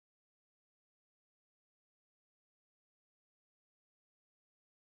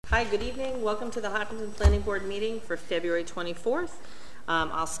Hi, good evening. Welcome to the Hopkinton Planning Board meeting for February 24th.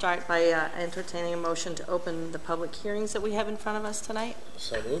 I'll start by entertaining a motion to open the public hearings that we have in front of us tonight.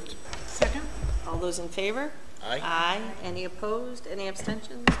 So moved. Second. All those in favor? Aye. Aye. Any opposed? Any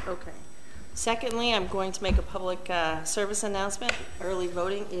abstentions? Okay. Secondly, I'm going to make a public service announcement. Early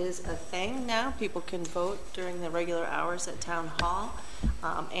voting is a thing now. People can vote during the regular hours at Town Hall.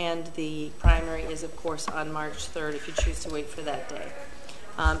 And the primary is, of course, on March 3rd if you choose to wait for that day.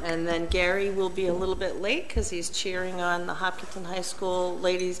 And then Gary will be a little bit late because he's cheering on the Hopkinton High School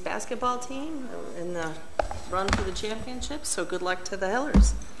ladies basketball team in the run for the championship. So good luck to the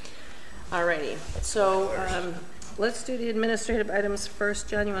Hellers. Alrighty, so let's do the administrative items first.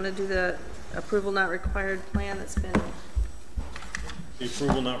 John, you want to do the approval not required plan that's been... The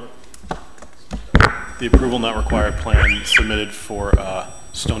approval not required plan submitted for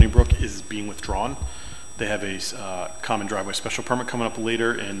Stony Brook is being withdrawn. They have a common driveway special permit coming up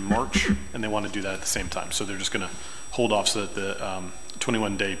later in March, and they want to do that at the same time. So they're just going to hold off so that the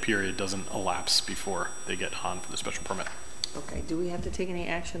 21-day period doesn't elapse before they get on for the special permit. Okay, do we have to take any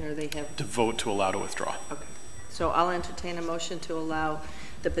action, or they have to vote to allow to withdraw? Okay, so I'll entertain a motion to allow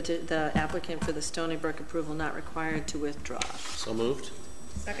the applicant for the Stony Brook approval not required to withdraw. So moved.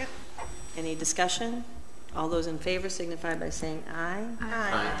 Second. Any discussion? All those in favor signify by saying aye.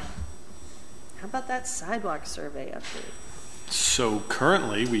 Aye. How about that sidewalk survey update? So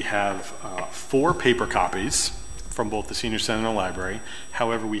currently we have 4 paper copies from both the Senior Center and the library.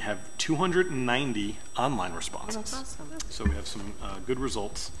 However, we have 290 online responses. Oh, that's awesome. So we have some good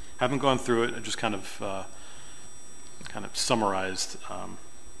results. Haven't gone through it. I just kind of summarized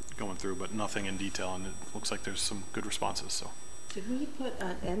going through, but nothing in detail. And it looks like there's some good responses. So. Did we put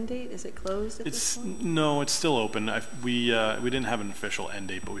an end date? Is it closed at this point? No, it's still open. We didn't have an official end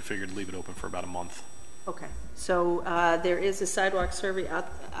date, but we figured to leave it open for about a month. Okay, so there is a sidewalk survey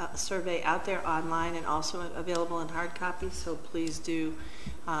out there online and also available in hard copy, so please do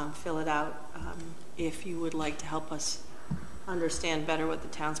fill it out if you would like to help us understand better what the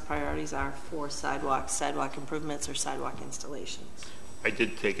town's priorities are for sidewalk improvements, or sidewalk installations. I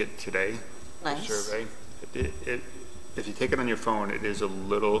did take it today, Nice. the survey. If you take it on your phone, it is a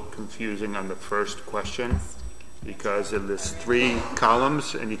little confusing on the first question because it lists 3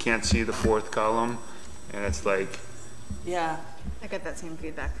 columns and you can't see the 4th column. And it's like, Yeah, I got that same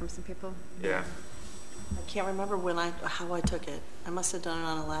feedback from some people. yeah. I can't remember how I took it. I must have done it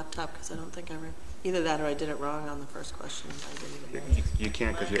on a laptop because I don't think either that or I did it wrong on the first question. I didn't even know. You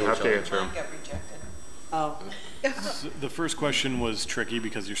can't because you have to answer them. Got rejected. Oh. The first question was tricky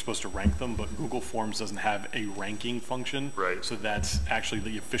because you're supposed to rank them, but Google Forms doesn't have a ranking function. Right. So that's actually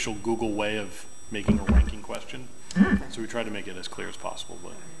the official Google way of making a ranking question. So we tried to make it as clear as possible,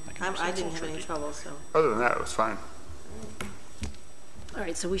 but I didn't have any trouble, so. Other than that, it was fine. All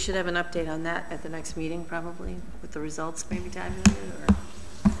right, so we should have an update on that at the next meeting, probably, with the results maybe tabulated, or?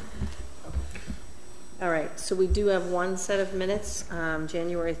 All right, so we do have one set of minutes,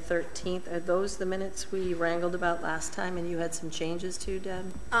 January 13th. Are those the minutes we wrangled about last time and you had some changes to,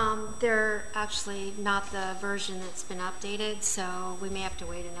 Deb? They're actually not the version that's been updated, so we may have to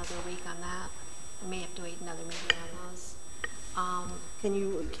wait another week on that. We may have to wait another meeting on those.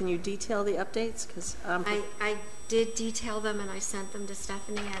 Can you detail the updates? Because I did detail them and I sent them to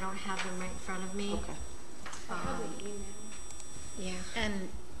Stephanie. I don't have them right in front of me. Okay. Yeah.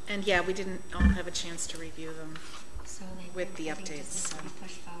 And yeah, we didn't all have a chance to review them So with the I think updates. this is gonna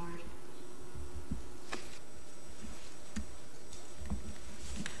push forward.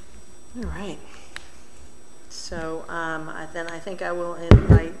 All right. So then I think I will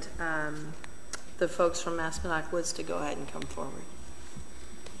invite the folks from Maspinock Woods to go ahead and come forward.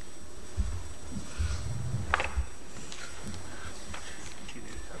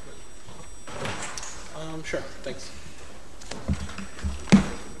 Sure. Thanks.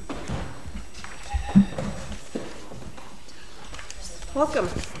 Welcome.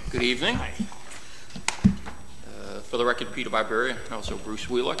 Good evening. For the record, Peter Barberia, and also Bruce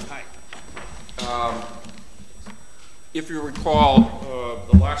Wheeler. Hi. If you recall,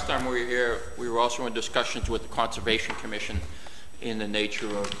 the last time we were here, we were also in discussions with the Conservation Commission in the nature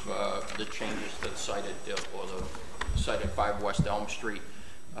of the changes that cited, or the cited 5 West Elm Street.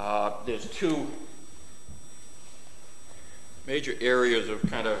 There's 2 major areas of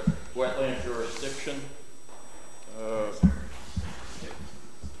kind of wetland jurisdiction.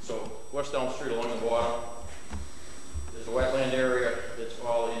 So West Elm Street along the bottom, there's a wetland area that's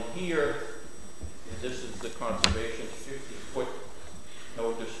all in here, and this is the conservation's 50-foot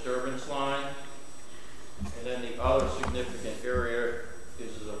no disturbance line. And then the other significant area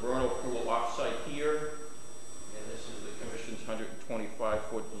is the vernal pool offsite here, and this is the commission's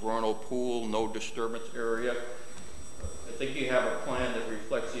 125-foot vernal pool, no disturbance area. I think you have a plan that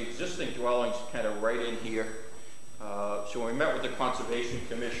reflects the existing dwellings kind of right in here. So when we met with the Conservation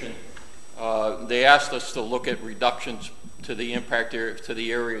Commission, they asked us to look at reductions to the impact area, to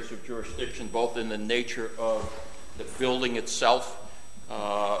the areas of jurisdiction, both in the nature of the building itself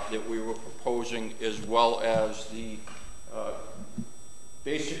that we were proposing, as well as the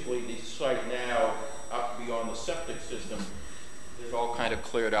basically the site now up beyond the septic system is all kind of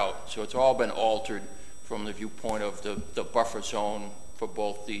cleared out. So it's all been altered from the viewpoint of the buffer zone for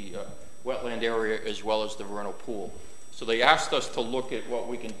both the wetland area as well as the vernal pool. So they asked us to look at what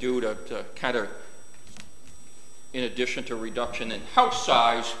we can do to kind of, in addition to reduction in house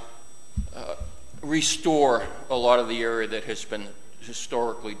size, restore a lot of the area that has been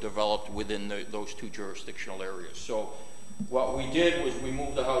historically developed within those two jurisdictional areas. So what we did was we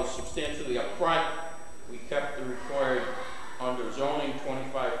moved the house substantially up front. We kept the required under zoning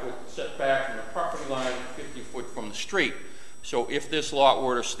 25-foot setback from the property line, 50-foot from the street. So if this lot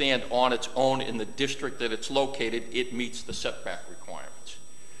were to stand on its own in the district that it's located, it meets the setback requirements.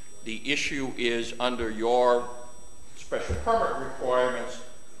 The issue is under your special permit requirements,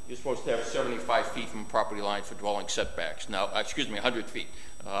 you're supposed to have 75 feet from property line for dwelling setbacks. Now, 100 feet.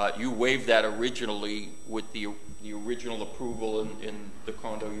 You waived that originally with the original approval in the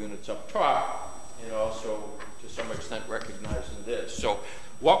condo units up top, and also to some extent recognizing this. So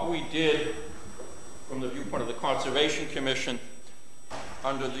what we did from the viewpoint of the Conservation Commission,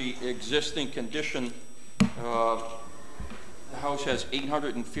 under the existing condition, the house has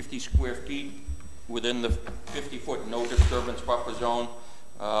 850 square feet within the 50-foot no disturbance buffer zone.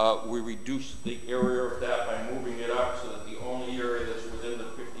 We reduced the area of that by moving it up so that the only area that's within the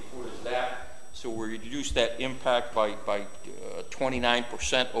 50-foot is that. So we reduced that impact by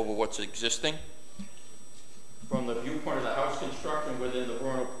 29% over what's existing. From the viewpoint of the house construction within the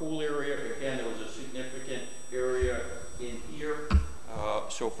vernal pool area, again, there was a significant area in here.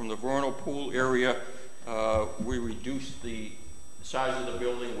 So from the vernal pool area, we reduced the size of the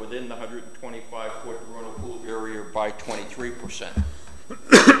building within the 125-foot vernal pool area by 23%.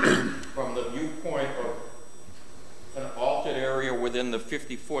 From the viewpoint of an altered area within the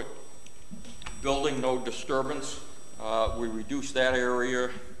 50-foot building, no disturbance, we reduced that area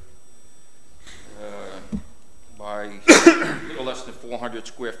by a little less than 400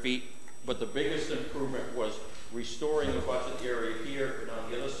 square feet. But the biggest improvement was restoring the budget area here and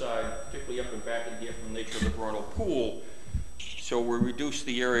on the other side, particularly up and back in here from the nature of the vernal pool. So we reduced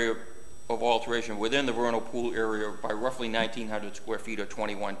the area of alteration within the vernal pool area by roughly 1,900 square feet or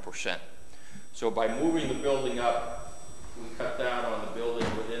 21%. So by moving the building up, we cut down on the building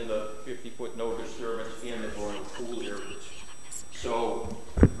within the 50-foot no disturbance in the vernal pool areas. So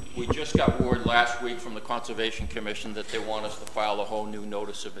we just got word last week from the Conservation Commission that they want us to file a whole new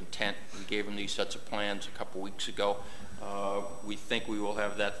notice of intent. We gave them these sets of plans a couple weeks ago. We think we will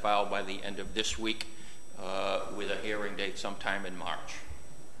have that filed by the end of this week with a hearing date sometime in March.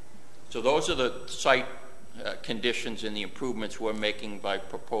 So those are the site conditions and the improvements we're making by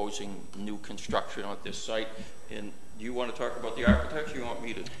proposing new construction on this site. And do you want to talk about the architecture? You want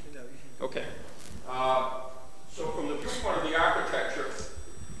me to? No. Okay. So from the viewpoint of the architecture,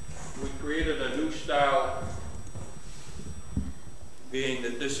 we created a new style, being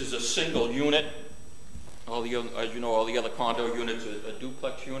that this is a single unit. All the, as you know, all the other condo units are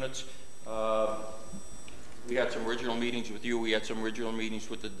duplex units. We had some original meetings with you. We had some original meetings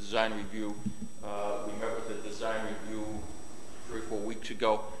with the design review. We met with the design review 3 or 4 weeks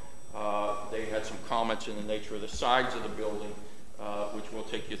ago. They had some comments in the nature of the sides of the building, which we'll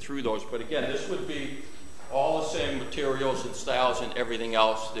take you through those. But again, this would be all the same materials and styles and everything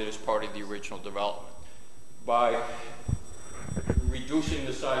else that is part of the original development. By reducing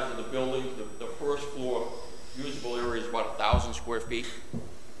the size of the building, the first floor usable area is about 1,000 square feet,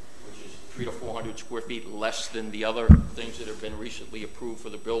 which is 300 to 400 square feet less than the other things that have been recently approved for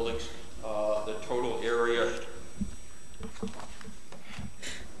the buildings. The total area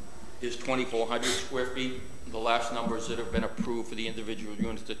is 2,400 square feet. The last numbers that have been approved for the individual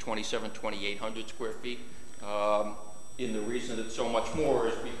units are 2,800 square feet. And the reason it's so much more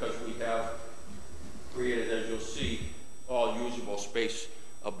is because we have created, as you'll see, all usable space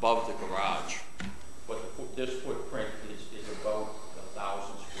above the garage. But this footprint is about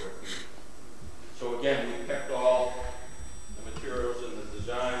 1,000 square feet. So again, we kept all the materials and the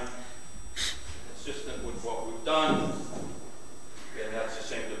design consistent with what we've done. Again, that's the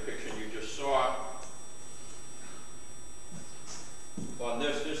same depiction you just saw. On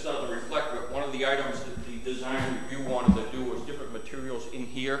this doesn't reflect, but one of the items that the design review wanted to do was different materials in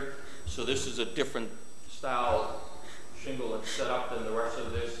here. So this is a different style shingle that's set up than the rest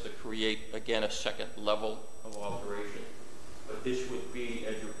of this to create, again, a second level of alteration. But this would be,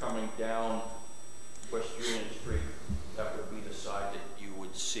 as you're coming down West Union Street, that would be the side that you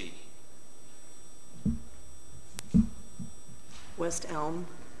would see. West Elm.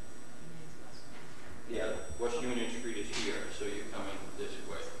 Yeah, West Union Street is here, so you're coming this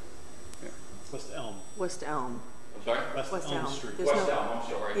way. West Elm. West Elm. I'm sorry? West Elm. Street. There's West no- Elm, I'm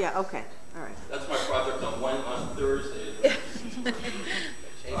sorry. Yeah, okay, all right. That's my project on Thursday.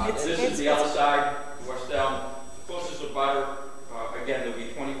 This is the other side, West Elm. The closest abutter, again, there'll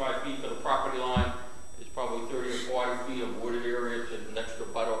be 25 feet to the property line. There's probably 30 or 40 feet of wooded area to the next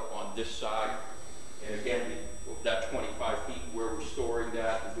abutter on this side. And again, with that 25 feet, we're restoring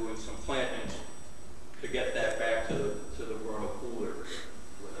that and doing some plantings to get that back to the vernal pool area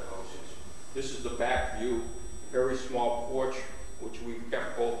where the house is. This is the back view, very small porch, which we've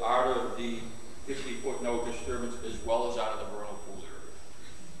kept both out of the 50-foot no disturbance as well as out of the vernal pool area.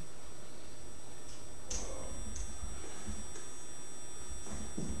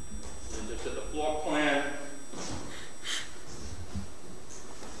 And just at the floor plan,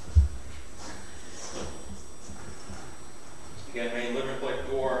 again, main living plate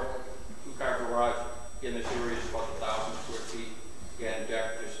door, two-car garage. Again, this area is about 1,000 square feet. Again,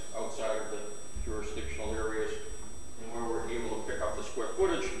 deck just outside of the jurisdictional areas. And where we're able to pick up the square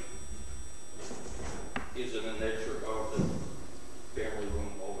footage is in the nature of the family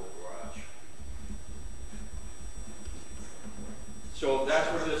room over the garage. So that's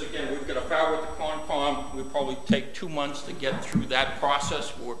what it is. Again, we've got a file with the Concom. We'll probably take 2 months to get through that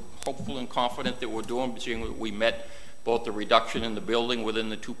process. We're hopeful and confident that we're doing, seeing we met both the reduction in the building within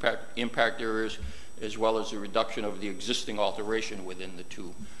the two impact areas, as well as the reduction of the existing alteration within the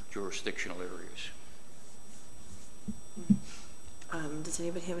two jurisdictional areas. Does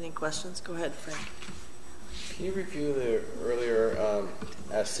anybody have any questions? Go ahead, Frank. Can you review the earlier,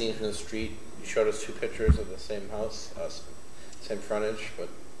 as seen from the street, you showed us two pictures of the same house, same frontage, but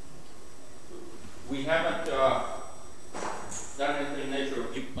We haven't done anything in the nature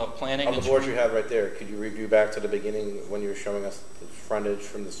of planning. on the board you have right there, could you review back to the beginning when you were showing us the frontage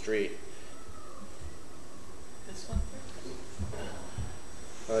from the street? This one?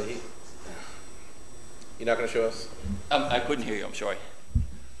 You're not going to show us? I couldn't hear you, I'm sorry.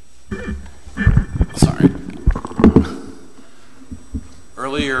 Sorry.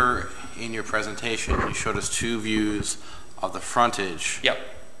 Earlier in your presentation, you showed us two views of the frontage. Yep.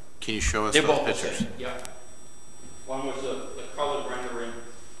 Can you show us They're those both the pictures? same. Yep. One was the colored rendering,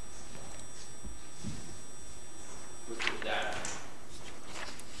 which is that.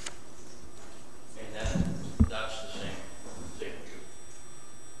 And then that's the same view.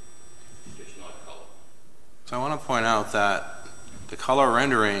 It's just not color. So I want to point out that the color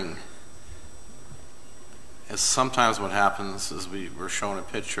rendering is sometimes what happens is we're shown a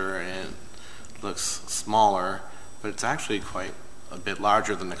picture and it looks smaller, but it's actually quite a bit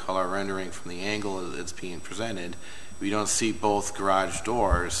larger than the color rendering from the angle it's being presented. We don't see both garage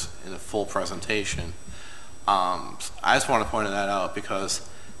doors in the full presentation. I just want to point that out because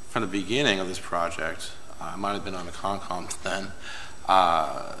from the beginning of this project, I might have been on the Concom then,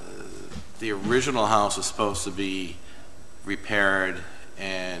 the original house was supposed to be repaired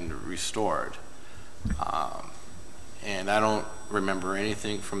and restored. And I don't remember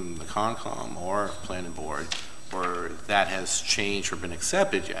anything from the Concom or planning board where that has changed or been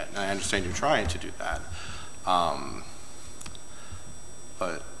accepted yet. And I understand you're trying to do that.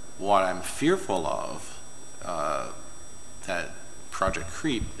 But what I'm fearful of, that Project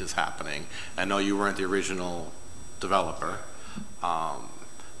Creep is happening. I know you weren't the original developer,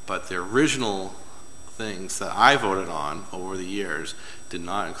 but the original things that I voted on over the years did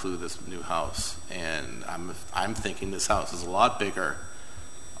not include this new house. And I'm thinking this house is a lot bigger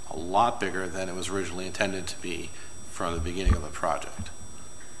than it was originally intended to be from the beginning of the project.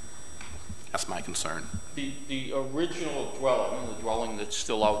 That's my concern. The original dwelling, the dwelling that's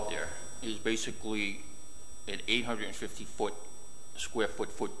still out there, is basically an 850 square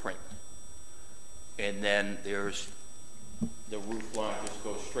foot footprint. And then there's the roof line just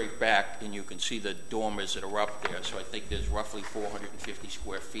goes straight back, and you can see the dormers that are up there. So I think there's roughly 450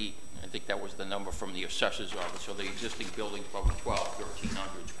 square feet. I think that was the number from the assessor's office. So the existing building's probably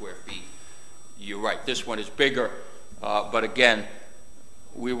 1,300 square feet. You're right, this one is bigger, but again,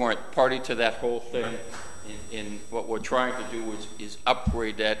 we weren't party to that whole thing. In what we're trying to do is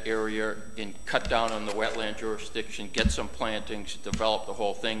upgrade that area and cut down on the wetland jurisdiction, get some plantings, develop the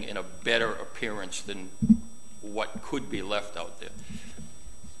whole thing in a better appearance than what could be left out there.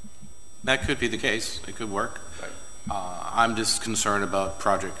 That could be the case. It could work. Right. I'm just concerned about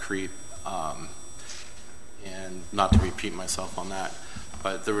Project Creep. and not to repeat myself on that,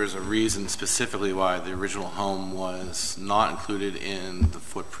 but there was a reason specifically why the original home was not included in the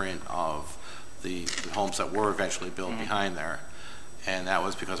footprint of the homes that were eventually built behind there, and that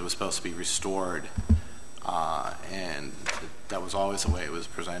was because it was supposed to be restored, and that was always the way it was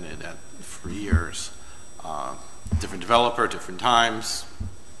presented for years. Different developer, different times.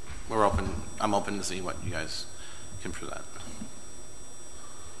 I'm open to see what you guys can present.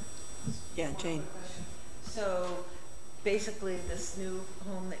 Yeah, Jane. So basically, this new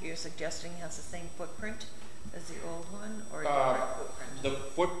home that you're suggesting has the same footprint as the old one, or a different footprint? The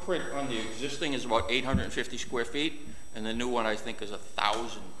footprint on the existing is about 850 square feet, and the new one, I think, is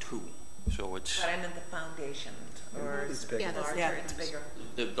 1,002. So it's, But I meant the foundation, or it's Yeah, that's- larger, it's bigger.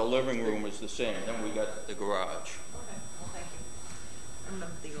 the living room is the same, then we got the garage. Okay, well, thank you. I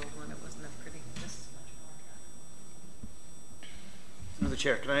remember the old one, it wasn't that pretty. This is much more attractive. Through the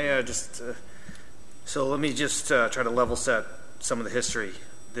chair, can I so let me just try to level set some of the history.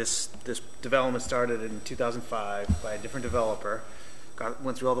 This development started in 2005 by a different developer,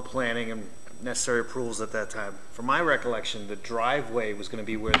 went through all the planning and necessary approvals at that time. From my recollection, the driveway was going to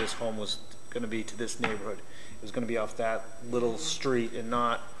be where this home was going to be to this neighborhood. It was going to be off that little street and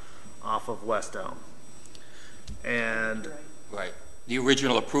not off of West Elm. And Right. The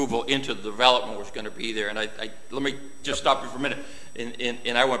original approval into the development was going to be there, and let me just stop you for a minute.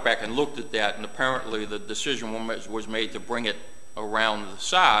 And I went back and looked at that, and apparently the decision was made to bring it around the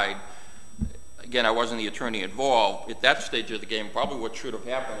side. Again, I wasn't the attorney involved. At that stage of the game, probably what should have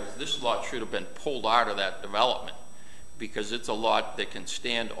happened is this lot should have been pulled out of that development, because it's a lot that can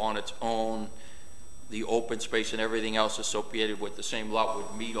stand on its own. The open space and everything else associated with the same lot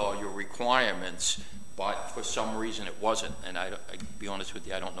would meet all your requirements, but for some reason it wasn't, and I'll be honest with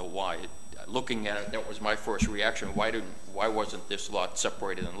you, I don't know why. Looking at it, that was my first reaction. Why wasn't this lot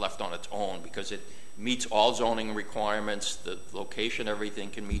separated and left on its own? Because it meets all zoning requirements, the location, everything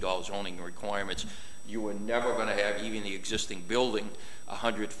can meet all zoning requirements. You were never going to have even the existing building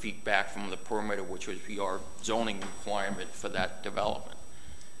 100 feet back from the perimeter, which was your zoning requirement for that development.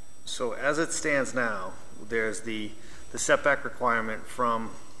 so as it stands now, there's the setback requirement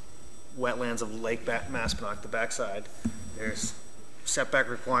from wetlands of Lake Maspinock, the backside. There's setback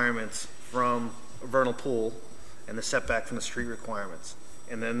requirements from a vernal pool, and the setback from the street requirements.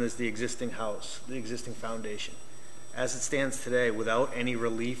 And then there's the existing house, the existing foundation. As it stands today, without any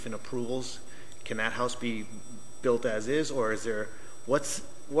relief and approvals, can that house be built as is, or is there,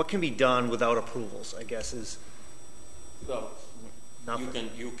 what can be done without approvals, I guess is Well, nothing.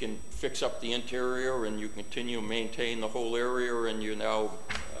 you can fix up the interior, and you continue to maintain the whole area, and you're now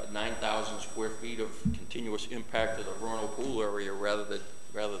 9,000 square feet of continuous impact to the vernal pool area rather than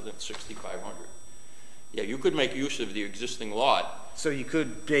 6,500. Yeah, you could make use of the existing lot. So you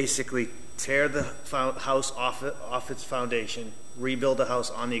could basically tear the house off its foundation, rebuild the house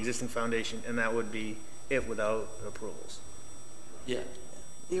on the existing foundation, and that would be it without approvals. Yeah.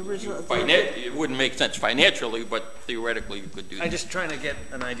 The original. It wouldn't make sense financially, but theoretically you could do that. I'm just trying to get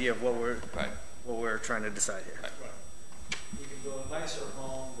an idea of what Right. we're trying to decide here. Right. You can build a nicer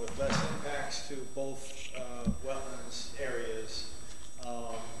home with less impacts to both wetlands areas.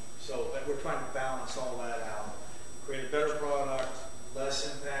 So that we're trying to balance all that out. Create a better product,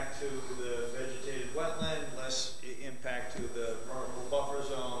 less impact to the vegetated wetland, less impact to the vertical buffer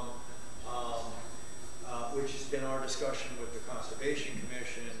zone, which has been our discussion with the Conservation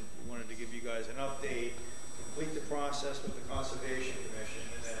Commission. We wanted to give you guys an update, complete the process with the Conservation Commission,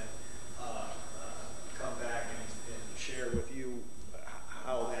 and then come back and share with you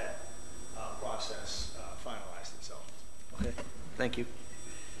how that process finalized itself. Okay, thank you.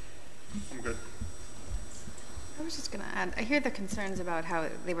 I'm good. I was just going to add, I hear the concerns about how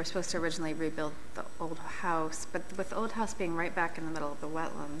they were supposed to originally rebuild the old house, but with the old house being right back in the middle of the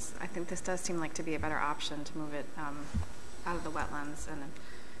wetlands, I think this does seem like to be a better option to move it out of the wetlands. And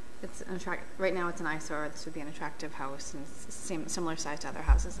it's right now it's an eyesore. This would be an attractive house, and it's similar size to other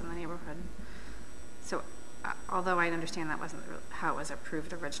houses in the neighborhood. So although I understand that wasn't how it was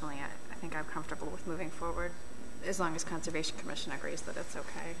approved originally, I think I'm comfortable with moving forward as long as Conservation Commission agrees that it's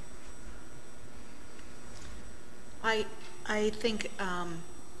okay. I think,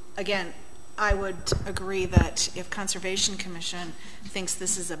 again, I would agree that if Conservation Commission thinks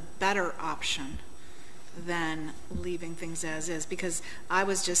this is a better option than leaving things as is, because I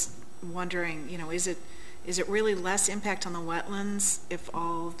was just wondering, is it really less impact on the wetlands if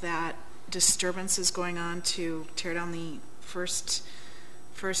all of that disturbance is going on to tear down the first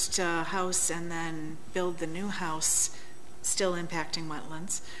house and then build the new house, still impacting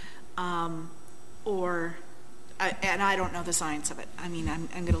wetlands, and I don't know the science of it. I mean, I'm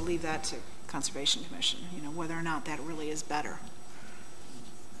going to leave that to Conservation Commission, whether or not that really is better.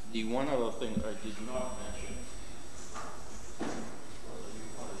 The one other thing I did not mention, was the view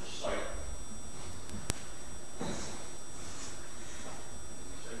of the site.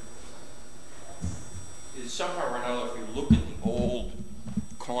 Is somehow or another, if you look at the old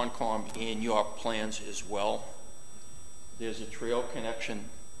Concom and your plans as well, there's a trail connection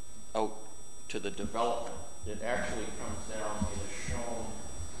out to the development that actually comes down and is shown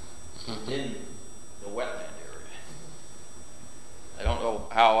within the wetland area. I don't know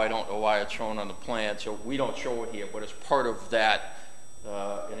how, I don't know why it's shown on the plan, so we don't show it here, but as part of that,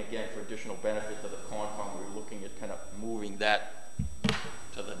 and again, for additional benefit to the Concom, we're looking at kind of moving that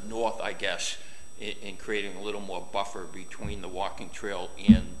to the north, I guess, in creating a little more buffer between the walking trail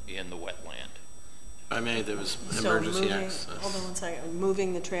and the wetland. I mean, there was So emergency moving, access. hold on one second,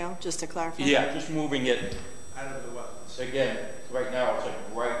 moving the trail, just to clarify? Yeah, just moving it. Out of the wetlands. Again, right now, it's like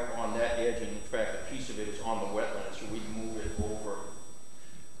right on that edge, and in fact, a piece of it is on the wetland, so we'd move it over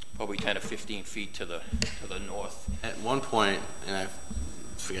probably 10 to 15 feet to the north. At one point, and I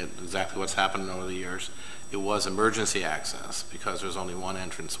forget exactly what's happened over the years, it was emergency access because there's only one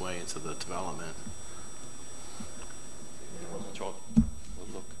entrance way into the development. It wasn't sure. We'll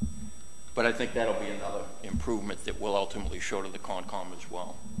look. But I think that'll be another improvement that we'll ultimately show to the Concom as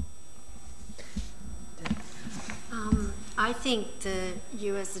well. I think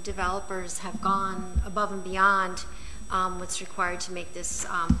you as the developers have gone above and beyond what's required to make this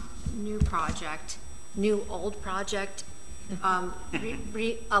new old project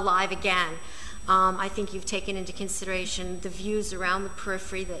alive again. I think you've taken into consideration the views around the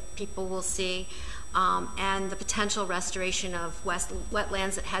periphery that people will see, and the potential restoration of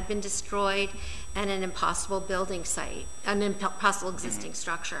wetlands that had been destroyed, and an impossible building site, an impossible existing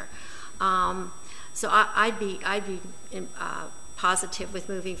structure. So I'd be positive with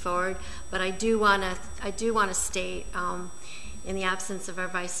moving forward, but I do want to state, in the absence of our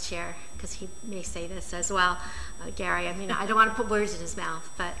vice chair, because he may say this as well, Gary. I mean, I don't want to put words in his mouth,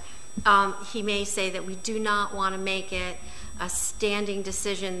 but he may say that we do not want to make it a standing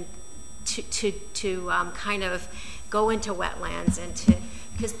decision to kind of go into wetlands and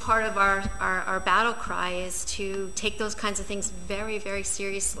because part of our battle cry is to take those kinds of things very, very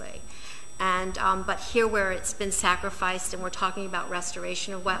seriously. And but here where it's been sacrificed and we're talking about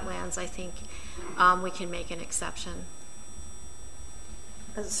restoration of wetlands, I think we can make an exception.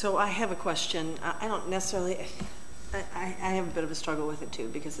 So I have a question. I don't necessarily, I have a bit of a struggle with it too,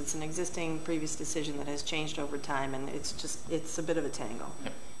 because it's an existing previous decision that has changed over time, and it's a bit of a tangle.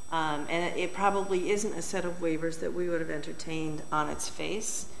 And it probably isn't a set of waivers that we would have entertained on its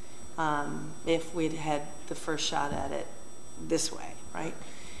face if we'd had the first shot at it this way, right?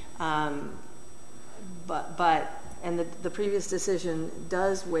 And the previous decision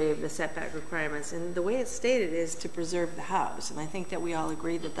does waive the setback requirements, and the way it's stated is to preserve the house, and I think that we all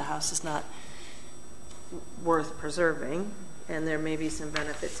agree that the house is not worth preserving, and there may be some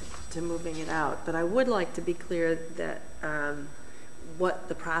benefits to moving it out. But I would like to be clear that what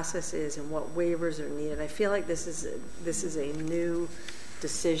the process is and what waivers are needed. I feel like this is a new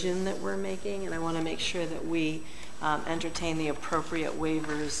decision that we're making, and I want to make sure that we entertain the appropriate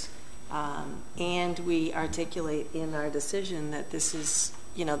waivers, and we articulate in our decision that this is,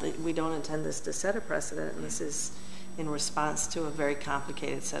 that we don't intend this to set a precedent, and this is in response to a very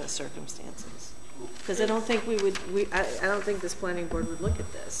complicated set of circumstances. Because I don't think I don't think this planning board would look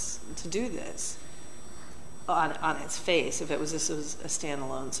at this, to do this, on its face if this was a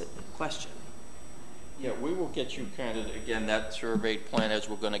standalone question. Yeah, we will get you kind of, again, that surveyed plan as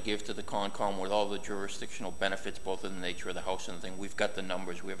we're going to give to the Concom with all the jurisdictional benefits, both in the nature of the house and the thing. We've got the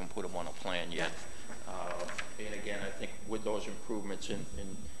numbers. We haven't put them on a plan yet. And again, I think with those improvements, and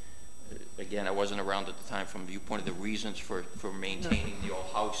again, I wasn't around at the time from the viewpoint of the reasons for maintaining the old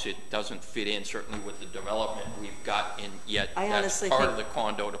house. It doesn't fit in, certainly, with the development we've got in yet. That's part of the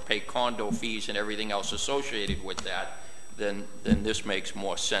condo, to pay condo fees and everything else associated with that. Then this makes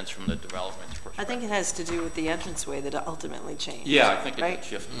more sense from the development's perspective. I think it has to do with the entranceway that ultimately changed. Yeah, I think right? it did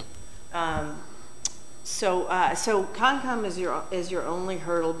shift. So Concom is your only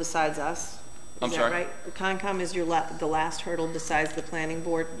hurdle besides us? I'm sorry? Right? Concom is the last hurdle besides the planning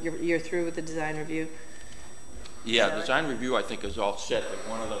board? You're through with the design review? Yeah, design review I think is all set. They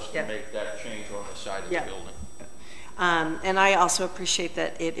wanted us to make that change on the side of the building. And I also appreciate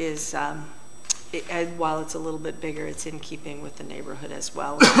that it is, and while it's a little bit bigger, it's in keeping with the neighborhood as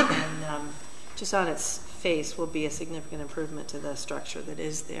well. And just on its face will be a significant improvement to the structure that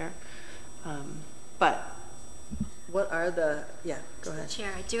is there. But What are the, yeah, go ahead.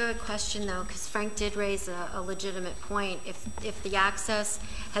 Chair, I do have a question though, because Frank did raise a legitimate point. If the access,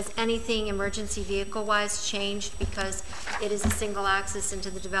 has anything emergency vehicle-wise changed because it is a single access into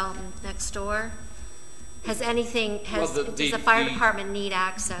the development next door? Has anything, does the fire department need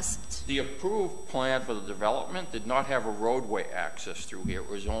access? The approved plan for the development did not have a roadway access through here. It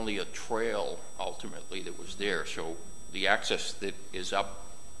was only a trail ultimately that was there. So the access that is up,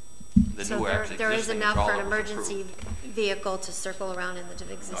 the So new access there is existing enough all for an that was emergency vehicle to circle around in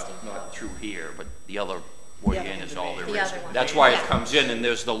the existing Not vehicle? through here, but the other way Yeah. in is all there The is. other one. That's why it Yeah. comes in and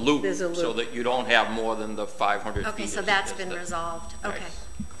there's the loop, There's a loop. so that you don't have more than the 500 feet. Okay, so as- that's as been the- resolved. Right. Okay.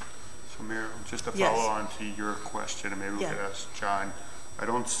 So Mayor, just to Yes. follow on to your question, and maybe we Yeah. could ask John, I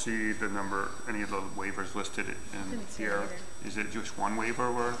don't see the number, any of the waivers listed in see it here. either. Is it just one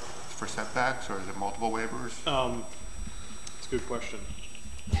waiver for setbacks, or is it multiple waivers? It's a good question.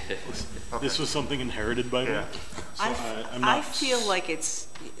 This was something inherited by me. Yeah. So I'm I not feel like it's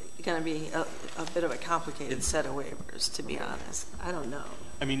going to be a bit of a complicated set of waivers, to be honest. I don't know.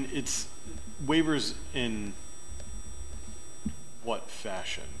 I mean, it's waivers in what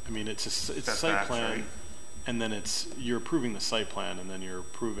fashion? I mean, it's a site Setbacks, plan, right? and then you're approving the site plan, and then you're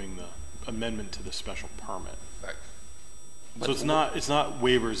approving the amendment to the special permit. Right. So it's not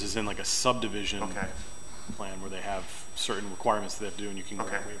waivers as in like a subdivision Okay. plan where they have certain requirements that they have to do, and you can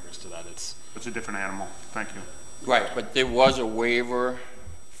grant Okay. waivers to that. It's It's a different animal. Thank you. Right, but there was a waiver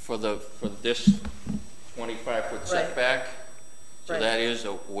for this 25-foot setback. So Right. that is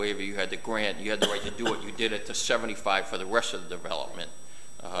a waiver you had to grant. You had the right to do it. You did it to 75 for the rest of the development.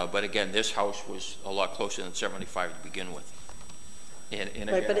 But again, this house was a lot closer than 75 to begin with. And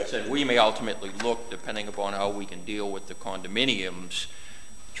Right, again, but I said, we may ultimately look, depending upon how we can deal with the condominiums,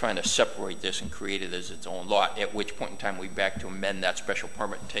 trying to separate this and create it as its own lot, at which point in time we back to amend that special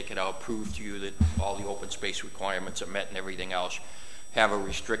permit and take it out, prove to you that all the open space requirements are met and everything else, have a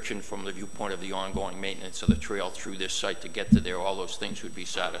restriction from the viewpoint of the ongoing maintenance of the trail through this site to get to there, all those things would be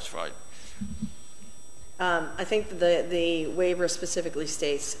satisfied. I think the waiver specifically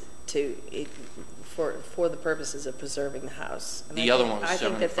states for the purposes of preserving the house. And The I other think- one was I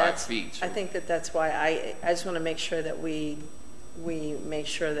think that 75 that's- feet, so- I think that's why I just want to make sure that we make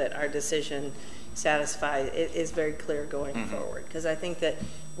sure that our decision is very clear going forward. Because I think that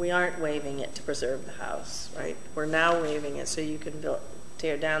we aren't waiving it to preserve the house, right? We're now waiving it so you can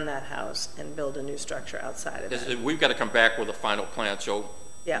tear down that house and build a new structure outside of it. We've got to come back with a final plan, so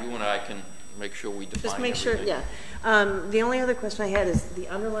Yeah. you and I can make sure we define Just make sure, everything. yeah. The only other question I had is the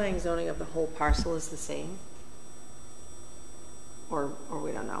underlying zoning of the whole parcel is the same? Or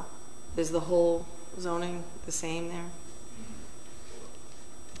we don't know? Is the whole zoning the same there?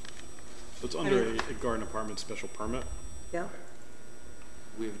 So it's under a garden apartment special permit. Yeah?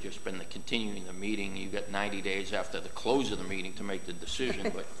 We've just been continuing the meeting. You've got 90 days after the close of the meeting to make the decision,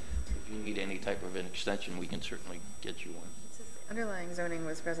 but if you need any type of an extension, we can certainly get you one. Underlying zoning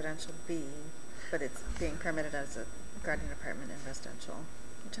was residential B, but it's being permitted as a garden apartment in residential,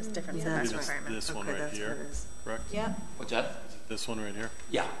 which has different Yeah, setback that's It's requirements. this one Okay, right that's what here, it is. correct? Yeah. What's that? This one right here?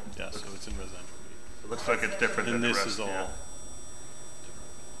 Yeah. Yeah, so it's in residential. It looks like it's different than And the this rest. is yeah.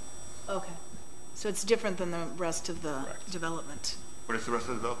 all, Okay. So it's different than the rest of the Correct. development. What is the rest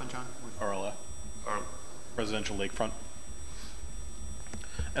of the development, John? RLF, Or- residential lakefront.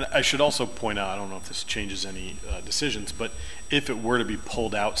 And I should also point out, I don't know if this changes any decisions, but if it were to be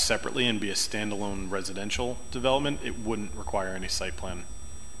pulled out separately and be a standalone residential development, it wouldn't require any site plan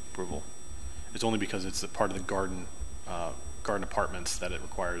approval. It's only because it's a part of the garden apartments that it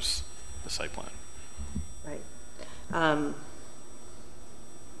requires the site plan. Right.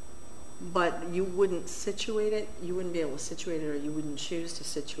 But you wouldn't situate it, you wouldn't be able to situate it, or you wouldn't choose to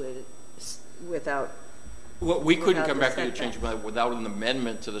situate it without, Well, we couldn't Without come the back to the setback. change without an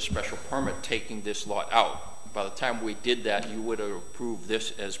amendment to the special permit taking this lot out. By the time we did that, you would have approved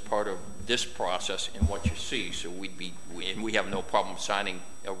this as part of this process in what you see. So and we have no problem signing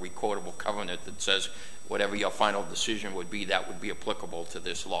a recordable covenant that says whatever your final decision would be, that would be applicable to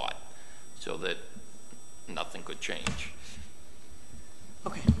this lot, so that nothing could change.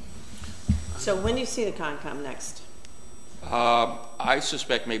 okay. So when do you see the Concom next? I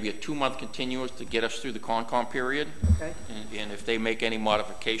suspect maybe a 2-month continuance to get us through the Concom period. Okay. And if they make any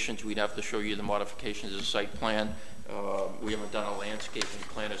modifications, we'd have to show you the modifications of the site plan. We haven't done a landscaping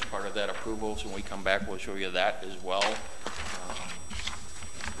plan as part of that approval, so when we come back, we'll show you that as well.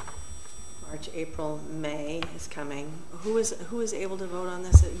 March, April, May is coming. Who is able to vote on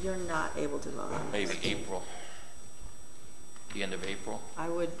this? You're not able to vote on this. Maybe April, the end of April, I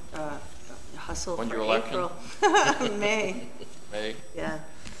would hustle When's for your election? April. May, May. yeah.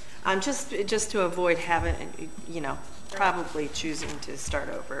 Just to avoid having, probably choosing to start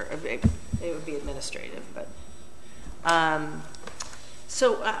over. It would be administrative, but.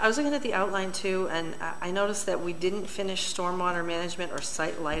 So I was looking at the outline too, and I noticed that we didn't finish stormwater management or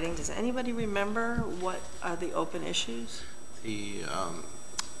site lighting. Does anybody remember what are the open issues?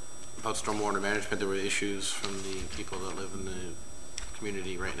 About stormwater management, there were issues from the people that live in the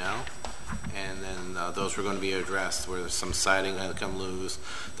community right now, and then those were going to be addressed where there's some siding that come loose.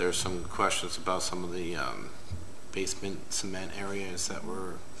 There's some questions about some of the basement cement areas that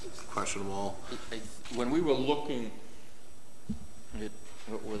were questionable. When we were looking at,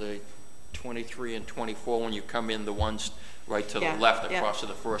 what were they, 23 and 24, when you come in, the ones right to the left across to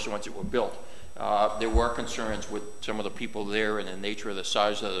the first ones that were built, there were concerns with some of the people there and the nature of the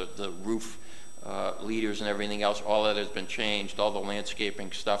size of the roof leaders and everything else. All that has been changed, all the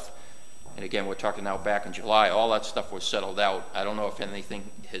landscaping stuff. And again, we're talking now back in July, all that stuff was settled out. I don't know if anything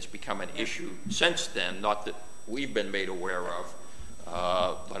has become an issue since then, not that we've been made aware of.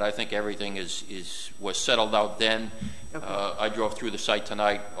 But I think everything was settled out then. Okay. I drove through the site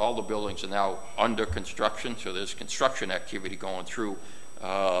tonight. All the buildings are now under construction, so there's construction activity going through.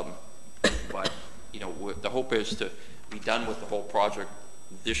 But the hope is to be done with the whole project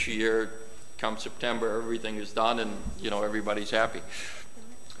this year. Come September, everything is done, and everybody's happy.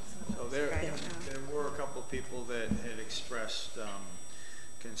 So there were a couple of people that had expressed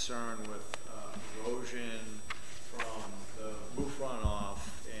concern with erosion from the roof runoff,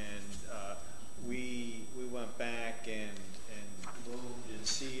 and we went back and moved and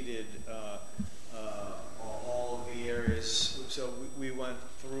seeded all of the areas. So we went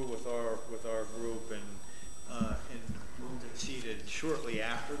through with our group and moved and seeded shortly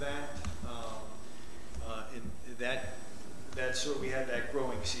after that. That's where we had that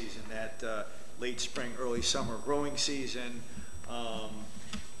growing season, that late spring, early summer growing season, and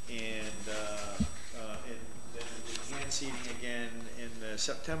then we began seeding again in the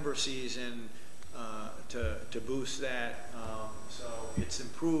September season to boost that. So it's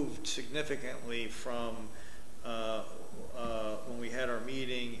improved significantly from when we had our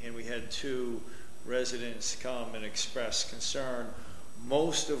meeting and we had 2 residents come and express concern,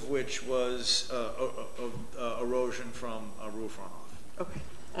 most of which was erosion from a roof runoff. Okay,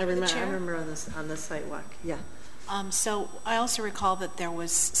 I remember on this site walk. Yeah. So I also recall that there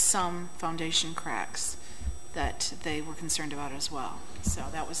was some foundation cracks that they were concerned about as well. So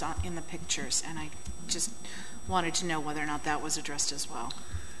that was in the pictures, and I just wanted to know whether or not that was addressed as well.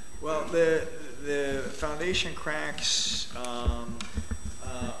 Well, the foundation cracks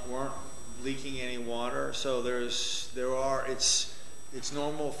weren't leaking any water, so it's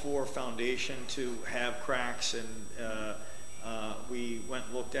normal for foundation to have cracks, and we went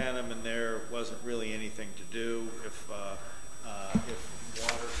and looked at them, and there wasn't really anything to do. If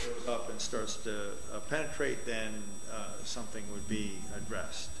water shows up and starts to penetrate, then something would be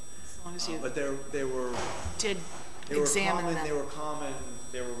addressed. As long as you but they were examine them.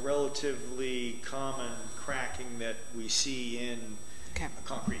 They were relatively common cracking that we see in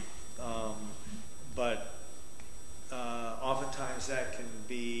concrete. But oftentimes that can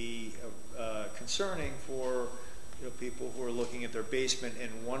be concerning for people who are looking at their basement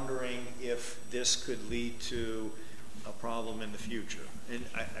and wondering if this could lead to a problem in the future. And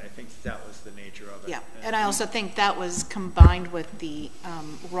I think that was the nature of it. Yeah, and I also think that was combined with the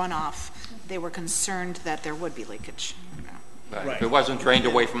runoff. They were concerned that there would be leakage. Right. If it wasn't drained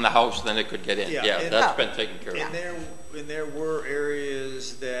away from the house, then it could get in. Yeah, that's been taken care of. And there were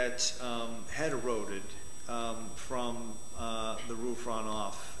areas that had eroded from the roof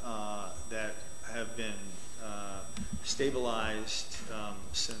runoff that have been stabilized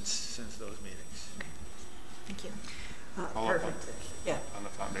since those meetings. Okay. Thank you. Perfect. Yeah. On the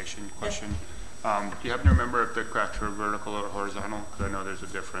foundation question, do you happen to remember if the cracks were vertical or horizontal? Because I know there's a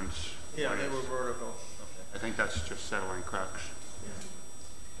difference. Yeah, they were vertical. I think that's just settling cracks.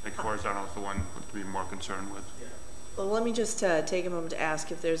 I think horizontal is the one to be more concerned with. Yeah. Well, let me just take a moment to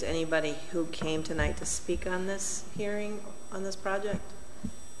ask if there's anybody who came tonight to speak on this hearing, on this project.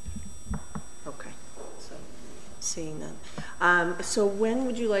 Okay, so seeing none. So when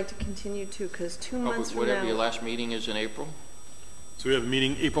would you like to continue to? Because 2 months from now. Whatever your last meeting is in April? So we have a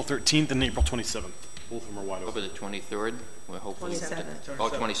meeting April 13th and April 27th. Both of them are wide open. Over the 23rd? We're hopefully 27th. Oh,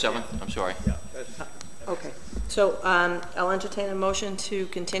 27th? I'm sorry. Yeah. Okay, so I'll entertain a motion to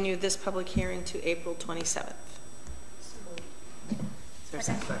continue this public hearing to April 27th. Is there a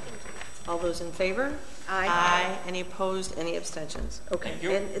second? All those in favor? Aye. Any opposed? Any abstentions? Okay. Thank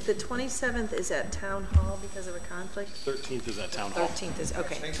you. And the 27th is at Town Hall because of a conflict? 13th is at Town Hall. 13th is,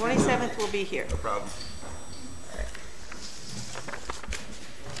 okay. 27th will be here. No problem.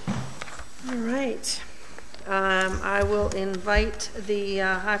 All right. I will invite the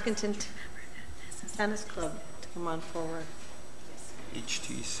Hopkinton Tennis Club to come on forward.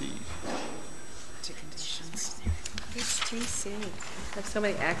 HTC. To conditions. HTC. I have so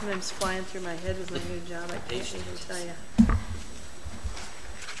many acronyms flying through my head with my new job, I can't even tell you.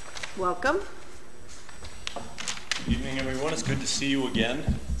 Welcome. Good evening, everyone. It's good to see you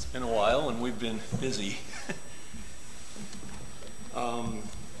again. It's been a while, and we've been busy.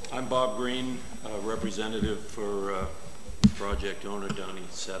 I'm Bob Green, representative for project owner Donnie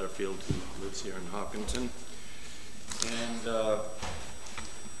Satterfield, who lives here in Hopkinton. And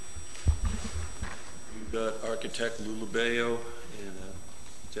we've got architect Lou Lubeo and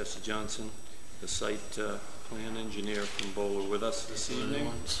Jesse Johnson, the site plan engineer from Bowler, with us this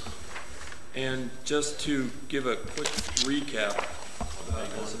evening. And just to give a quick recap,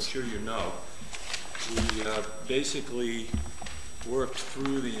 as I'm sure you know, we basically worked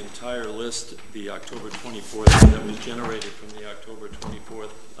through the entire list, the October 24th, that was generated from the October 24th,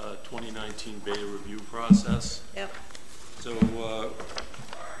 2019 beta review process. Yep. So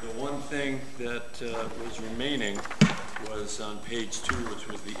the one thing that was remaining was on page 2, which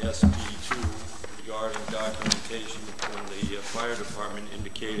was the SP2, regarding documentation from the fire department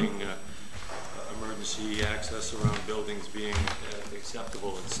indicating emergency access around buildings being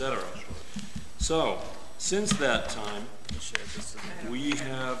acceptable, etc. So, since that time, we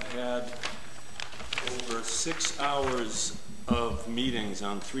have had over 6 hours of meetings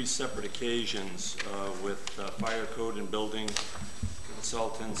on 3 separate occasions with fire code and building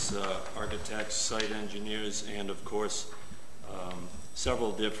consultants, architects, site engineers, and of course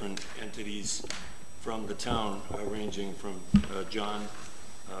several different entities from the town, ranging from John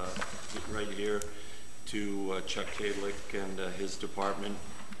right here to Chuck Kadlick and his department.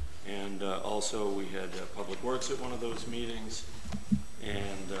 And also we had Public Works at one of those meetings,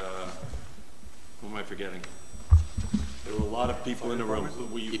 and who am I forgetting? There were a lot of people in the room.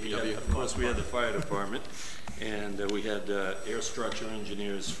 Of course, we had the fire department, and we had air structure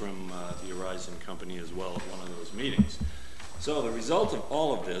engineers from the Horizon Company as well at one of those meetings. So the result of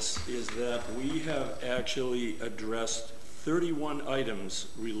all of this is that we have actually addressed 31 items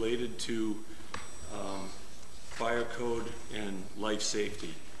related to fire code and life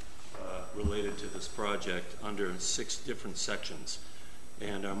safety related to this project under 6 different sections.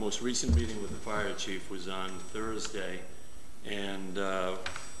 And our most recent meeting with the fire chief was on Thursday, and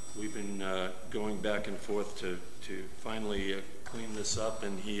we've been going back and forth to finally clean this up,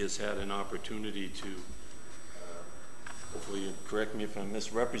 and he has had an opportunity to, hopefully you correct me if I'm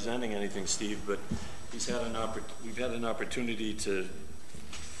misrepresenting anything, Steve, but we've had an opportunity to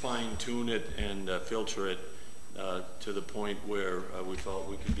fine-tune it and filter it to the point where we felt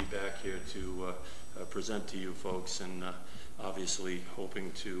we could be back here to present to you folks, and obviously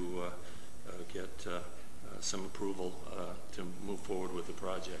hoping to get some approval to move forward with the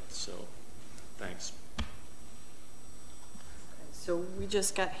project. So, thanks. So we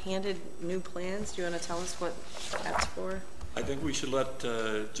just got handed new plans. Do you want to tell us what that's for? I think we should let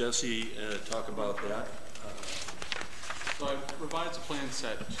Jesse talk about that. So I revised a plan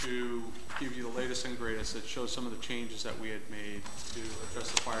set to give you the latest and greatest. It shows some of the changes that we had made to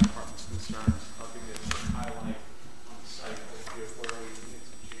address the fire department's concerns. I'll give you a highlight on the site where we can make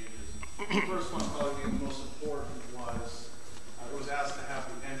some changes. The first one, probably the most important, was it was asked to have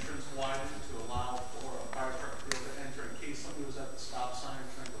the entrance widened to allow for a fire truck to be able to enter in case somebody was at the stop sign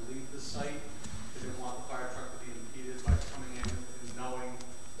trying to leave the site. They didn't want the fire truck to be impeded by coming in and knowing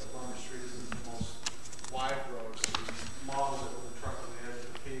that Lumber Street isn't the most wide road. So we modeled it with a truck on the edge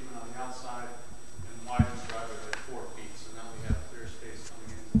of the pavement on the outside and widened the driveway by 4 feet. So now we have clear space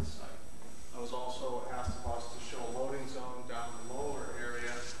coming into the site. That was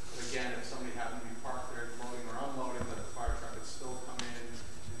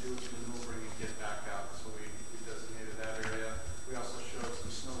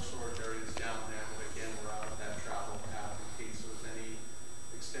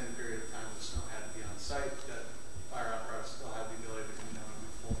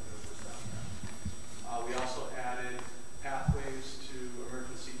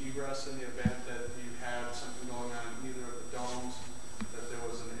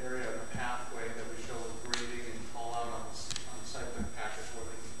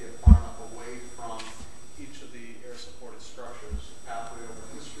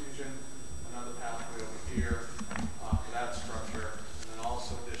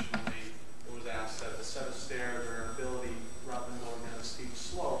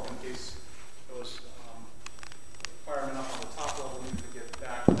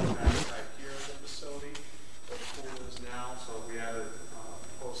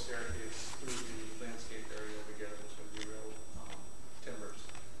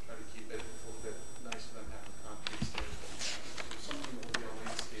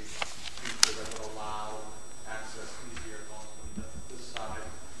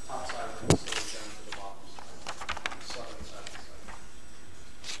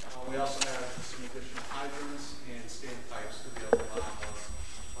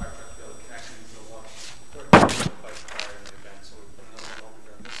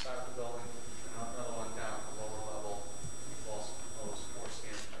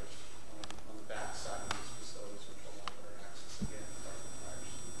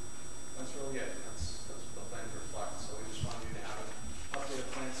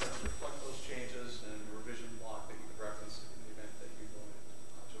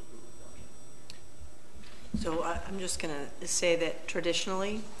I'm just going to say that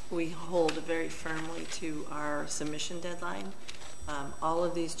traditionally, we hold very firmly to our submission deadline. All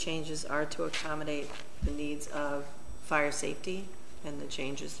of these changes are to accommodate the needs of fire safety and the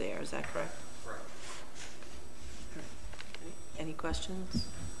changes there. Is that correct? Correct. Any questions?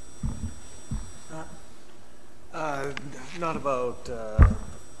 Not about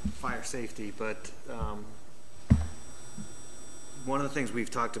fire safety, but one of the things we've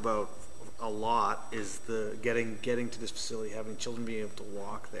talked about a lot is the getting to this facility, having children being able to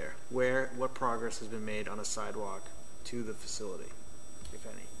walk there. What progress has been made on a sidewalk to the facility, if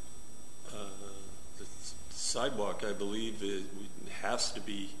any? The sidewalk, I believe, has to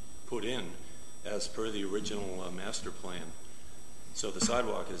be put in as per the original master plan. So the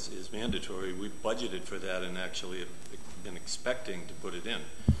sidewalk is mandatory. We budgeted for that and actually have been expecting to put it in.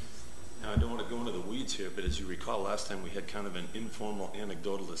 Now, I don't want to go into the weeds here, but as you recall, last time we had kind of an informal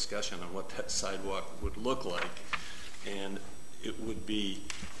anecdotal discussion on what that sidewalk would look like. And it would be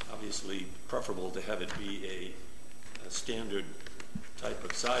obviously preferable to have it be a standard type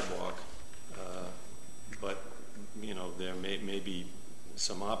of sidewalk. But, you know, there may be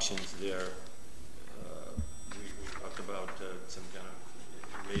some options there. We talked about some kind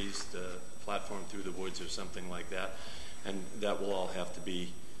of raised platform through the woods or something like that. And that will all have to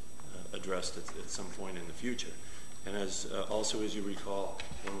be addressed at some point in the future. And also as you recall,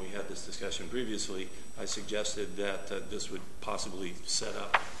 when we had this discussion previously, I suggested that this would possibly set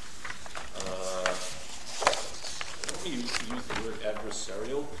up, you use the word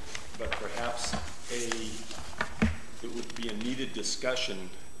adversarial, but perhaps it would be a needed discussion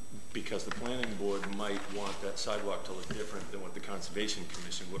because the planning board might want that sidewalk to look different than what the Conservation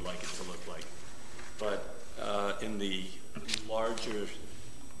Commission would like it to look like. But in the larger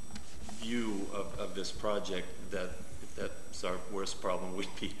view of this project, that if that's our worst problem, we'd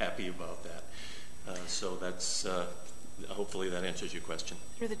be happy about that. So that's hopefully that answers your question.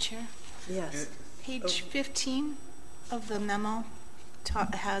 Through the chair. Yes. Page 15 of the memo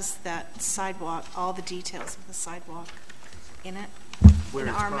has that sidewalk, all the details of the sidewalk in it. Where in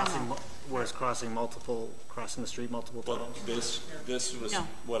it's our crossing, memo. where it's crossing the street multiple Well, times. this was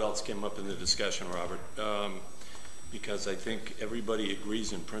what else came up in the discussion, Robert. Because I think everybody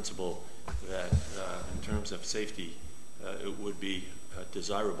agrees in principle that in terms of safety, it would be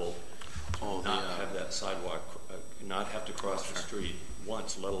desirable to not have that sidewalk, not have to cross the street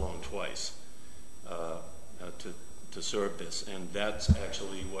once, let alone twice, to serve this. And that's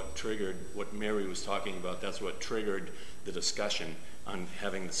actually what triggered what Mary was talking about. That's what triggered the discussion on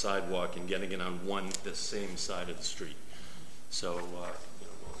having the sidewalk and getting it on the same side of the street. So you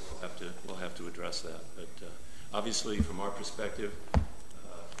know, we'll have to address that. But obviously, from our perspective, from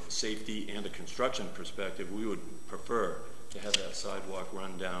a safety and a construction perspective, we would prefer to have that sidewalk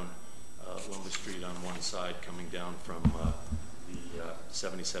run down Lumber Street on one side, coming down from the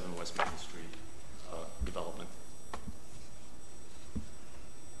 77 West Main Street development.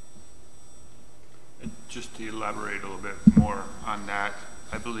 And just to elaborate a little bit more on that,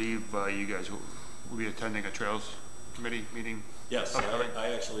 I believe you guys will be attending a Trails Committee meeting. Yes, I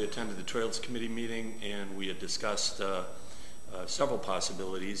actually attended the Trails Committee meeting, and we had discussed several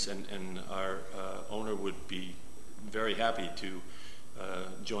possibilities, and our owner would be very happy to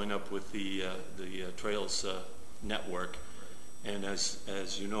join up with the Trails network. And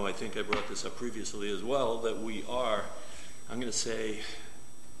as you know, I think I brought this up previously as well, that we are, I'm going to say,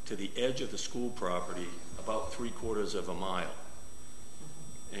 to the edge of the school property about 3/4 of a mile.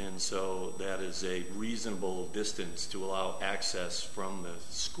 And so that is a reasonable distance to allow access from the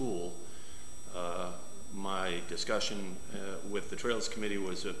school. My discussion with the Trails Committee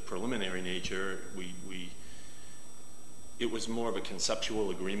was a preliminary nature. It was more of a conceptual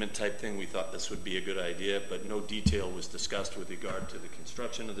agreement type thing. We thought this would be a good idea, but no detail was discussed with regard to the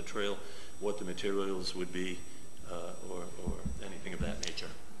construction of the trail, what the materials would be, or anything of that nature.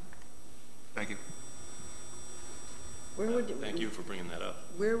 Thank you. Thank you for bringing that up.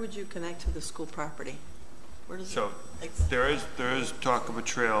 Where would you connect to the school property? Where does So there is talk of a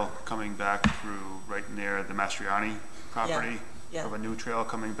trail coming back through right near the Mastriani property, of a new trail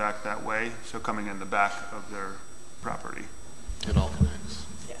coming back that way, so coming in the back of their property. It all connects.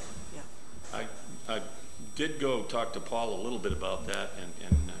 Yeah, yeah. I did go talk to Paul a little bit about that,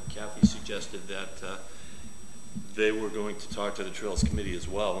 and Kathy suggested that they were going to talk to the Trails Committee as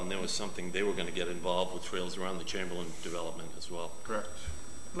well, and there was something they were going to get involved with trails around the Chamberlain development as well. Correct.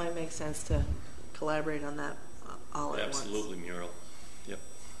 Might make sense to collaborate on that all at once. Absolutely, Muriel. Yep.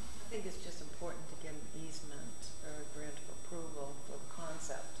 I think it's just important to get an easement or a grant of approval for the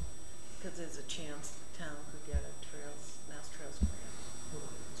concept, because there's a chance the town could get a Mass Trails grant for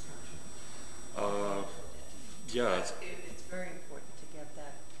the construction. Yeah,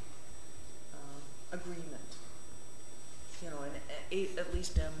 agreement. You know, at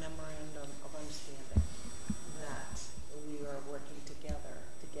least a memorandum of understanding that we are working together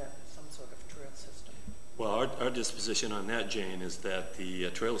to get some sort of trail system. Well, our disposition on that, Jane, is that the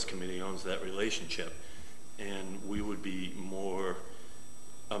Trails Committee owns that relationship, and we would be more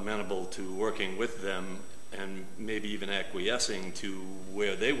amenable to working with them and maybe even acquiescing to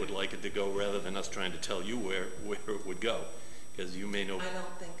where they would like it to go rather than us trying to tell you where it would go, because you may know. I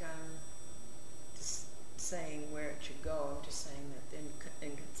don't think I'm just saying where it should go. I'm just saying that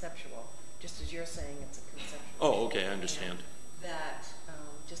in conceptual, just as you're saying it's a conceptual. Oh, okay, I understand. That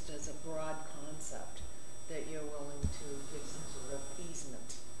just as a broad concept, that you're willing to give some sort of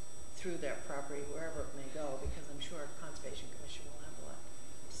easement through their property, wherever it may go, because I'm sure Conservation Commission will have a lot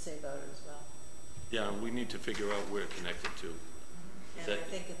to say about it as well. Yeah, and we need to figure out where it's connected to. And I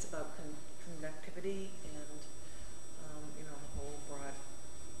think it's about connectivity and, you know, the whole broad,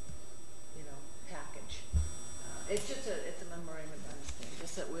 you know, package. It's just it's a memorandum of understanding,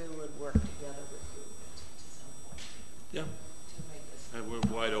 just that we would work together with you to some point. Yeah. To make this. We're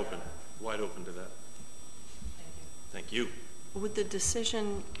wide open to that. Thank you. Thank you. Would the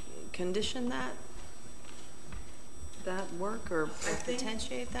decision condition that work, or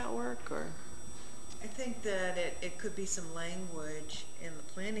potentiate that work, or? I think that it could be some language in the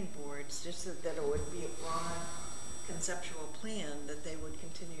planning boards, just that it would be a broad conceptual plan, that they would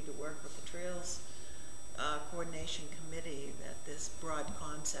continue to work with the Trails Coordination Committee, that this broad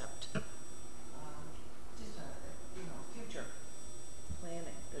concept, just you know, future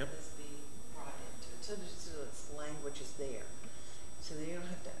planning, that this be brought into it. So this language is there, so they don't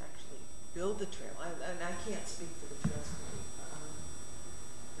have to actually build the trail. And I can't speak for the Trails Committee.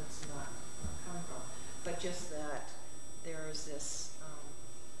 That's not where I'm coming from. But just that there is this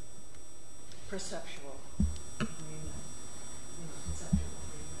perceptual agreement, you know, conceptual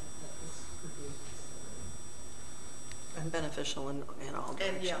agreement that this could be And beneficial in all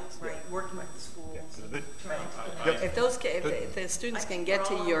directions. and yeah, right, working with the schools. If the students can get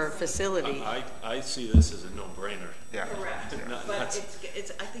to your facility. I see this as a no-brainer. Yeah. Correct. But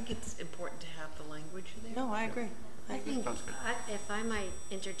it's I think it's important to have the language there. No, I agree. I think, if I might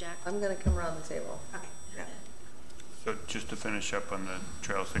interject. I'm going to come around the table. Okay. Yeah. So just to finish up on the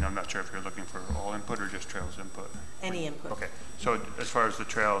trails thing, I'm not sure if you're looking for all input or just trails input. Any input. Okay, so as far as the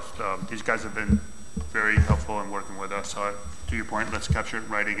trails, these guys have been very helpful in working with us. So to your point, let's capture it in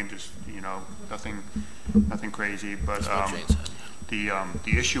writing and just, you know, nothing crazy. But That's what Jane said.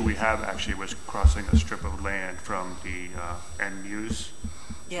 the issue we have actually was crossing a strip of land from the end use,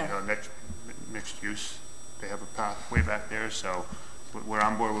 Yeah. you know, mixed use. They have a path way back there, so we're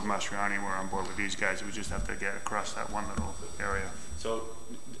on board with Mastriani, we're on board with these guys. We just have to get across that one little area. So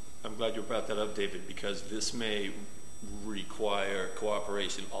I'm glad you brought that up, David, because this may require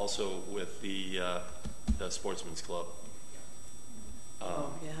cooperation also with the Sportsman's Club.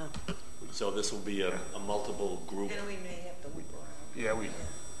 Yeah. So this will be a multiple group. And we may have to loop around. Yeah, we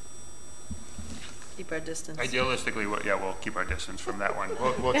Keep our distance. idealistically, we'll keep our distance from that one.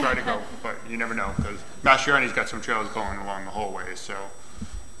 We'll try to go, but you never know, because Mastriani's got some trails going along the whole way, so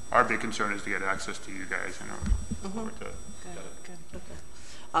our big concern is to get access to you guys in order to. Good.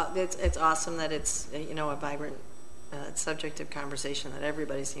 Okay. It's awesome that it's, you know, a vibrant subject of conversation that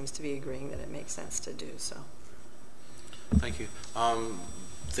everybody seems to be agreeing that it makes sense to do, so. Thank you.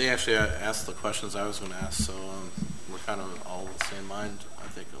 They actually asked the questions I was going to ask, so we're kind of all of the same mind. I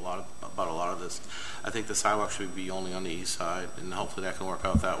think about a lot of this. I think the sidewalk should be only on the east side, and hopefully that can work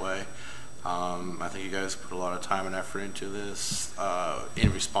out that way. I think you guys put a lot of time and effort into this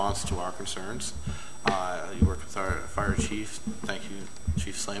in response to our concerns. You worked with our fire chief. Thank you,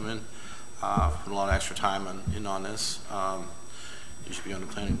 Chief Slayman. Put a lot of extra time in on this. You should be on the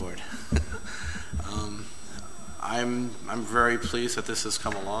planning board. I'm very pleased that this has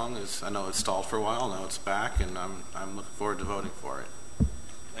come along. I know it's stalled for a while. Now it's back, and I'm looking forward to voting for it.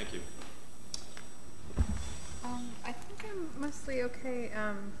 Thank you. I think I'm mostly okay.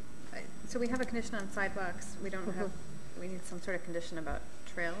 So we have a condition on sidewalks. We don't have. We need some sort of condition about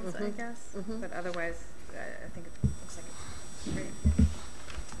trails, I guess. But otherwise, I think it looks like it's great.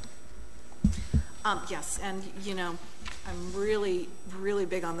 Yes, and you know, I'm really, really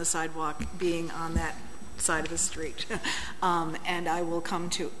big on the sidewalk being on that side of the street. And I will come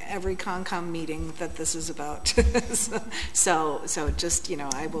to every Concom meeting that this is about. so just, you know,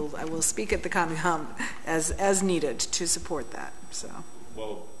 I will speak at the Concom as needed to support that. So.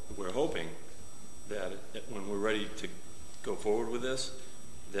 Well, we're hoping that when we're ready to go forward with this,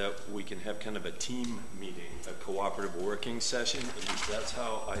 that we can have kind of a team meeting, a cooperative working session. At least that's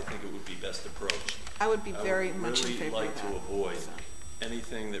how I think it would be best approached. I would be very much in favor of that. I would really like to avoid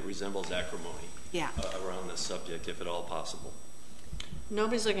anything that resembles acrimony Yeah. around this subject, if at all possible.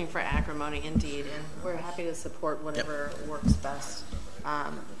 Nobody's looking for acrimony, indeed, and we're happy to support whatever works best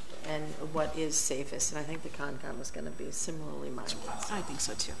and what is safest. And I think the Concom is going to be similarly minded. I think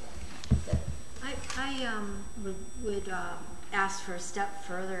so too. I would ask for a step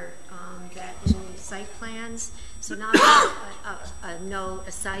further that in the site plans, so not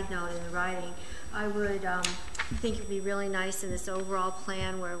a side note in the writing, I would think it would be really nice in this overall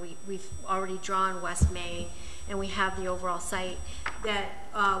plan where we've already drawn West Main and we have the overall site, that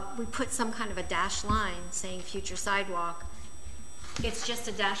we put some kind of a dash line saying future sidewalk. It's just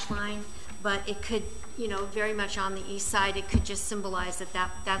a dash line, but it could, you know, very much on the east side, it could just symbolize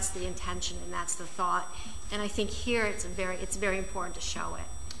that's the intention and that's the thought. And I think here it's very important to show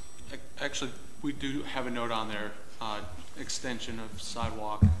it. Actually, we do have a note on there, extension of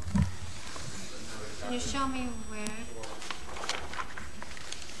sidewalk. Can you show me where?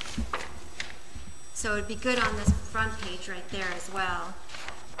 So it'd be good on this front page right there as well,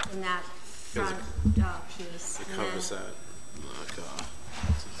 in that front piece. It And covers then- that. Look,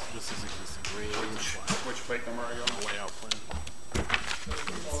 this is existing range. Which plate number are you on? Layout plan.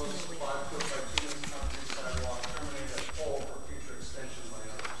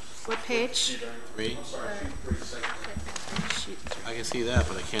 What page? 3. I can see that,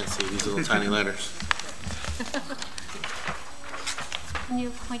 but I can't see these little tiny letters. Can you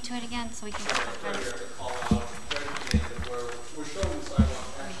point to it again so we can? I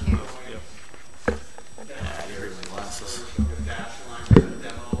didn't bring my glasses.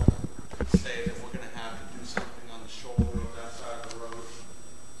 Say that we're going to have to do something on the shoulder of that side of the road.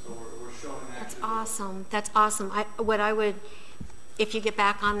 So we're showing that. That's awesome. That's awesome. If you get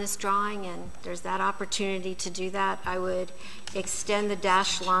back on this drawing and there's that opportunity to do that, I would extend the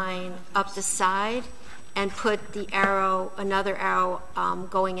dash line up the side and put the arrow, another arrow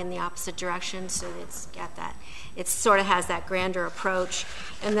going in the opposite direction so that it's got that, it sort of has that grander approach.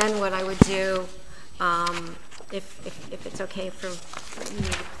 And then what I would do, if it's okay for me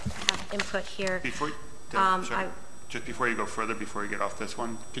to have input here. Just before you go further, before you get off this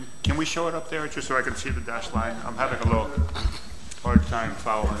one, can we show it up there just so I can see the dash line? I'm having a little hard time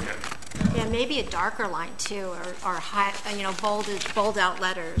following it. Yeah, maybe a darker line too, or high, bold out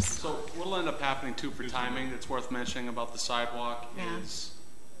letters. So what'll end up happening too for timing that's worth mentioning about the sidewalk is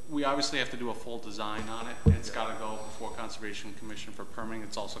we obviously have to do a full design on it. It's got to go before Conservation Commission for permitting.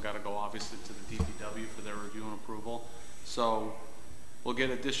 It's also got to go obviously to the DPW for their review and approval. So we'll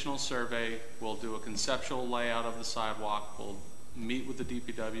get additional survey. We'll do a conceptual layout of the sidewalk. We'll meet with the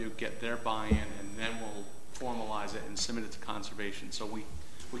DPW, get their buy-in, and then we'll formalize it and submit it to Conservation. So we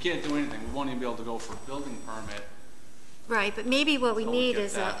can't do anything. We won't even be able to go for a building permit. Right, but maybe what we need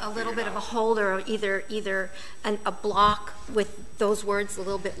is a little bit of a holder, or either a block with those words a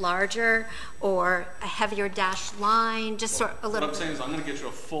little bit larger, or a heavier dash line, just sort of a little. What I'm saying is I'm going to get you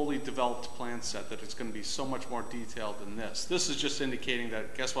a fully developed plan set that it's going to be so much more detailed than this. This is just indicating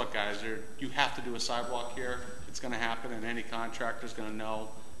that, guess what, guys, you have to do a sidewalk here. It's going to happen, and any contractor's going to know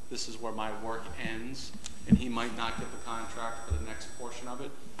this is where my work ends, and he might not get the contract for the next portion of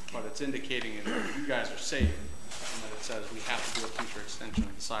it, but it's indicating that you guys are safe, and that it says we have to do a future extension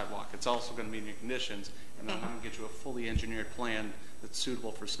of the sidewalk. It's also going to meet your conditions, and I'm going to get you a fully engineered plan that's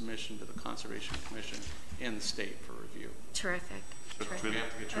suitable for submission to the Conservation Commission and the state for review. Terrific. We have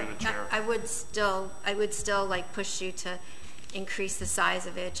to get you in the chair. I would still like push you to increase the size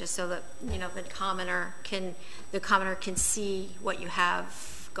of it, just so that the commoner can see what you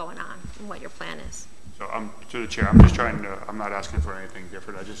have going on and what your plan is. So to the chair, I'm not asking for anything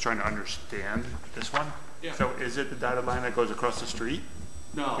different. I'm just trying to understand this one. Yeah. So is it the dotted line that goes across the street?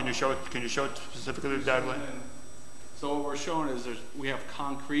 No. Can you show it specifically the dotted line? So what we're showing is we have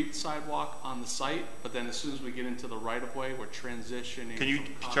concrete sidewalk on the site, but then as soon as we get into the right-of-way, we're transitioning. Can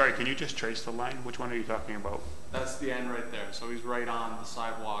you just trace the line? Which one are you talking about? That's the end right there. So he's right on the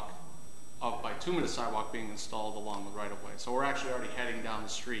sidewalk, bituminous sidewalk being installed along the right-of-way. So we're actually already heading down the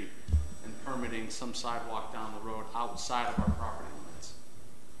street and permitting some sidewalk down the road outside of our property limits.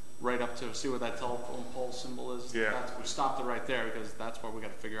 Right up to, see where that telephone pole symbol is? Yeah. We stopped it right there because that's where we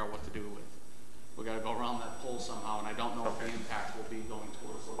got to figure out what to do with. We got to go around that pole somehow, and I don't know what the impact will be going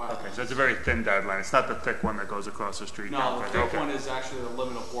towards the wetlands. Okay, so it's a very thin dotted line. It's not the thick one that goes across the street. No, the thick one is actually the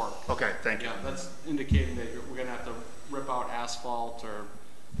limit of work. Okay, thank you. Yeah, that's indicating that we're going to have to rip out asphalt or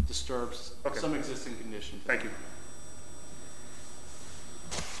disturb some existing conditions. Thank you.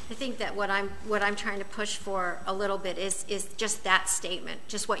 I think that what I'm trying to push for a little bit is just that statement,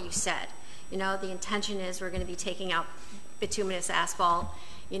 just what you said. The intention is we're going to be taking out bituminous asphalt,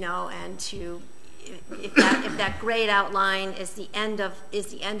 and to if that grade outline is the end of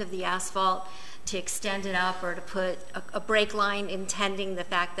the asphalt, to extend it up or to put a break line intending the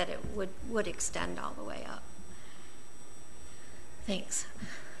fact that it would extend all the way up. Thanks.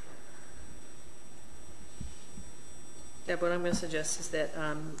 Yeah, what I'm going to suggest is that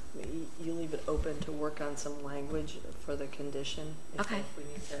you leave it open to work on some language for the condition. If we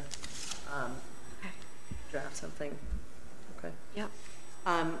need to draft something. Okay. Yep.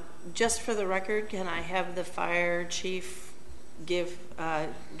 Just for the record, can I have the fire chief give,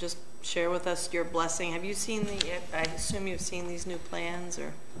 just share with us your blessing? Have you seen I assume you've seen these new plans,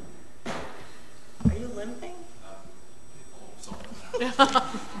 or are you limping?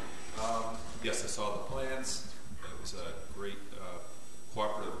 Yes, I saw the plans. It was a great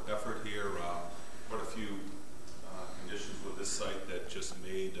cooperative effort here. Quite a few conditions with this site that just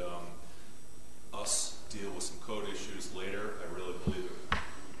made us deal with some code issues later. I really believe that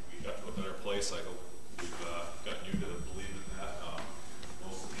we got to a better place. I hope we've gotten you to believe in that.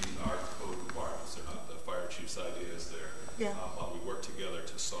 Most of these are code requirements. They're not the fire chief's ideas. They're how we work together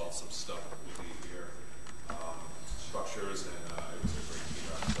to solve some stuff that we need here. Structures, and it was a great team.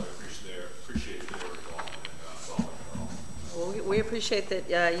 So I appreciate their involvement in solving it all. Well, we appreciate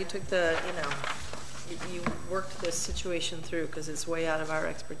that you took the, you worked this situation through, because it's way out of our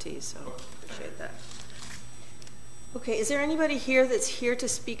expertise, so appreciate that. Okay, is there anybody here that's here to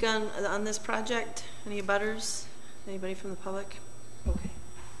speak on this project? Any abutters? Anybody from the public? Okay.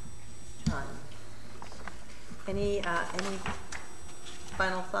 John. Any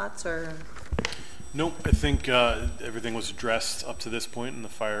final thoughts or? Nope, I think everything was addressed up to this point, and the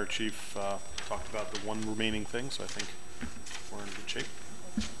fire chief talked about the one remaining thing, so I think we're in good shape.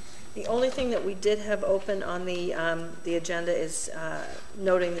 The only thing that we did have open on the agenda is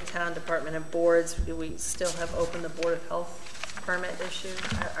noting the town department and boards. Do we still have open the Board of Health permit issue?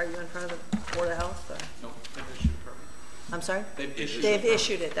 Are you in front of the Board of Health? Or? No, they've issued a permit. I'm sorry? They've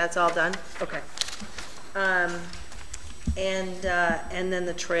issued it. That's all done? Okay. And then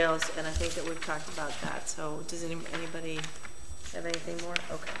the trails, and I think that we've talked about that. So does anybody have anything more?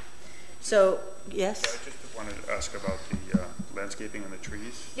 Okay. So, yes? I just wanted to ask about the landscaping and the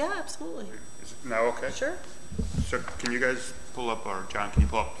trees. Yeah, absolutely. Is it now okay? Sure. So can you guys pull up, or John, can you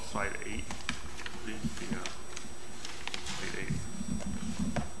pull up slide 8?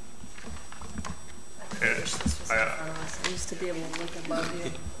 I used to be able to look above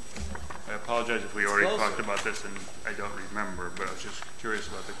you. I apologize if we already talked about this and I don't remember, but I was just curious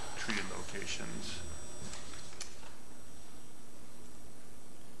about the tree locations.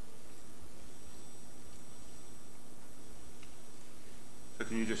 So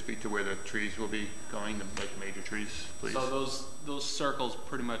can you just speak to where the trees will be going, like major trees, please? So those circles,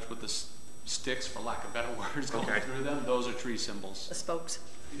 pretty much with the sticks, for lack of better words, going through them, those are tree symbols. The spokes.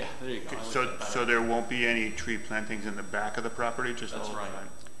 Yeah, there you go. So there won't be any tree plantings in the back of the property, just that's all right.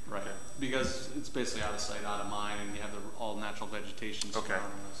 Right, okay. Because it's basically out of sight, out of mind, and you have all natural vegetation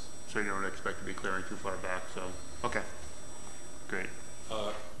surrounding us. So you don't expect to be clearing too far back, so, okay, great.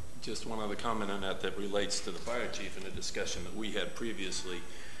 Just one other comment on that relates to the fire chief and the discussion that we had previously.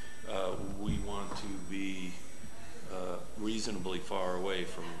 We want to be reasonably far away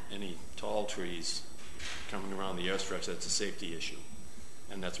from any tall trees coming around the airstreps. That's a safety issue.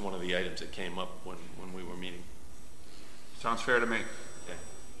 And that's one of the items that came up when we were meeting. Sounds fair to me. Okay.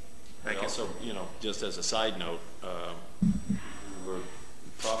 Thank you. Also, just as a side note, we're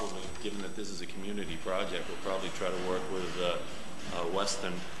probably, given that this is a community project, we'll probably try to work with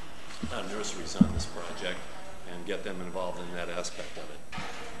Weston Nurseries on this project and get them involved in that aspect of it.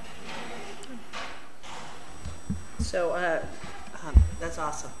 So that's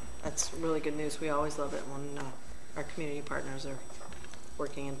awesome. That's really good news. We always love it when our community partners are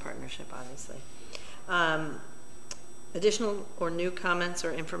working in partnership, obviously. Additional or new comments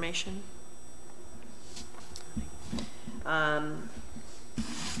or information? No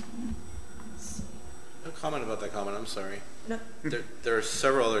comment about that comment, I'm sorry. No. There are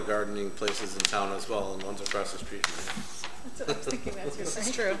several other gardening places in town as well, and one's across the street. That's what I was thinking.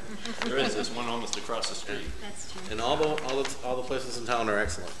 That's true. There is this one almost across the street. That's true. And all the places in town are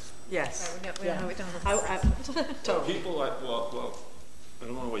excellent. Yes. Totally. People, I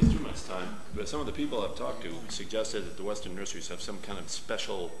don't want to waste too much time, but some of the people I've talked to suggested that the Western Nurseries have some kind of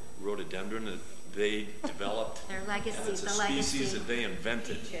special rhododendron that they developed. Their legacy, and it's a the species legacy. that they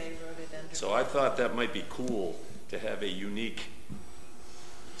invented. So I thought that might be cool to have a unique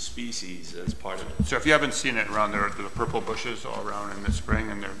species as part of it. So if you haven't seen it around there, the purple bushes all around in the spring,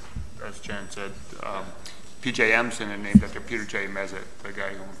 and they're, as Jen said, P.J. Emson and named after Peter J. Mezet, the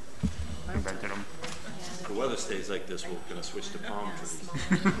guy who invented them. If the weather stays like this, we're going to switch to palm trees.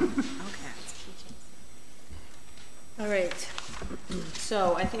 Okay. All right.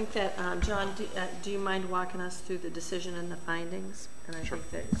 So I think that, John, do you mind walking us through the decision and the findings? And I think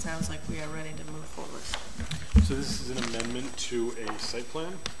that it sounds like we are ready to move forward. So this is an amendment to a site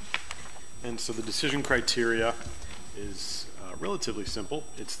plan. And so the decision criteria is relatively simple.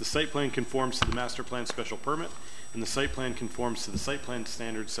 It's the site plan conforms to the master plan special permit, and the site plan conforms to the site plan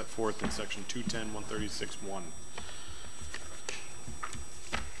standards set forth in section 210-136-1.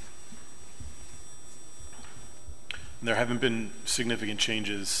 There haven't been significant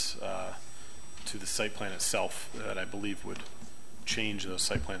changes to the site plan itself that I believe would change those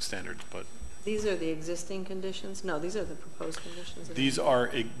site plan standards, but These are the existing conditions? No, these are the proposed conditions. these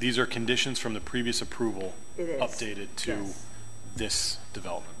are conditions from the previous approval It is. updated to Yes. this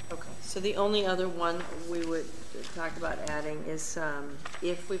development. Okay, so the only other one we would talk about adding is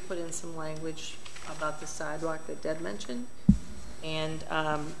if we put in some language about the sidewalk that Deb mentioned, and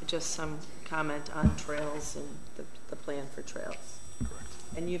just some comment on trails and the plan for trails. Correct.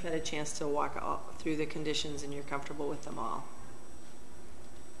 And you've had a chance to walk through the conditions and you're comfortable with them all?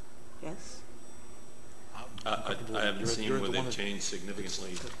 Yes? I haven't seen where they've changed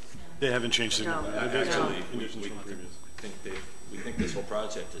significantly. They haven't changed significantly. No. They're Actually, still conditions from previous. we think this whole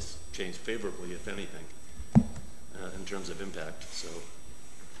project has changed favorably, if anything, in terms of impact, so.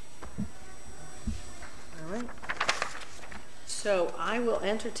 All right. So I will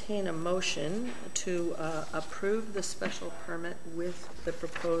entertain a motion to approve the special permit with the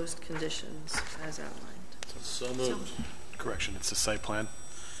proposed conditions as outlined. So moved. Correction, it's a site plan.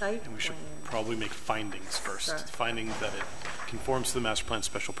 Site And we should plan. probably make findings first. Sure. Finding that it conforms to the master plan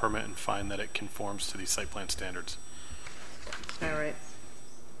special permit and find that it conforms to the site plan standards. All right.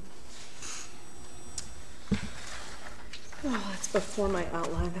 Oh, that's before my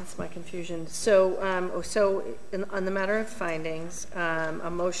outline. That's my confusion. So, on the matter of findings, a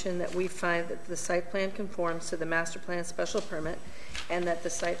motion that we find that the site plan conforms to the master plan special permit, and that the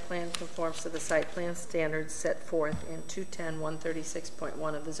site plan conforms to the site plan standards set forth in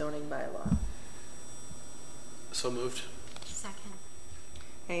 210-136.1 of the zoning bylaw. So moved. Second.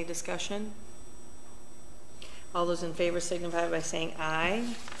 Any discussion? All those in favor signify by saying aye.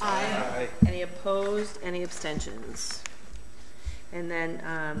 Aye. Any opposed? Any abstentions? And then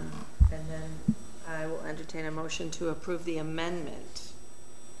I will entertain a motion to approve the amendment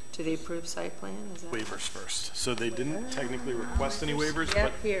to the approved site plan. Is that Waivers first. So they didn't technically request any waivers,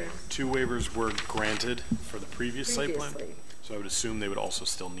 Yep, but here. 2 waivers were granted for the previous site plan. Previously. So I would assume they would also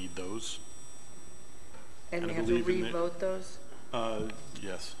still need those. And we I have to believe in the- re-vote those?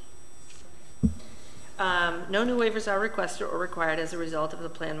 Yes. No new waivers are requested or required as a result of the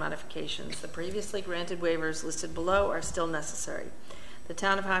plan modifications. The previously granted waivers listed below are still necessary. The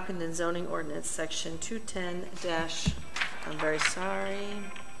Town of Hopkinton zoning ordinance, section 210- I'm very sorry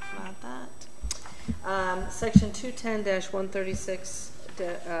about that. Section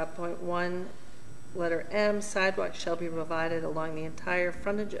 210-136.1, letter M, sidewalks shall be provided along the entire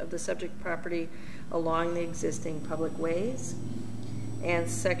frontage of the subject property along the existing public ways. And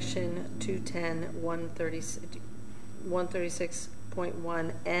section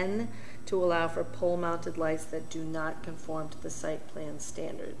 136.1N to allow for pole-mounted lights that do not conform to the site plan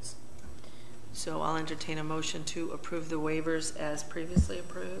standards. So I'll entertain a motion to approve the waivers as previously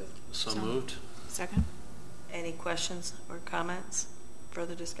approved. So moved. Second? Any questions or comments?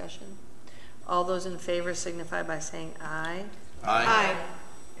 Further discussion? All those in favor signify by saying aye. Aye.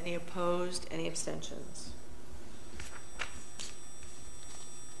 Any opposed? Any abstentions?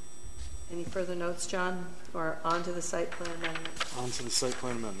 Any further notes, John? Or on to the site plan amendment? On to the site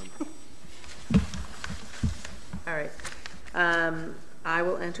plan amendment. All right. I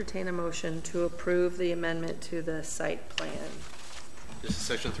will entertain a motion to approve the amendment to the site plan. This is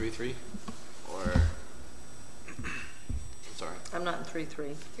section 3.3, or sorry. I'm not in 3.3.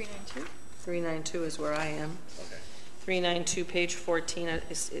 392? 392 is where I am. Okay. 392, page 14,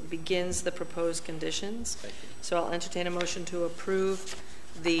 it begins the proposed conditions. Thank you. So I'll entertain a motion to approve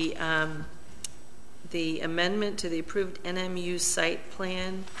the amendment to the approved NMU site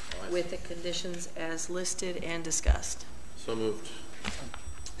plan with the conditions as listed and discussed. So moved.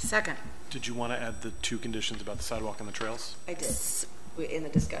 Second. Did you want to add the 2 conditions about the sidewalk and the trails? I did, in the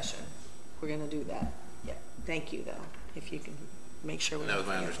discussion. We're going to do that. Yeah. Thank you, though, if you can make sure. That was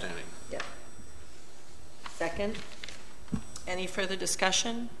my understanding. Yeah. Second. Any further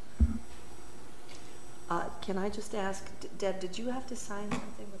discussion? Can I just ask, Deb, did you have to sign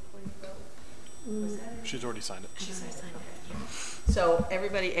something before you vote? Was that it? She's already signed it. She's already signed it. So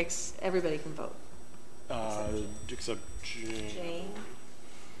everybody can vote. Except Jane. Jane?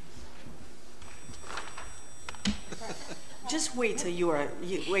 Just wait till you are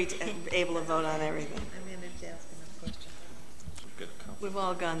able to vote on everything. I'm in a desk and We've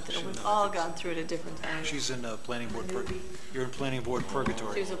all gone through it at different times. She's in planning board, you're in planning board She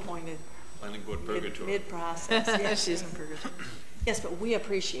purgatory. was appointed Planning board purgatory. mid-process. Yeah, she's in purgatory. Yes, but we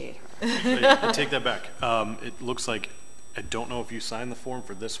appreciate her. I take that back. It looks like, I don't know if you signed the form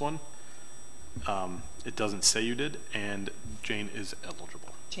for this one. It doesn't say you did, and Jane is eligible.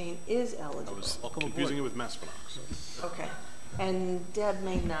 Jane is I eligible. was confusing it with Maspinock. Okay. And Deb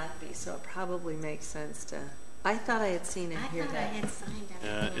may not be, so it probably makes sense to, I thought I had seen it here I thought I that. had signed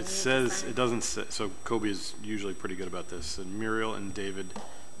everything. It says, it doesn't say, so Kobe is usually pretty good about this. And Muriel and David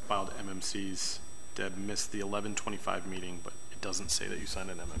filed MMCs. Deb missed the 11:25 meeting, but it doesn't say that you signed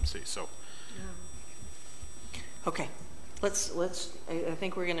an MMC, so. Okay. I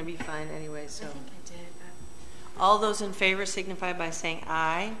think we're going to be fine anyway, so. I think I did, but All those in favor signify by saying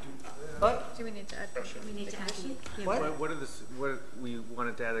aye. What? Do we need to add? we need to add you. What? What we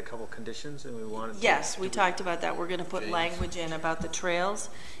wanted to add a couple conditions, and we wanted to. Yes, we talked about that. We're going to put language in about the trails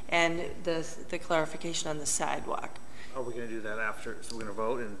and the clarification on the sidewalk. Are we going to do that after? So we're going to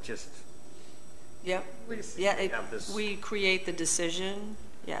vote and just. Yep. Yeah, have this- we create the decision.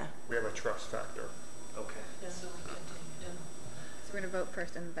 Yeah. We have a trust factor. Okay. So we're going to vote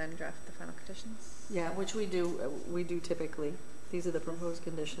first and then draft the final conditions? Yeah, which we do typically. These are the proposed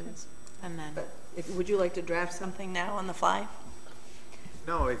conditions. And then, But would you like to draft something now on the fly?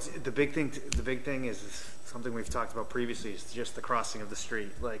 No, it's the big thing. The big thing is something we've talked about previously. Is just the crossing of the street.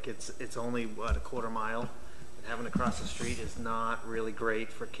 Like it's only what, a quarter mile, and having to cross the street is not really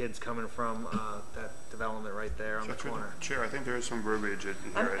great for kids coming from that development right there on the corner. Chair, I think there is some verbiage in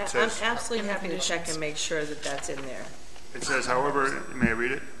I'm here. It says, absolutely happy to check and make sure that that's in there. it says, however, may I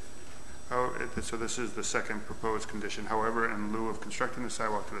read it? So this is the second proposed condition. However, in lieu of constructing the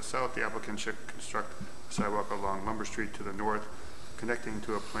sidewalk to the south, the applicant should construct a sidewalk along Lumber Street to the north, connecting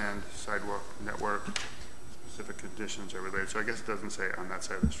to a planned sidewalk network. Specific conditions are related. So I guess it doesn't say on that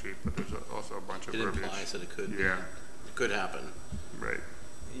side of the street, but there's also a bunch of It verbiage. implies that it could be. Yeah, It could happen, right.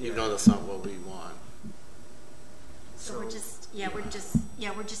 even though that's not what we want. So we're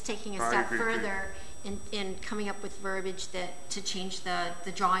just taking a I step agree, too. further in coming up with verbiage to change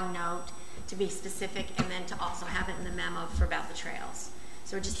the drawing note to be specific, and then to also have it in the memo for about the trails.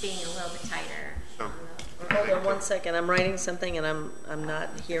 So we're just being a little bit tighter. So, Hold on one second. I'm writing something and I'm not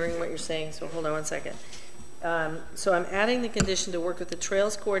hearing what you're saying, so hold on one second. So I'm adding the condition to work with the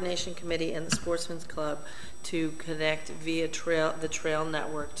Trails Coordination Committee and the Sportsman's Club to connect via the trail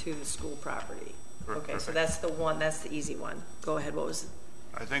network to the school property. Okay, so that's the one, that's the easy one. Go ahead, what was it?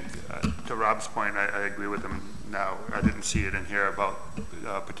 I think, to Rob's point, I agree with him now. I didn't see it in here about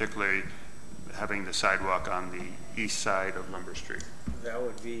particularly having the sidewalk on the east side of Lumber Street That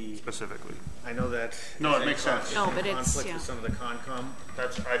would be. specifically. I know that. No, it makes sense. No, but it's, conflict yeah. with some of the Concom.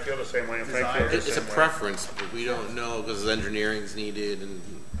 I feel the same way. In fact, I feel the It's a same way. preference, but we don't know because engineering's needed and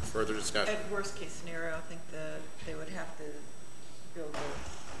further discussion. At worst case scenario, I think that they would have to build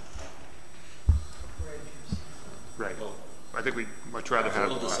a bridge. Right. I think we'd much rather have.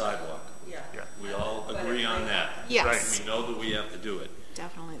 Build the sidewalk. Yeah. Yeah. We all agree on that. Yes. We know that we have to do it.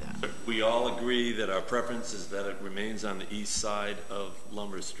 Definitely that. We all agree that our preference is that it remains on the east side of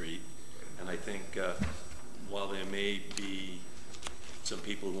Lumber Street. And I think while there may be some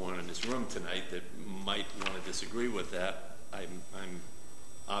people who aren't in this room tonight that might want to disagree with that, I'm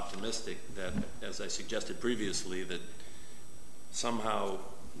optimistic that, as I suggested previously, that somehow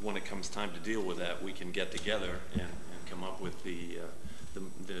when it comes time to deal with that, we can get together and come up with the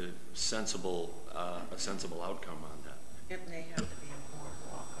sensible, a sensible outcome on that. It may have to be a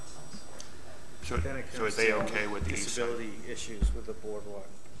boardwalk of some sort. Then it So comes is they to okay with the east side? disability issues with the boardwalk?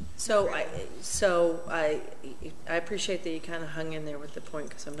 So I appreciate that you kind of hung in there with the point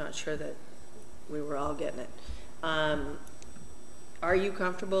because I'm not sure that we were all getting it. Are you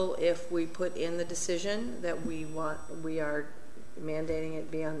comfortable if we put in the decision that we are mandating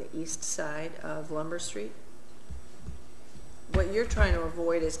it be on the east side of Lumber Street? What you're trying to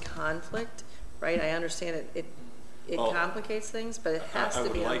avoid is conflict, right? I understand it complicates things, but it has to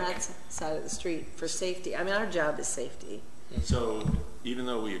be on that side of the street for safety. I mean, our job is safety. So even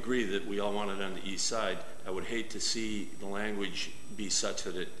though we agree that we all want it on the east side, I would hate to see the language be such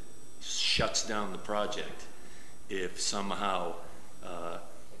that it shuts down the project if somehow, I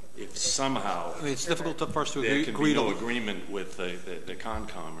mean, it's difficult for us to there can be agree no to. agreement with the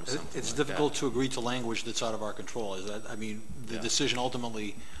Concom or something It's like difficult that. to agree to language that's out of our control. Is that? I mean, the decision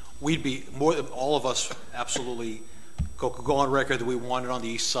ultimately, we'd be more. All of us absolutely go on record that we want it on the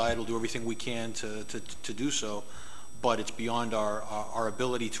east side. We'll do everything we can to do so. But it's beyond our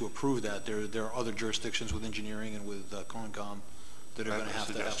ability to approve that. There are other jurisdictions with engineering and with Concom that are going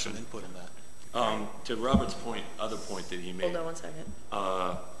to have some input in that. To Robert's other point that he made. Hold on one second.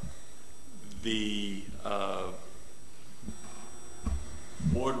 The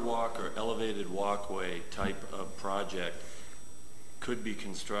boardwalk or elevated walkway type of project could be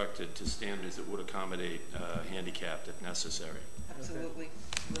constructed to standards that would accommodate handicapped if necessary. Absolutely.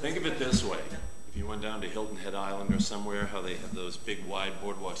 Think of it this way. If you went down to Hilton Head Island or somewhere, how they have those big wide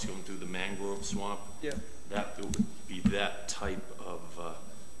boardwalks going through the mangrove swamp, that would be that type of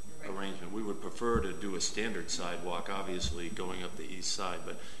arrangement. We would prefer to do a standard sidewalk, obviously, going up the east side,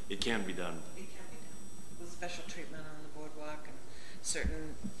 but it can be done. It can be done with special treatment on the boardwalk and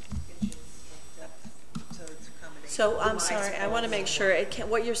certain inches of depth so it's accommodating. So I'm sorry, I want to make sure,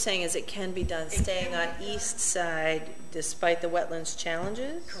 what you're saying is it can be done staying on east side despite the wetlands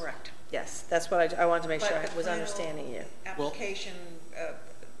challenges? Correct. Yes, that's what I wanted to make sure I But the was final understanding you. application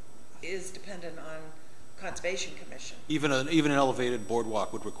is dependent on Conservation Commission. Even an elevated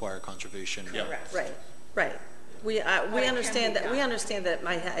boardwalk would require conservation. Correct. Right. We understand that. done. We understand that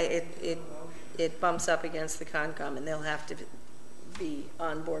it bumps up against the Concom, and they'll have to be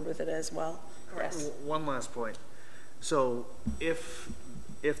on board with it as well. Yes. One last point. So if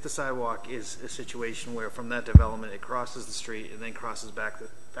the sidewalk is a situation where from that development it crosses the street and then crosses back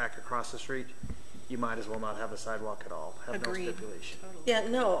across the street, you might as well not have a sidewalk at all. Have Agreed. no stipulation. Yeah.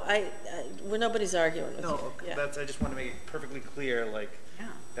 No. Well, nobody's arguing with No, you. Yeah. I just want to make it perfectly clear.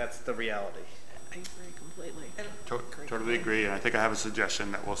 That's the reality. I agree completely. Totally agree, and I think I have a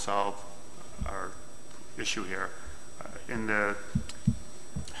suggestion that will solve our issue here. In the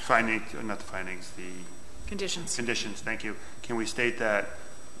findings, not the findings, the Conditions. conditions, thank you. Can we state that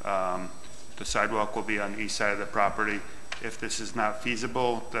the sidewalk will be on the east side of the property? If this is not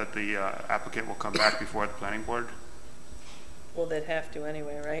feasible, that the applicant will come back before the planning board? Well, they'd have to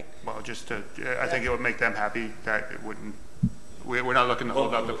anyway, right? Well, I think it would make them happy that it wouldn't, we're not looking to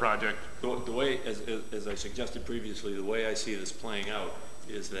hold up the project. The way, as I suggested previously, the way I see this playing out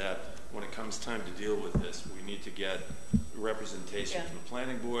is that when it comes time to deal with this, we need to get representation from the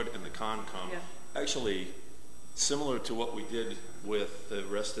planning board and the Concom. Actually, similar to what we did with the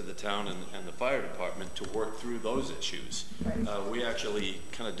rest of the town and the fire department to work through those issues. We actually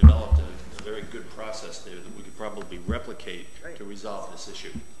kind of developed a very good process there that we could probably replicate to resolve this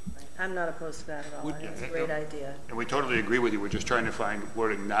issue. I'm not opposed to that at all. I think it's a great idea. And we totally agree with you. We're just trying to find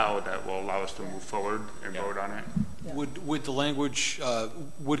wording now that will allow us to move forward and vote on it. Yeah. Would the language,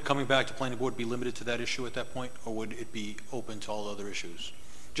 would coming back to planning board be limited to that issue at that point, or would it be open to all other issues?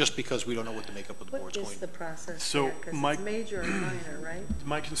 Just because we don't know what the makeup of the board's going to be. What is the process So there? 'Cause it's major and minor, right?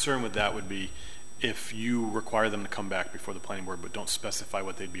 My concern with that would be if you require them to come back before the planning board but don't specify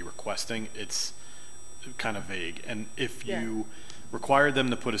what they'd be requesting, it's kind of vague. And if you required them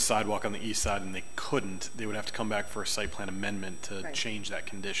to put a sidewalk on the east side and they couldn't, they would have to come back for a site plan amendment to change that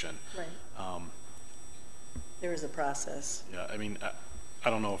condition. Right. There is a process. Yeah, I mean, I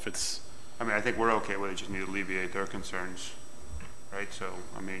don't know if it's... I mean, I think we're okay with it, just need to alleviate their concerns, right? So,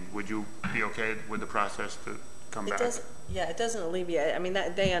 I mean, would you be okay with the process to come back? It doesn't alleviate. I mean,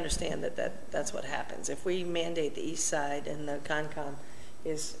 they understand that's what happens. If we mandate the east side and the Concom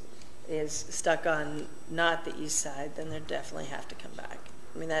is stuck on not the east side, then they definitely have to come back.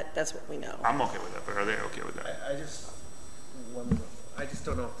 I mean, that's what we know. I'm okay with that, but are they okay with that? I just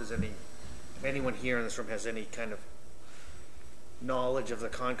don't know if anyone here in this room has any kind of knowledge of the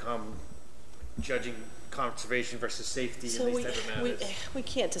Concom judging conservation versus safety in these type of matters. We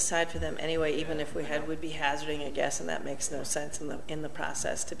can't decide for them anyway, even if we would be hazarding a guess, and that makes no sense in the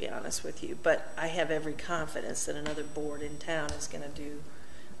process, to be honest with you. But I have every confidence that another board in town is going to do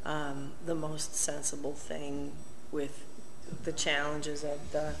the most sensible thing with the challenges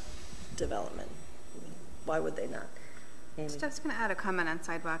of the development. Why would they not? Amy? Steph's going to add a comment on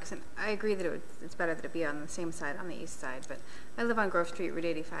sidewalks, and I agree that it's better that it be on the same side, on the east side, but I live on Grove Street, Route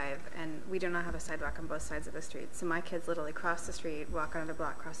 85, and we do not have a sidewalk on both sides of the street. So my kids literally cross the street, walk another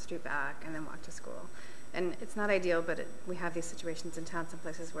block, cross the street back, and then walk to school. And it's not ideal, but we have these situations in town, some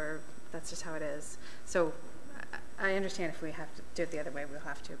places where that's just how it is. So I understand if we have to do it the other way, we'll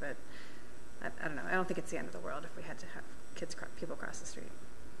have to, but I don't know. I don't think it's the end of the world if we had to have people cross the street.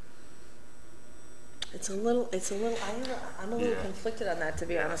 I'm a little conflicted on that, to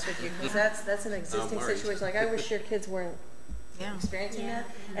be honest with you, because that's an existing situation. Like, I wish your kids weren't experiencing that.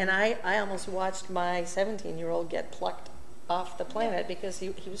 And I almost watched my 17-year-old get plucked off the planet because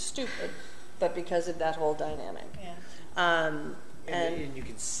he was stupid, but because of that whole dynamic. And you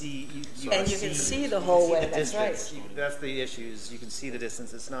can see, you can see the whole way. That's right. That's the issue. Is you can see the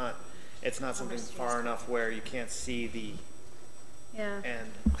distance. It's not something far enough where you can't see Yeah.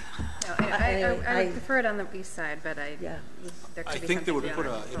 And No, I would prefer it on the east side, but Yeah. there could I be think that would something put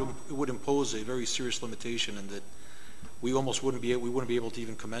beyond our control. it would impose a very serious limitation in that we almost wouldn't be able to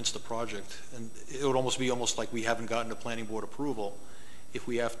even commence the project. And it would almost be like we haven't gotten the planning board approval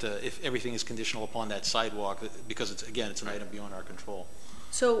if everything is conditional upon that sidewalk, because it's an item beyond our control.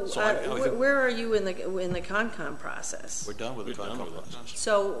 So, I think- where are you in the Concom process? We're done with the Concom process.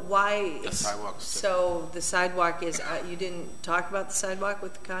 So why? The sidewalk's So the sidewalk is, you didn't talk about the sidewalk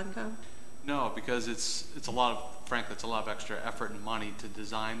with the Concom? No, because it's a lot of, frankly, it's a lot of extra effort and money to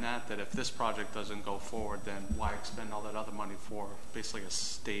design that if this project doesn't go forward, then why expend all that other money for basically a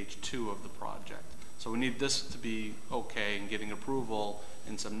stage 2 of the project? So we need this to be okay and getting approval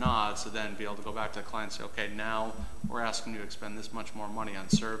and some nods to then be able to go back to the client and say, okay, now we're asking you to expend this much more money on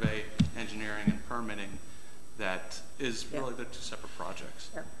survey, engineering, and permitting. That is really the 2 separate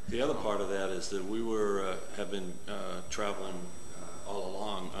projects. Yeah. The other part of that is that we have been traveling all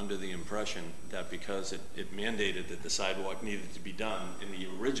along under the impression that because it mandated that the sidewalk needed to be done in the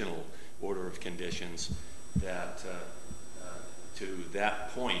original order of conditions, that to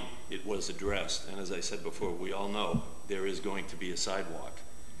that point it was addressed. And as I said before, we all know there is going to be a sidewalk.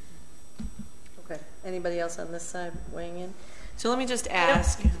 Okay. Anybody else on this side weighing in? So let me just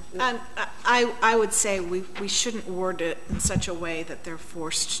ask. I would say we shouldn't word it in such a way that they're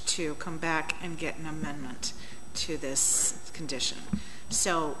forced to come back and get an amendment to this condition.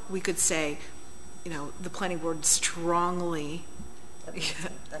 So we could say, the planning board strongly.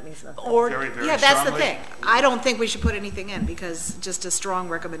 That means nothing. Or, Very, very yeah, that's the strongly. thing. I don't think we should put anything in because just a strong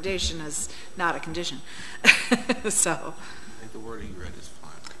recommendation is not a condition. So. I think the wording you read is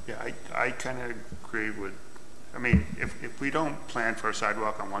fine. Yeah, I kind of agree with, if we don't plan for a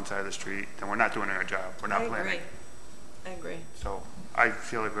sidewalk on one side of the street, then we're not doing our job. We're not planning. I agree. So I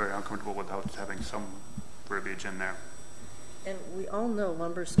feel very uncomfortable without having some verbiage in there. And we all know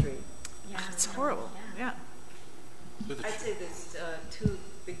Lumber Street. Yeah, it's horrible. Yeah. I'd say there's 2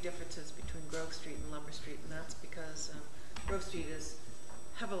 big differences between Grove Street and Lumber Street, and that's because Grove Street is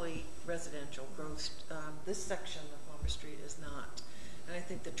heavily residential. This section of Lumber Street is not. And I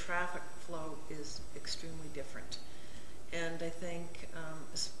think the traffic flow is extremely different. And I think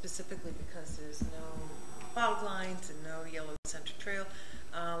specifically because there's no fog lines and no yellow center trail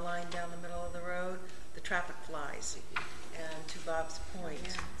line down the middle of the road, the traffic flies. And to Bob's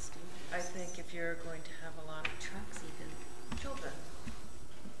point, I think if you're going to have a lot of trucks, even children.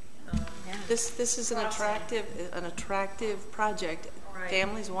 This is an attractive project. Right.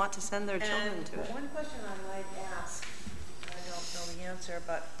 Families want to send their children to it. One question I might ask, I don't know the answer,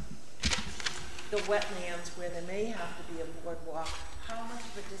 but the wetlands where there may have to be a boardwalk, how much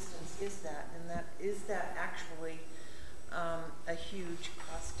of a distance is that? And is that actually a huge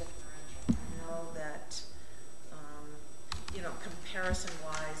cost differential? I know that,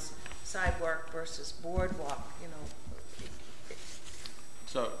 comparison-wise, sidewalk versus boardwalk,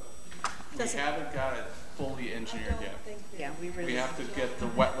 So we haven't got it fully engineered yet. Yeah, We have to get the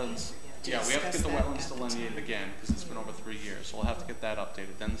wetlands. Yeah, we have to get the wetlands delineated again because it's been over 3 years. So we'll have to get that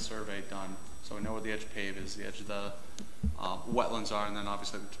updated. Then the survey done, so we know where the edge pave is, the edge of the wetlands are, and then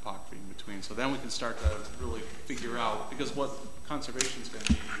obviously the topography in between. So then we can start to really figure out, because what conservation's going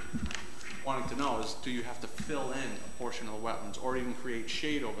to be wanting to know is, do you have to fill in a portion of the wetlands or even create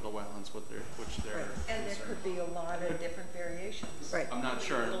shade over the wetlands, which they're and there could be a lot of different variations. Right. I'm not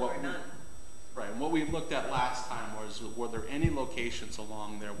sure. Little or none. Right, and what we looked at last time was, were there any locations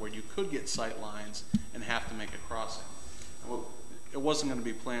along there where you could get sight lines and have to make a crossing? It wasn't going to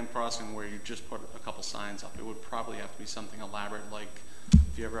be planned crossing where you just put a couple signs up. It would probably have to be something elaborate, like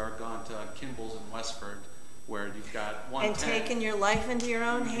if you ever are gone to Kimball's in Westford, where you've got one And taking your life into your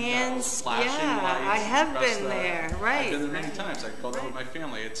own hands. flashing Yeah, lights I have across been the- there. Right. I've been there many times. I go there with my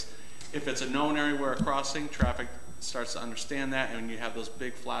family. If it's a known area where a crossing, traffic starts to understand that, and when you have those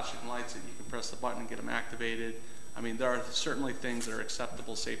big flashing lights that you can press the button and get them activated. I mean, there are certainly things that are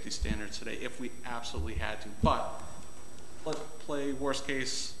acceptable safety standards today if we absolutely had to. But let's play worst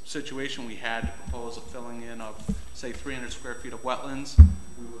case situation. We had to propose a filling in of, say, 300 square feet of wetlands.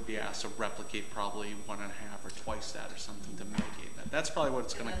 We would be asked to replicate probably 1.5 or twice that or something to mitigate that. That's probably what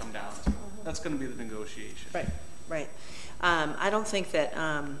it's going to come down to. That's going to be the negotiation. Right. I don't think that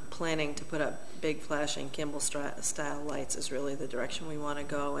planning to put up big flashing Kimball style lights is really the direction we want to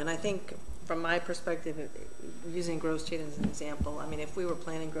go. And I think from my perspective, using Grove Street as an example, I mean, if we were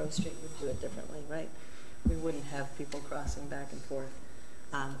planning Grove Street, we'd do it differently, right? We wouldn't have people crossing back and forth.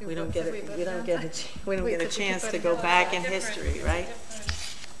 We don't get a chance to go back in history, right?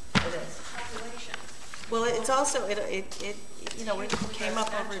 It is. Population. Well, it's also, it you know, it came up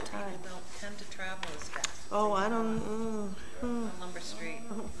over time. People don't tend to travel as fast Oh, I don't, on Lumber Street.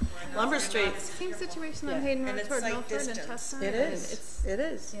 Lumber Street. Same situation on Yeah. Hayden And Road it's toward sight Milford and distance. Tustin. It and is, It's, it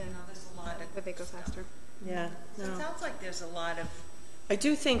is, yeah, There's a lot of. but they go faster. yeah, So no. it sounds like there's a lot of. I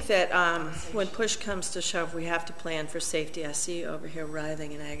do think that when push comes to shove, we have to plan for safety. I see you over here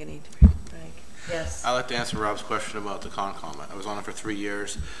writhing in agony, Frank. Yes. I'd like to answer Rob's question about the Concom. I was on it for 3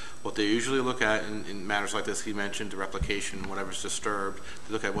 years. What they usually look at in matters like this, he mentioned the replication, whatever's disturbed,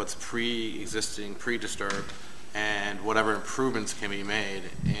 they look at what's pre-existing, pre-disturbed, and whatever improvements can be made.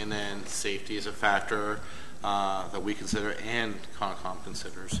 And then safety is a factor that we consider and Concom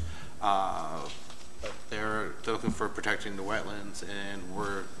considers. But they're looking for protecting the wetlands, and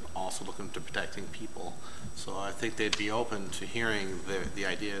we're also looking to protecting people. So I think they'd be open to hearing the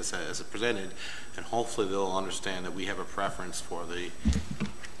ideas as presented, and hopefully they'll understand that we have a preference for the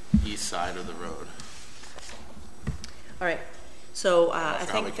east side of the road. All right. So I I don't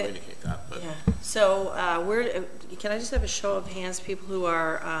know how we think that. communicate that, but Yeah. So can I just have a show of hands, people who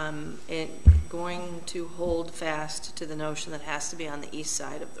are going to hold fast to the notion that it has to be on the east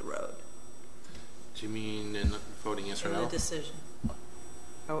side of the road? do you mean in voting yes or In no? the decision.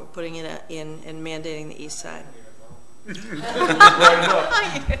 Or putting it in and mandating the east side? You were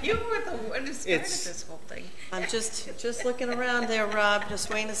the one who started this whole thing. I'm just looking around there, Rob,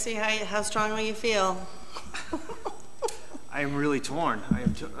 just waiting to see how strongly you feel. I am really torn.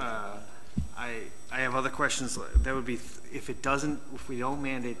 I have other questions. That would be, if we don't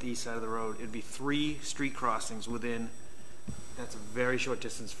mandate the east side of the road, it'd be 3 street crossings within, that's a very short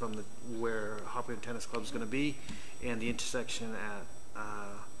distance from where Hopkins Tennis Club is going to be, and the intersection at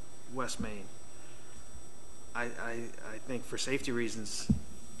West Main. I think for safety reasons.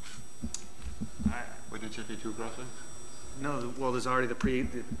 Wouldn't it be 2 crossings? No, well, there's already the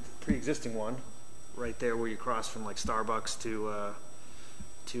pre-existing one, right there where you cross from like Starbucks to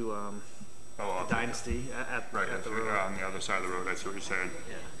Dynasty at the road. On the other side of the road. That's what you're saying.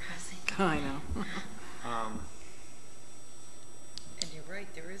 Oh, I know. And you're right,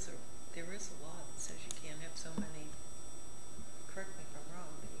 there is a law that says you can't have so many, correct me if I'm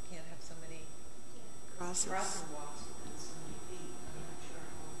wrong, but you can't have so many crossing walks within so many feet. I'm not sure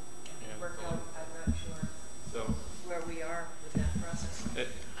how it work out. I'm not sure where we are with that process.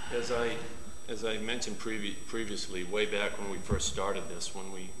 As I mentioned previously, way back when we first started this,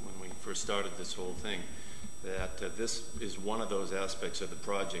 when we first started this whole thing, that this is one of those aspects of the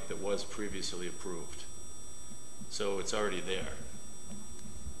project that was previously approved. So it's already there.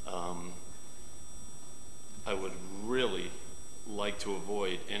 I would really like to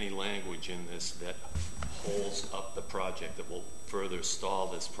avoid any language in this that holds up the project, that will further stall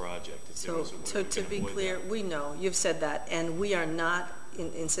this project. If there So, was a way so we to can be avoid clear, that. we know, you've said that, and we are not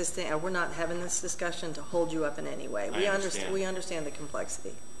insisting, or we're not having this discussion to hold you up in any way. I understand. We understand the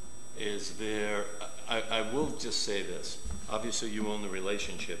complexity. Is there, I will just say this, obviously you own the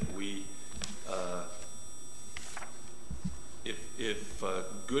relationship. If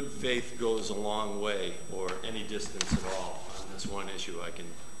good faith goes a long way, or any distance at all on this one issue, I can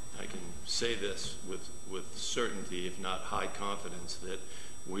say this with certainty, if not high confidence, that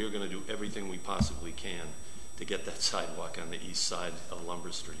we are going to do everything we possibly can to get that sidewalk on the east side of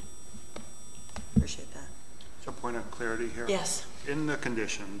Lumber Street. Appreciate that. So point of clarity here. Yes. In the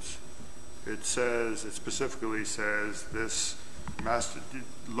conditions, it specifically says this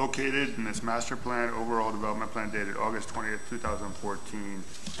located in this master plan, overall development plan dated August 20th, 2014.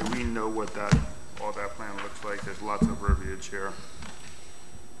 Do we know what all that plan looks like? There's lots of verbiage here.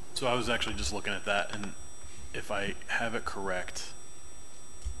 So I was actually just looking at that, and if I have it correct,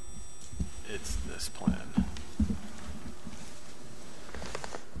 it's this plan.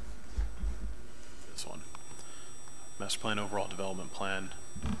 This one. Master Plan Overall Development Plan,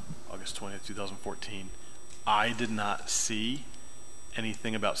 August 20th, 2014. I did not see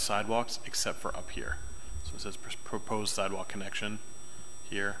anything about sidewalks except for up here. So it says proposed sidewalk connection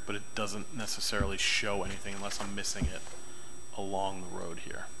here, but it doesn't necessarily show anything unless I'm missing it along the road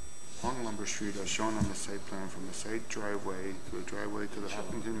here. Along Lumber Street as shown on the site plan from the site driveway to the driveway to the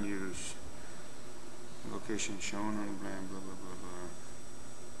Hopkinton Mews. Location shown on the plan, blah, blah, blah, blah.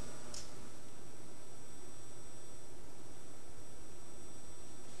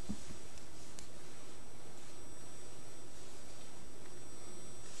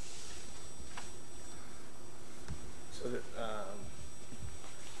 So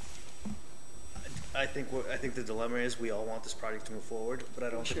I think the dilemma is we all want this project to move forward, but I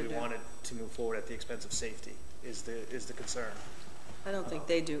don't think we want it to move forward at the expense of safety. Is the concern? I don't think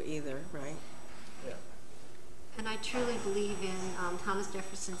they do either, right? Yeah. And I truly believe in Thomas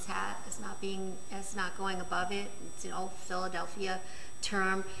Jefferson's hat as not going above it. It's an old Philadelphia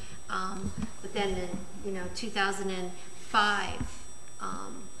term. But then in 2005,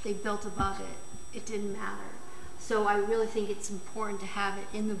 they built above it. It didn't matter. So I really think it's important to have it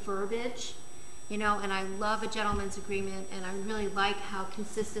in the verbiage, and I love a gentleman's agreement, and I really like how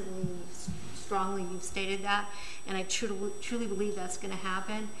consistently, strongly you've stated that, and I truly believe that's going to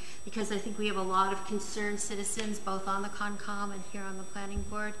happen, because I think we have a lot of concerned citizens, both on the Concom and here on the Planning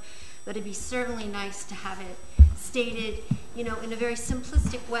Board, but it'd be certainly nice to have it stated, in a very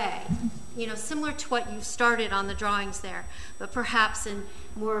simplistic way, similar to what you started on the drawings there, but perhaps in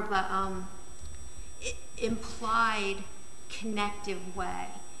more of a implied connective way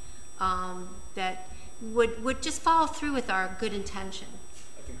that would just follow through with our good intention.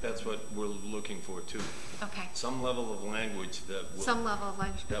 I think that's what we're looking for too. Okay. Some level of language that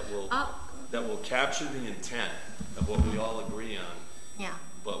will that will capture the intent of what we all agree on. Yeah.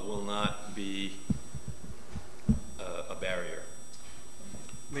 But will not be a barrier.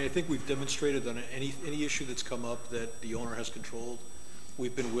 I mean, I think we've demonstrated on any issue that's come up that the owner has controlled.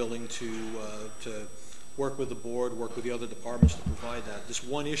 We've been willing to work with the board, work with the other departments to provide that. This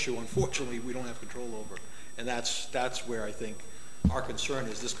one issue, unfortunately, we don't have control over, and that's where I think our concern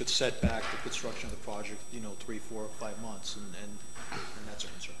is. This could set back the construction of the project, 3, 4, 5 months, and that's a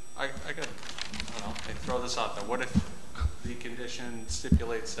concern. I throw this out there. What if the condition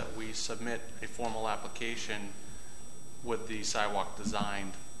stipulates that we submit a formal application with the sidewalk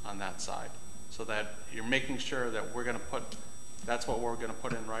designed on that side, so that you're making sure that that's what we're going to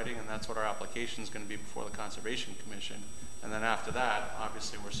put in writing, and that's what our application is going to be before the Conservation Commission. And then after that,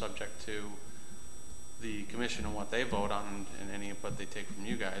 obviously, we're subject to the commission and what they vote on and any input they take from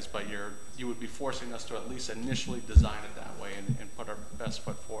you guys. But you would be forcing us to at least initially design it that way and put our best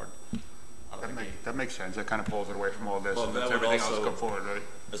foot forward. That makes sense. That kind of pulls it away from all this. Well, and that lets would everything also, else go forward, right?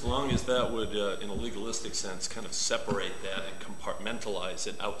 As long as that would, in a legalistic sense, kind of separate that and compartmentalize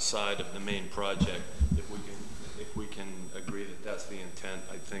it outside of the main project, if we can agree that that's the intent,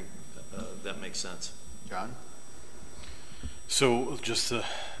 I think that makes sense. John? So just to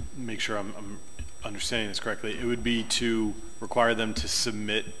make sure I'm understanding this correctly, it would be to require them to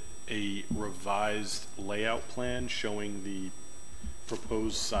submit a revised layout plan showing the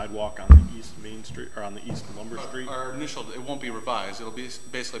proposed sidewalk on the East Main Street, or on the East Lumber Street? Our initial, it won't be revised. It'll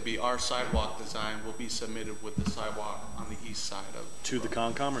basically be our sidewalk design will be submitted with the sidewalk on the east side of. To the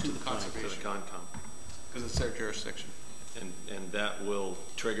Concom or to the Conservation? To the Concom. Because it's their jurisdiction. And that will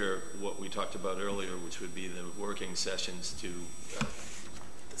trigger what we talked about earlier, which would be the working sessions to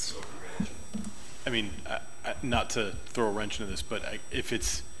I mean, not to throw a wrench into this, but if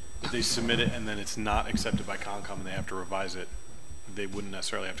they submit it and then it's not accepted by Concom and they have to revise it, they wouldn't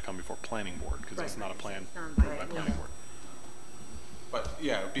necessarily have to come before planning board, because it's not a plan approved by planning board. But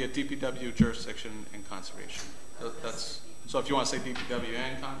yeah, it would be a DPW jurisdiction and conservation. So if you want to say DPW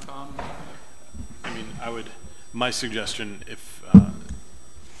and Concom. I mean, my suggestion, if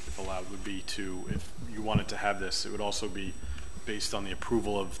allowed, would be if you wanted to have this, it would also be based on the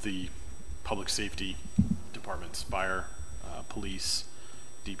approval of the public safety departments, fire, police,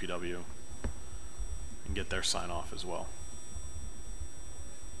 DPW, and get their sign off as well.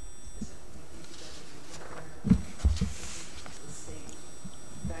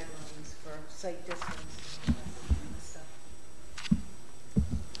 Guidelines for site distance and all that kind of stuff.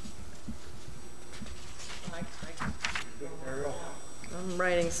 I'm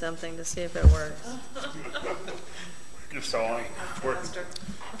writing something to see if it works. You're sawing. Working.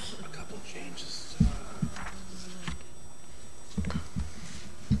 A couple of changes.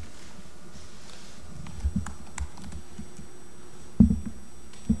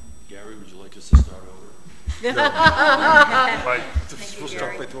 Gary, would you like us to start over? We'll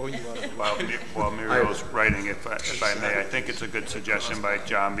start by throwing you out. While Muriel's writing, if I may, I think it's a good suggestion by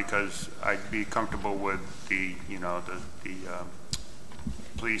John, because I'd be comfortable with the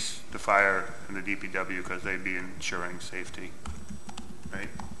police, the fire, and the DPW, because they'd be ensuring safety, right?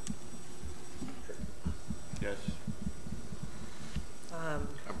 Yes.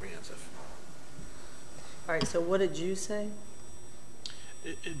 Comprehensive. All right, so what did you say?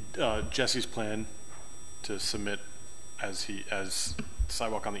 Jesse's plan to submit as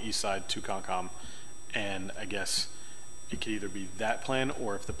sidewalk on the east side to Concom, and I guess it could either be that plan,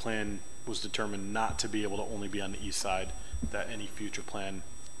 or if the plan was determined not to be able to only be on the east side, that any future plan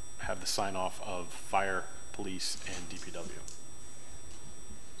have the sign off of fire, police, and DPW.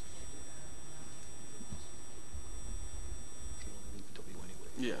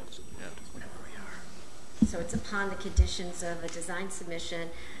 Yeah. So it's upon the conditions of a design submission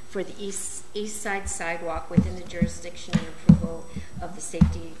for the east side sidewalk within the jurisdiction and approval of the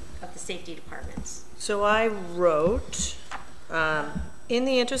safety departments. So I wrote, in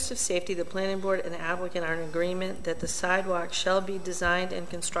the interest of safety, the planning board and the applicant are in agreement that the sidewalk shall be designed and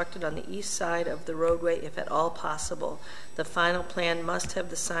constructed on the east side of the roadway if at all possible. The final plan must have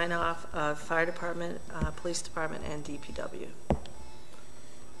the sign off of fire department, police department, and DPW.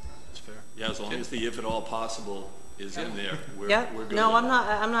 That's fair. Yeah, as long as the if at all possible is in there, we're good. No, with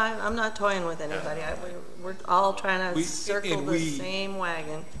I'm not toying with anybody. We're all trying to circle and the we- same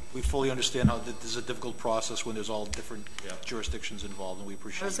wagon. We fully understand how this is a difficult process when there's all different jurisdictions involved, and we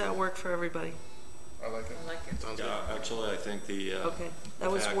appreciate How does that work for everybody? I like it. I like it. Yeah, actually, I think the Okay, the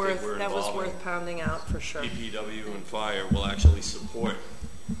that was fact worth we're that was involving worth pounding out for sure. DPW and fire will actually support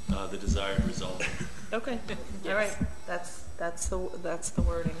the desired result. Okay, all right, that's the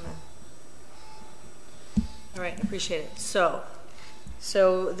wording then. All right, appreciate it. So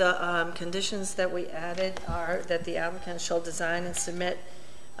the conditions that we added are that the applicant shall design and submit.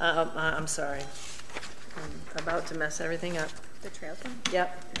 I'm sorry, I'm about to mess everything up. The trails one?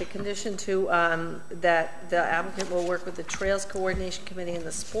 Yep. The condition to that the applicant will work with the Trails Coordination Committee and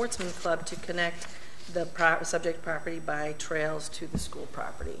the Sportsman Club to connect the subject property by trails to the school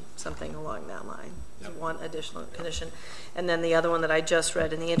property, something along that line. Yep. One additional condition. And then the other one that I just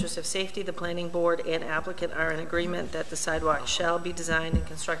read, in the interest of safety, the planning board and applicant are in agreement that the sidewalk shall be designed and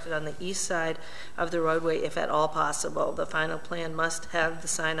constructed on the east side of the roadway if at all possible. The final plan must have the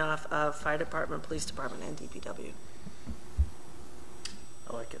sign off of fire department, police department, and DPW.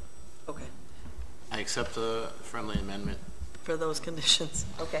 I like it. Okay. I accept the friendly amendment. For those conditions.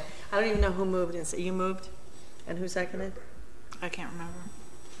 Okay. I don't even know who moved and you moved? And who seconded? I can't remember.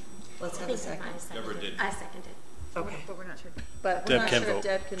 Let's have a second. Deborah did. I seconded. Okay. But we're not sure. But we're Deb not can sure vote.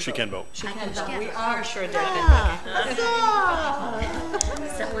 Deb can She vote. can vote. She I can can vote. vote. We are sure Deb can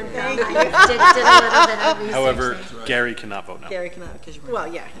Someone found I did a little bit of research. However, there. Gary cannot vote now. vote. Gary cannot because you were. Well,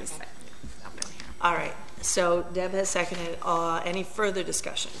 yeah, he's up in here. All right. So Deb has seconded. Any further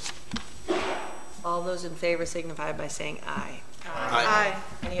discussion? All those in favor signify by saying aye. Aye.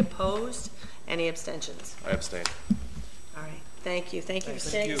 Any opposed? Any abstentions? I abstain. All right. Thank you. Thank you for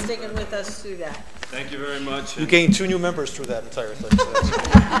sticking with us through that. Thank you very much. You gained 2 new members through that entire thing. So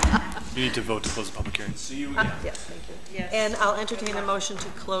that's You need to vote to close the public hearing. See you again. Yes, thank you. Yes. And I'll entertain a motion to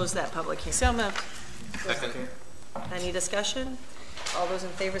close that public hearing. So moved. Second. Any discussion? All those in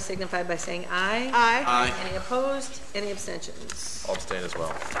favor signify by saying aye. Aye. Aye. Any opposed? Any abstentions? I'll abstain as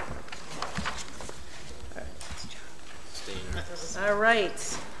well. All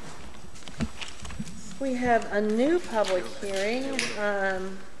right. We have a new public hearing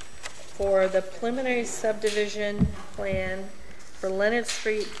for the preliminary subdivision plan for Leonard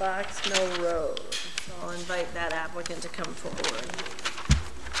Street, Box Mill Road. So I'll invite that applicant to come forward.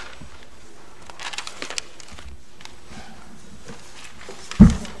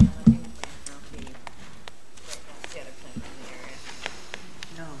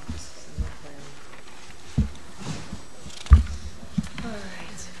 No, this is a new plan. All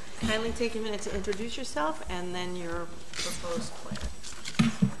right. Kindly take a minute to introduce yourself and then your proposed plan.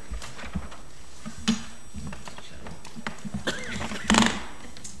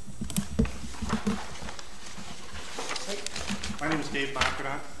 My name is Dave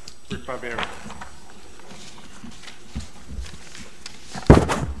Baccarat, Rick Barbera.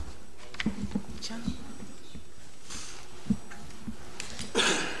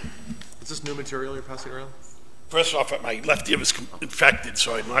 Is this new material you're passing around? First off, my left ear was infected,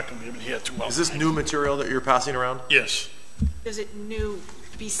 so I'm not going to be able to hear too well. Is this new material that you're passing around? Yes. Is it new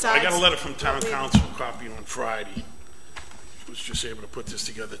besides? I got a letter from town council, copy on Friday. Was just able to put this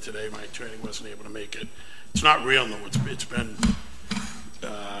together today. My attorney wasn't able to make it. It's not real, though. It's been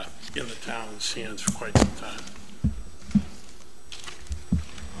in the town's hands for quite some time.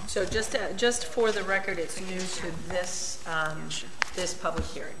 So just for the record, it's new to this, this public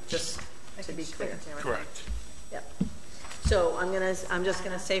hearing, just to be clear. Correct. Yep. So I'm just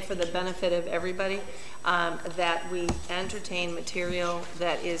gonna say for the benefit of everybody, that we entertain material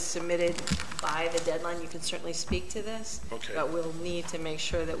that is submitted by the deadline. You can certainly speak to this. Okay. But we'll need to make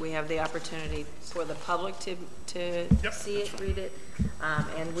sure that we have the opportunity for the public to see it, read it,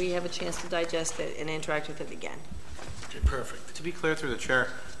 and we have a chance to digest it and interact with it again. Okay, perfect. To be clear through the chair,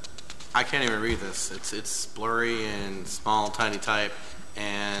 I can't even read this. It's blurry and small, tiny type,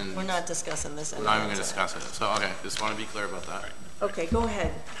 and We're not discussing this. we're not even going to discuss it. So, okay, just want to be clear about that. Okay, go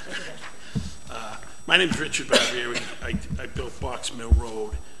ahead. My name's Richard Barbieri. I built Box Mill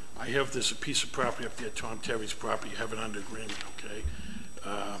Road. I have this a piece of property up there, Tom Terry's property. I have it under agreement, okay?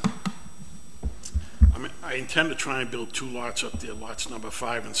 I intend to try and build 2 lots up there, lots number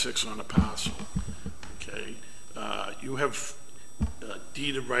 5 and 6 on the parcel. Okay, you have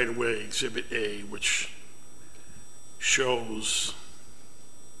deeded right-of-way Exhibit A, which shows,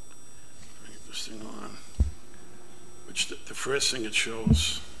 let me get this thing on, which the first thing it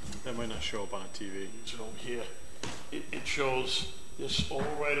shows, That might not show up on a TV. is over here. It shows this whole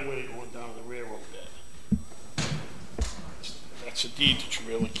right-of-way going down to the railroad bed. That's a deed that you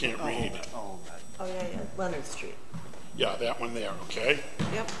really can't read. Oh, yeah, Leonard Street. Yeah, that one there, okay?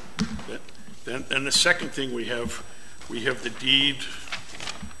 Yep. Then the second thing we have the deed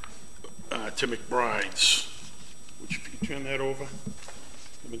to McBride's, which if you turn that over,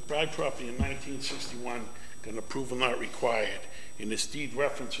 the McBride property in 1961, an approval not required. And this deed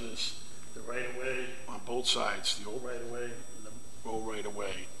references the right-of-way on both sides, the old right-of-way and the old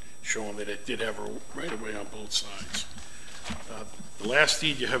right-of-way, showing that it did have a right-of-way on both sides. The last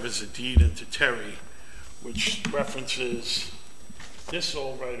deed you have is a deed into Terry, which references this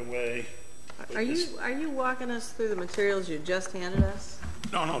old right-of-way. Are you walking us through the materials you just handed us?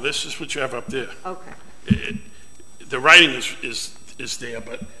 No, this is what you have up there. Okay. The writing is there,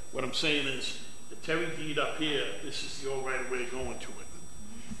 but what I'm saying is the Terry deed up here, this is the old right-of-way going to it.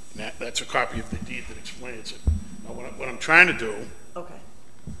 And that's a copy of the deed that explains it. Now, what I'm trying to do,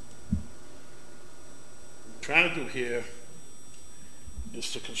 here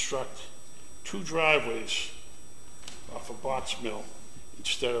is to construct 2 driveways off of Box Mill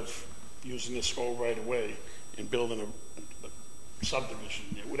instead of using this old right-of-way and building a subdivision.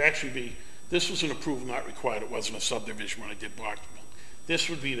 It would actually be, this was an approval not required, it wasn't a subdivision when I did Box Mill. This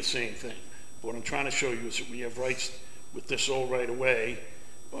would be the same thing. But what I'm trying to show you is that we have rights with this old right-of-way.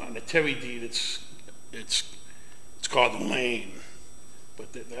 On the Terry deed, it's called the lane,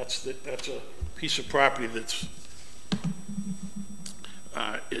 but that's a piece of property that's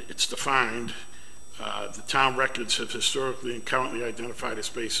it's defined. The town records have historically and currently identified a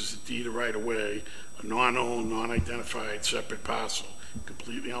space as a deed of right-of-way, a non-owned, non-identified separate parcel,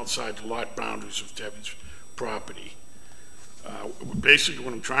 completely outside the lot boundaries of Terry's property. Basically,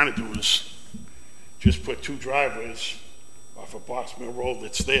 what I'm trying to do is just put 2 driveways off of Box Mill Road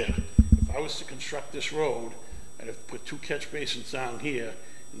that's there. If I was to construct this road, I'd have to put 2 catch basins down here,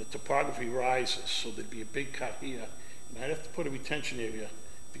 and the topography rises, so there'd be a big cut here, and I'd have to put a retention area.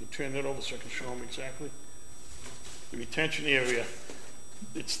 If you can turn that over so I can show them exactly. The retention area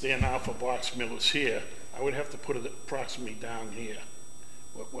that's there now for Box Mill is here. I would have to put it approximately down here.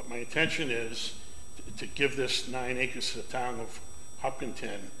 What my intention is to give this 9 acres to the town of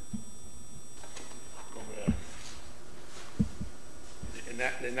Hopkinton.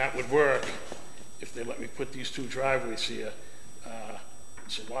 And that would work if they let me put these 2 driveways here.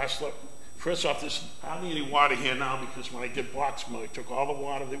 First off, there's hardly any water here now because when I did Box Mill, I took all the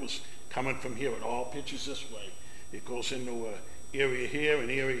water that was coming from here. It all pitches this way. It goes into an area here, an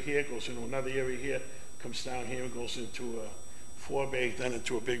area here, goes into another area here, comes down here and goes into a forebay, then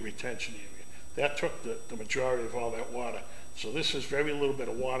into a big retention area. That took the majority of all that water. So this is very little bit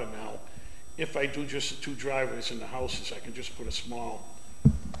of water now. If I do just the 2 driveways in the houses, I can just put a small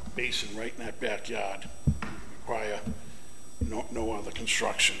basin right in that backyard. Require no other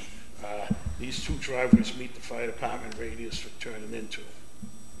construction. These 2 driveways meet the fire department radius for turning into.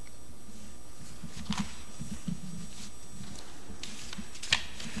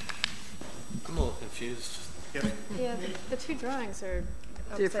 I'm a little confused. Yeah, the 2 drawings are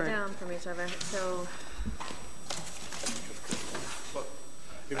upside Different. down from each other, so.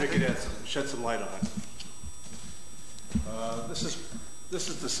 Maybe I could shed some light on it. This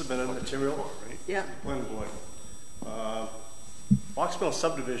is the submitted material, right? Yeah. Planning board. Box Mill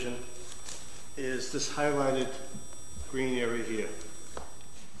subdivision is this highlighted green area here.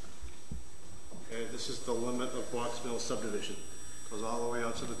 Okay, this is the limit of Box Mill subdivision. Goes all the way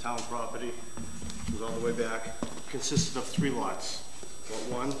out to the town property, goes all the way back. Consisted of 3 lots.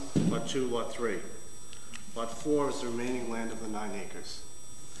 Lot 1, lot 2, lot 3. Lot 4 is the remaining land of the 9 acres.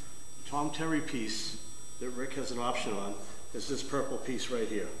 The Tom Terry piece that Rick has an option on is this purple piece right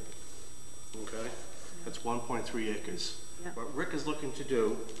here. Okay? That's 1.3 acres. Yep. What Rick is looking to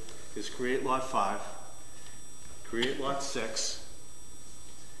do is create lot 5, create lot 6,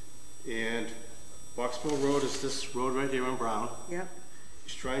 and Box Mill Road is this road right here in brown. Yep.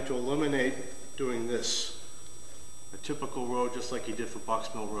 He's trying to eliminate doing this, a typical road just like he did for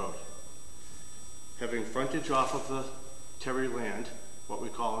Box Mill Road. Having frontage off of the Terry land, what we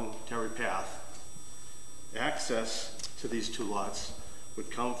call Terry Path, access to these 2 lots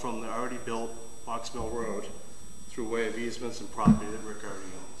would come from the already built Box Mill Road through way of easements and property that Rick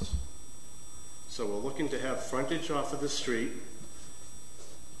already owns. So we're looking to have frontage off of the street,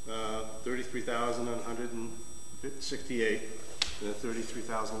 30 33,168, and a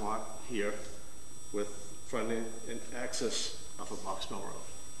 33,000 lot here with frontage and access off of Box Mill Road.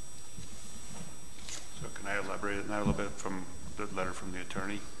 So can I elaborate on that a little bit from the letter from the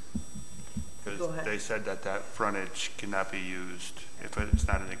attorney? Go Because ahead. they said that that frontage cannot be used if it's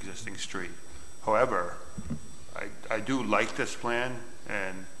not an existing street. However, I do like this plan,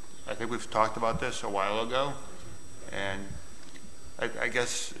 and I think we've talked about this a while ago, and I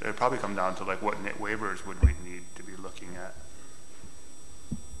guess it'd probably come down to like what waivers would we need to be looking at?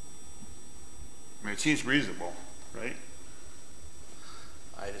 I mean, it seems reasonable, right?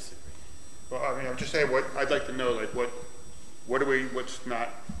 I disagree. Well, I mean, I'm just saying, what, I'd like to know, like, what are we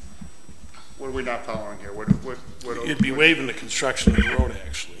not following here? You'd be waiving the construction of the road,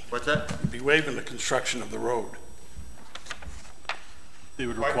 actually. What's that? You'd be waiving the construction of the road. They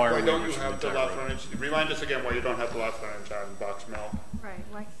would require Why don't you waivers from have the the entire lot road. frontage? Remind us again why you don't have the lot frontage on Box Mill. Right,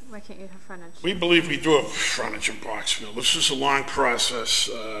 why can't you have frontage? We believe we do have frontage in Boxville. This is a long process.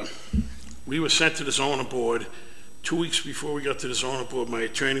 We were sent to the zoning board. 2 weeks before we got to the zoning board, my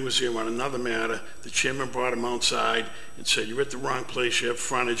attorney was here on another matter. The chairman brought him outside and said, "You're at the wrong place, you have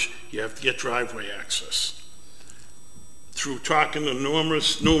frontage, you have to get driveway access." Through talking to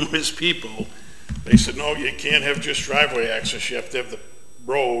numerous people, they said, "No, you can't have just driveway access, you have to have the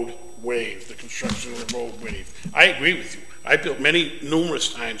road waived, the construction of the road waived." I agree with you. I built numerous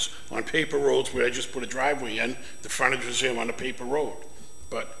times on paper roads where I just put a driveway in, the frontage was in on a paper road.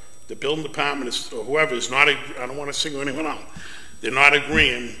 But the building department is, or whoever is not, I don't want to single anyone out, they're not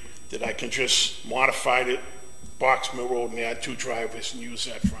agreeing that I can just modify the Box Mill Road and add 2 driveways and use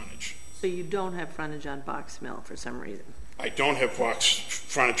that frontage. So you don't have frontage on Box Mill for some reason? I don't have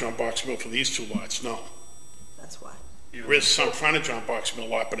frontage on Box Mill for these 2 lots, no. That's why. There is some frontage on Box Mill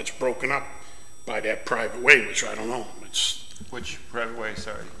lot, but it's broken up by that private way, which I don't know. Which private way,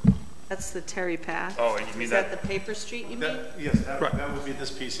 sorry? That's the Terry Path? Oh, you mean Is that the paper street you mean? Yes, that would be this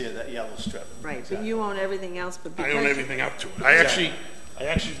piece here, that yellow strip. Right, but you own everything else, but because... I own everything up to it. I actually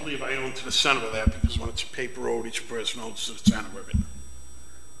believe I own to the center of that, because when it's a paper road, each person owns to the center of it.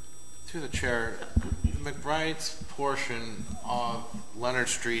 Through the chair, McBride's portion of Leonard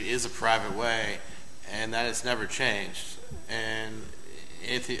Street is a private way, and that has never changed. And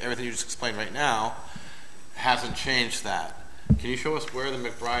everything you just explained right now hasn't changed that. Can you show us where the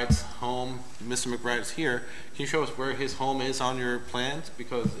McBride's home, Mr. McBride is here, can you show us where his home is on your plans?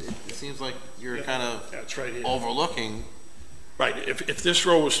 Because it seems like you're kind of right here. overlooking. Right, if this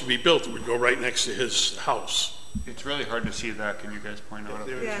road was to be built, it would go right next to his house. It's really hard to see that. Can you guys point out?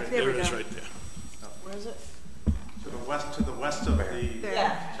 there There we it is go. right there. Where is it? To the west of the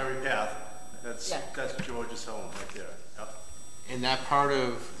Yeah. Terry Path, that's George's home right there. Yep. And that part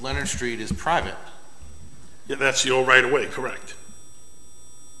of Leonard Street is private, Yeah, that's the old right-of-way, correct.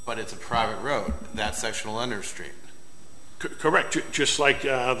 but it's a private road, that section of Leonard Street. Correct, just like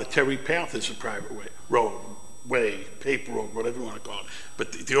the Terry Path is a private way, paper road, whatever you want to call it.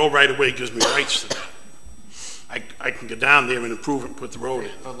 But the old right-of-way gives me rights to that. I can go down there and improve it and put the road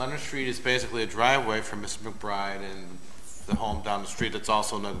in. But Leonard Street is basically a driveway from Mr. McBride and the home down the street that's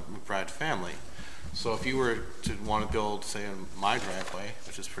also in the McBride family. So if you were to want to build, say, in my driveway,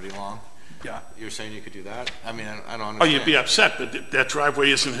 which is pretty long, Yeah. you're saying you could do that? I mean, I don't understand. Oh, you'd be upset, but that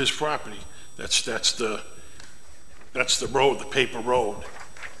driveway isn't his property. That's the road, the paper road.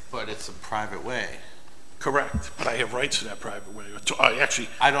 But it's a private way. Correct, but I have rights to that private way. Actually,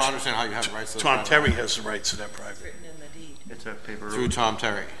 I don't understand how you have rights to the Tom private Terry way. has the rights to that private. Written in the deed. It's a paper road. Through Tom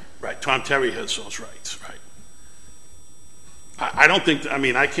Terry. Right, Tom Terry has those rights, right. I don't think, I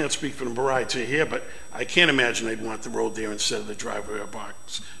mean, I can't speak for the Brides here, but I can't imagine they'd want the road there instead of the driveway or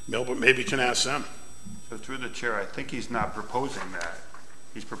Box Mill, but maybe you can ask them. So through the chair, I think he's not proposing that.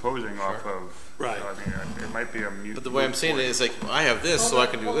 He's proposing off of. Right. So, I mean, it might be a mute. But the way I'm seeing it is like, I have this, so I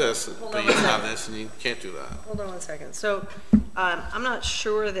can do this, but you have this and you can't do that. Hold on 1 second. So I'm not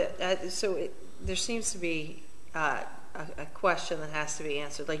sure that, there seems to be a question that has to be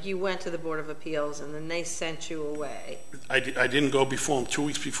answered. Like you went to the Board of Appeals and then they sent you away. I didn't go before him. 2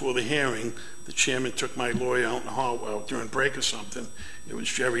 weeks before the hearing, the chairman took my lawyer out in the hall during break or something. It was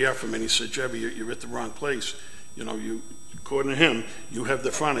Jerry Efferman. He said, "Jerry, you're at the wrong place. You know, according to him, you have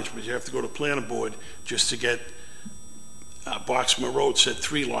the frontage, but you have to go to planning board just to get Box Mill Road said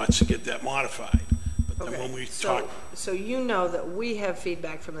 3 lots to get that modified." But then when we talked, So you know that we have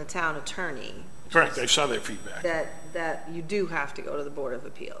feedback from the town attorney. correct, I saw that feedback. That you do have to go to the Board of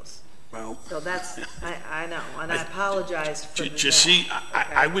Appeals. Well, So that's, I know, and I apologize for you see,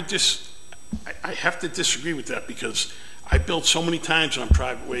 I would I have to disagree with that because I built so many times on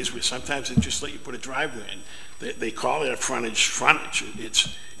private ways where sometimes they just let you put a driveway in. They call it a frontage.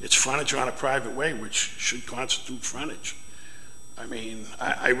 It's frontage on a private way, which should constitute frontage. I mean,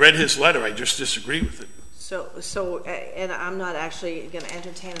 I read his letter, I just disagree with it. And I'm not actually going to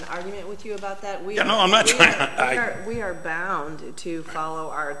entertain an argument with you about that. I'm not trying. We are bound to follow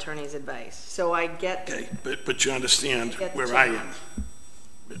our attorney's advice. So I get. Okay, but you understand where I am.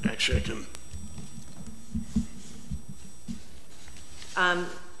 Actually, I can.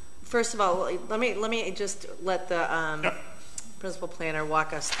 First of all, let me just let the principal planner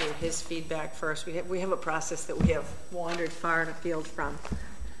walk us through his feedback first. We have a process that we have wandered far and afield from.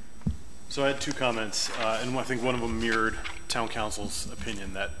 So I had two comments, and I think one of them mirrored town council's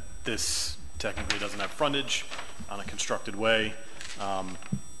opinion that this technically doesn't have frontage on a constructed way.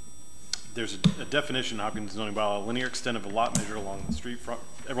 There's a definition in Hopkins zoning bylaw, linear extent of a lot measured along the street front.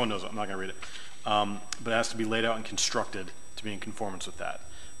 Everyone knows it, I'm not going to read it. But it has to be laid out and constructed to be in conformance with that.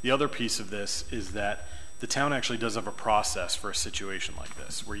 The other piece of this is that the town actually does have a process for a situation like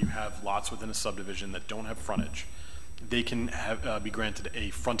this, where you have lots within a subdivision that don't have frontage. They can be granted a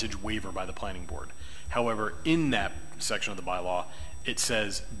frontage waiver by the planning board. However, in that section of the bylaw, it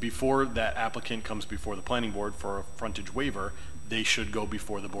says before that applicant comes before the planning board for a frontage waiver, they should go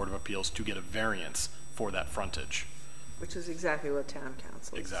before the Board of Appeals to get a variance for that frontage. Which is exactly what town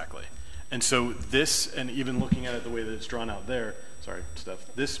council is. Exactly. And so this, and even looking at it the way that it's drawn out there, sorry,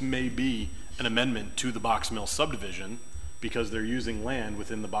 Steph, this may be an amendment to the Box Mill subdivision because they're using land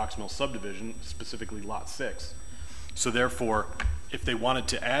within the Box Mill subdivision, specifically Lot 6. So therefore, if they wanted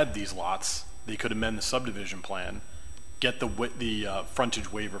to add these lots, they could amend the subdivision plan, get the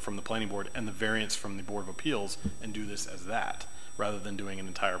frontage waiver from the planning board and the variance from the Board of Appeals, and do this as that, rather than doing an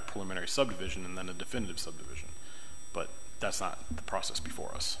entire preliminary subdivision and then a definitive subdivision. But that's not the process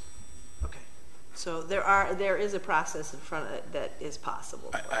before us. Okay. So there is a process in front of it that is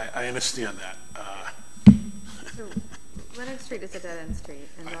possible. I understand that. So Leonard Street is a dead-end street.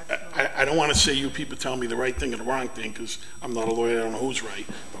 And I don't want to say you people tell me the right thing and the wrong thing, because I'm not a lawyer, I don't know who's right.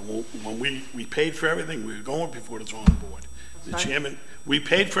 But when we paid for everything, we were going before the zoning board. The chairman, we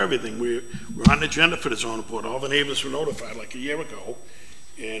paid for everything. We're on the agenda for the zoning board. All the neighbors were notified like a year ago,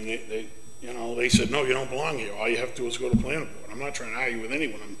 and they said, no, you don't belong here. All you have to do is go to the planning board. I'm not trying to argue with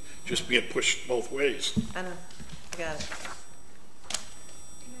anyone. I'm just being pushed both ways. I know. I got it. Can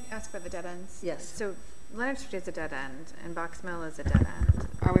I ask about the dead ends? Yes. So Leonard Street is a dead end, and Box Mill is a dead end.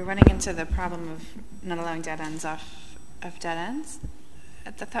 Are we running into the problem of not allowing dead ends off of dead ends?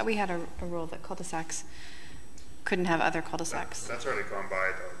 I thought we had a rule that cul-de-sacs couldn't have other cul-de-sacs. That's already gone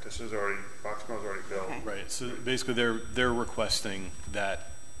by, though. This is already, Box Mill's already built. Okay. Right. So basically, they're requesting that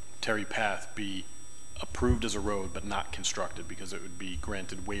Terry Path be approved as a road, but not constructed, because it would be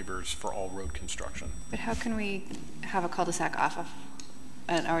granted waivers for all road construction. But how can we have a cul-de-sac off of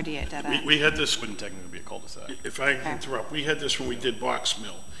an already a dead end? We had this. Wouldn't technically be a cul-de-sac. If I can interrupt, we had this when we did Box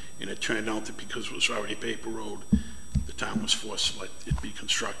Mill, and it turned out that because it was already paper road, the town was forced to let it be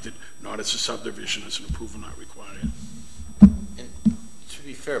constructed, not as a subdivision, as an approval not required. And to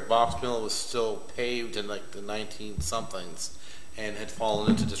be fair, Box Mill was still paved in like the 19-somethings and had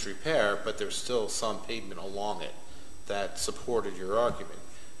fallen into disrepair, but there's still some pavement along it that supported your argument.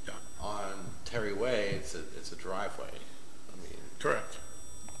 Yeah. On Terry Way, it's a driveway. I mean, correct.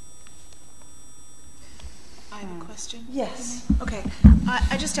 I have a question. Yes. Okay.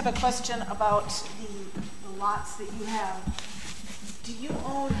 I just have a question about the lots that you have. Do you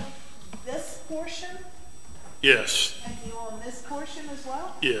own this portion? Yes. And do you own this portion as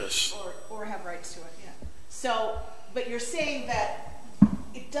well? Yes. Or have rights to it, yeah. So, but you're saying that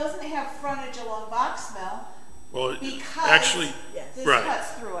it doesn't have frontage along Box Mill Well, because actually, this right.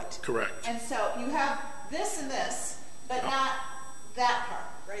 cuts through it. Correct. And so you have this and this, but not that part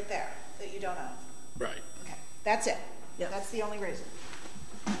right there that you don't own. Right. Okay, that's it. Yep. That's the only reason.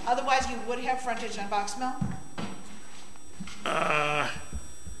 Otherwise, you would have frontage on Box Mill?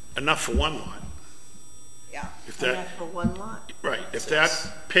 Enough for one lot. Yeah. If that, enough for one lot. right. If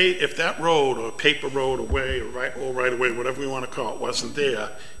that road or paper road or way or right away, whatever we want to call it, wasn't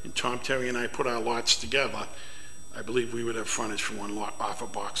there, and Tom, Terry, and I put our lots together, I believe we would have frontage for one lot off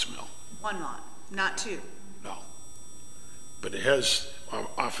of Box Mill. One lot, not two. No. But it has,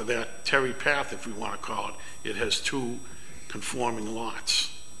 off of that Terry Path, if we want to call it, it has two conforming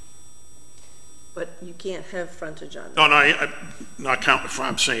lots. But you can't have frontage on No, I'm not counting,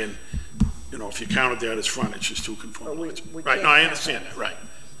 I'm saying, if you counted that as frontage, it's two conforming lots. we Right, can't no, I have understand that, right.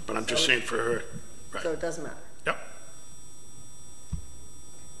 But I'm just saying for her, right. So it doesn't matter. Yep.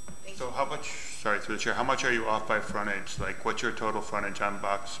 So how much, sorry, through the chair, how much are you off by frontage? Like, what's your total frontage on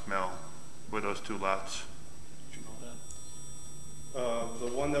Box Mill with those two lots? Do you know that? The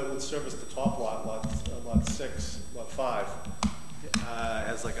one that would service the top lot, lot 6, lot 5,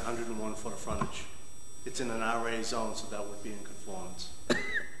 has like 101 foot of frontage. It's in an RA zone, so that would be in conformance.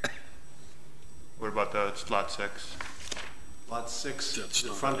 What about the lot 6? Lot 6, That's the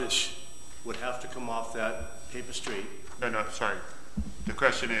not frontage would have to come off that paper street. No, sorry. The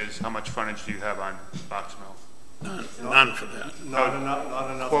question is, how much frontage do you have on Box Mill? None for that. Not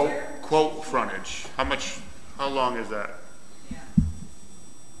enough. Quote frontage. How long is that?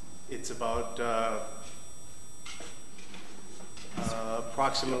 It's about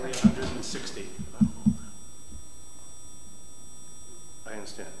approximately 160. I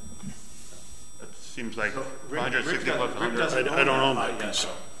understand. It seems like Rick 160 plus 100. doesn't I don't own lot that yet. piece.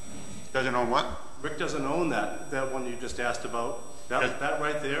 Doesn't own what? Rick doesn't own that one you just asked about. That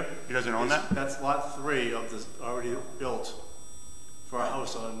right there. He doesn't own that? That's lot 3 of this already built for a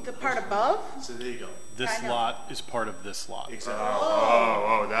house on. The part above? So there you go. This lot is part of this lot. Exactly.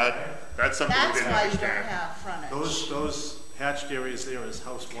 That's something we That's didn't why you don't understand. have frontage. Those hatched areas there is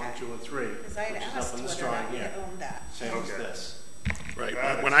house 1, 2, and 3. Because I'd which is asked up in this whether or drawing not you here. owned that. Same as this.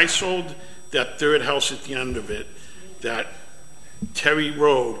 Right, when I sold that third house at the end of it, that Terry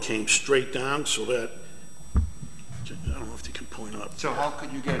Road came straight down, so that, I don't know if you can point up. So how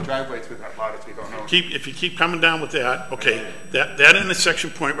could you get a driveway through that lot if you don't know? If you keep coming down with that, okay, that intersection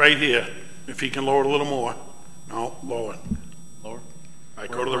point right here, if you can lower it a little more, no, lower. Lower? All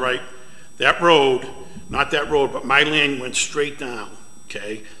right, go to the right. That road, not that road, but my land went straight down,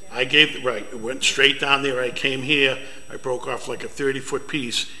 okay? I gave, right, it went straight down there. I came here, I broke off like a 30-foot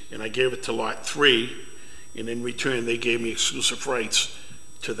piece, and I gave it to lot 3, and in return, they gave me exclusive rights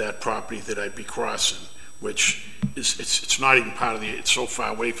to that property that I'd be crossing, which is, it's not even part of the, it's so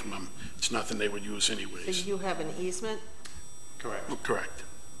far away from them, it's nothing they would use So anyways. you have an easement? Correct. Correct.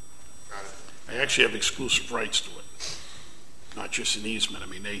 I actually have exclusive rights to it, not just an easement. I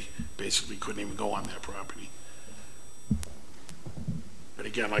mean, they basically couldn't even go on that property. But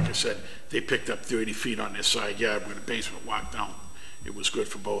again, like I said, they picked up 30 feet on their side yard where the basement walked down. It was good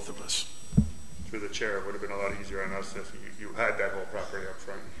for both of us. Through the chair, it would have been a lot easier on us if you had that whole property up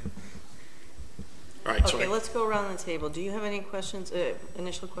front. All right, so Okay, let's go around the table. Do you have any questions,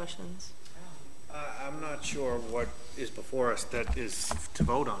 initial questions? I'm not sure what is before us that is to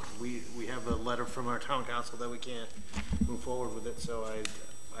vote on. We have a letter from our town council that we can't move forward with it, so I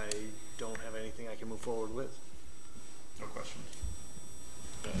don't have anything I can move forward with. No questions.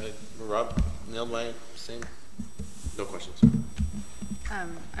 Rob, Neil, Mike, same? No questions.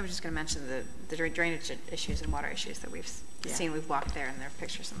 I was just going to mention the drainage issues and water issues that we've seen. We've walked there, and there are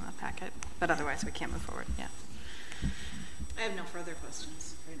pictures in the packet. But otherwise, we can't move forward. Yeah. I have no further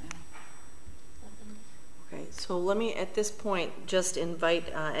questions right now. Okay, so let me, at this point, just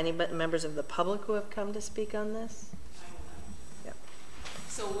invite any members of the public who have come to speak on this. Yep.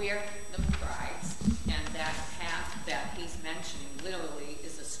 So we're the brides, and that path that he's mentioning literally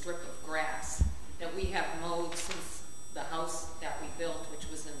is a strip of grass that we have mowed since the house that we built, which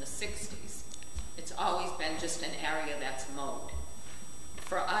was in the 60s. It's always been just an area that's mowed.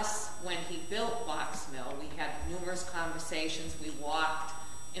 For us, when he built Box Mill, we had numerous conversations, we walked,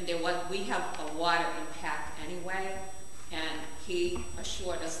 and we have a water impact anyway, and he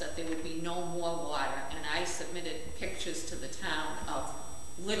assured us that there would be no more water, and I submitted pictures to the town of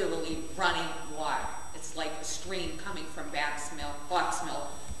literally running water. It's like a stream coming from Box Mill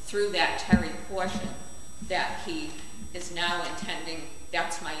through that Terry portion that he is now intending,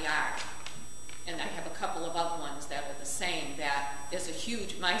 that's my yard. And I have a couple of other ones that are the same, that there's a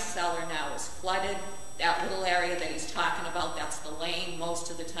huge, my cellar now is flooded. That little area that he's talking about, that's the lane, most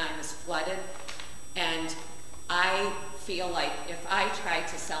of the time is flooded. And I feel like if I try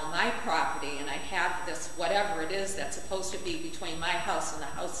to sell my property and I have this, whatever it is that's supposed to be between my house and the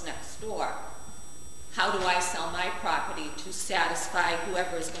house next door, how do I sell my property to satisfy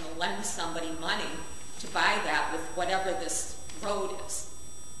whoever is going to lend somebody money to buy that with whatever this road is?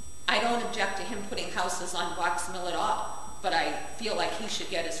 I don't object to him putting houses on Box Mill at all, but I feel like he should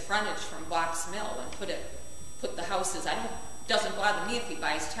get his frontage from Box Mill and put the houses. Doesn't bother me if he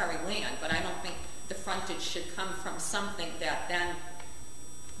buys Terry land, but I don't think the frontage should come from something that then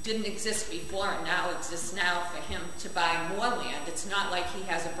didn't exist before and now exists now for him to buy more land. It's not like he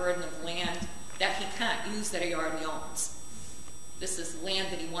has a burden of land that he can't use that he already owns. This is land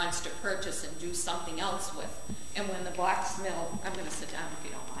that he wants to purchase and do something else with. And when the Box Mill, I'm going to sit down if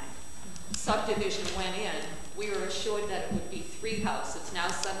you don't mind, subdivision went in, we were assured that it would be 3 houses. Now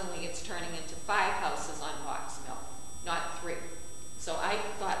suddenly it's turning into 5 houses on Box Mill, not 3. So I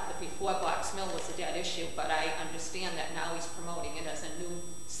thought that before Box Mill was a dead issue, but I understand that now he's promoting it as a new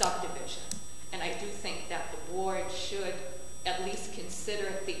subdivision. And I do think that the board should at least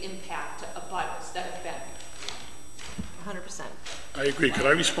consider the impact to abutters that have been there. 100%. I agree. Could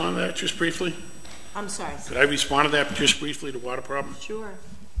I respond to that just briefly? I'm sorry. Could I respond to that just briefly, the water problem? Sure.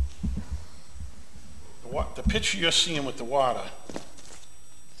 The picture you're seeing with the water,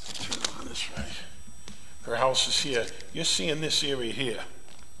 turn it on this way. Her house is here. You're seeing this area here,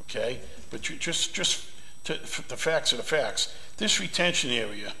 okay? But you just the facts are the facts. This retention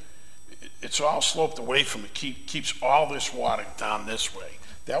area, it's all sloped away from it. Keeps all this water down this way.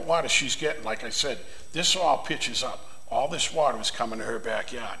 That water she's getting, like I said, this all pitches up. All this water is coming to her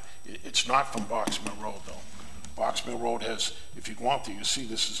backyard. It's not from Box Mill Road, though. Box Mill Road has, if you go out there, you see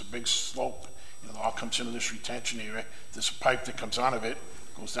this is a big slope. It all comes into this retention area. There's a pipe that comes out of it,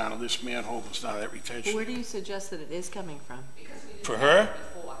 goes down to this manhole, goes down to that retention. Where do you suggest that it is coming from? For her?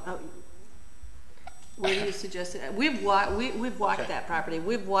 Oh, where do you suggest it? We've walked Okay. that property.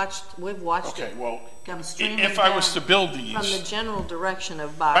 We've watched Okay, it well, come streaming if I was to build these, from the general direction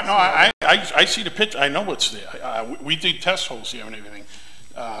of Box but no, Mill. I see the picture. I know what's there. We did test holes here and everything.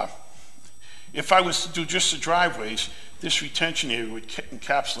 If I was to do just the driveways, this retention area would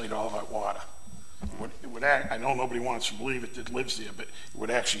encapsulate all that water. It would I know nobody wants to believe it that lives there, but it would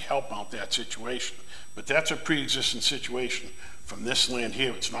actually help out that situation. But that's a pre-existing situation from this land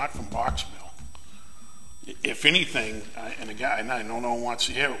here. It's not from Box Mill. If anything, and again, I know no one wants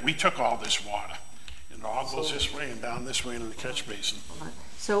to hear it, we took all this water. And it all goes this way and down this way into the catch basin.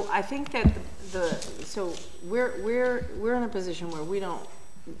 So I think that we're in a position where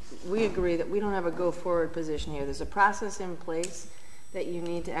we agree that we don't have a go-forward position here. There's a process in place that you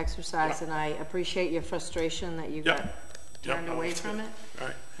need to exercise, and I appreciate your frustration that you got turned away from it,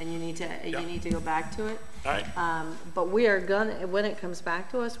 right. and you need to go back to it. Right. But we are gonna, when it comes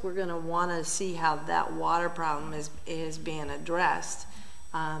back to us, we're gonna want to see how that water problem is being addressed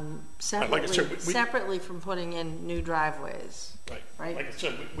separately, like I said, separately from putting in new driveways. Right. Right. Like I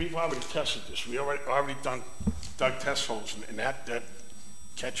said, we've already tested this. We already dug test holes, and that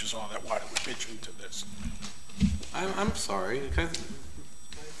catches all that water. We pitch into this. I'm sorry. Can I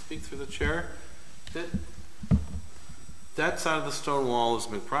speak through the chair? That side of the stone wall is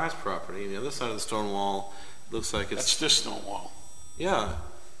McBride's property, and the other side of the stone wall looks like it's... That's this stone wall. Yeah,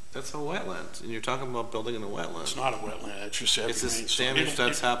 that's a wetland, and you're talking about building in a wetland. It's not a wetland. It's just heavy It's rain. this damage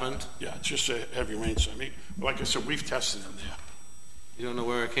that's happened? Yeah, it's just a heavy rainstorm. Like I said, we've tested in there. You don't know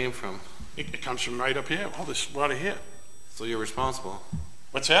where it came from? It comes from right up here. All this water here. So you're responsible?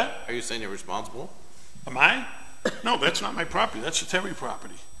 What's that? Are you saying you're responsible? Am I? No, that's not my property. That's the Terry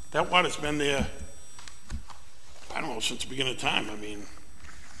property. That water's been there, I don't know, since the beginning of time. I mean,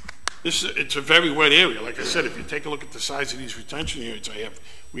 it's a very wet area. Like I said, if you take a look at the size of these retention areas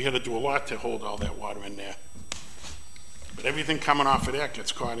we had to do a lot to hold all that water in there. But everything coming off of that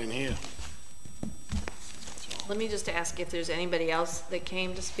gets caught in here. Let me just ask if there's anybody else that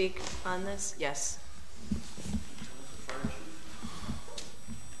came to speak on this. Yes.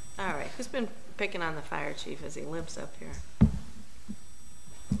 All right. Who's been picking on the fire chief as he limps up here?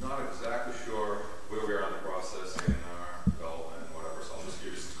 Not exactly sure where we are in the process in our development and whatever, so I'll just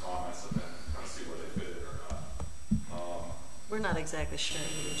give you some comments and then kind of see where they fit it or not. We're not exactly sure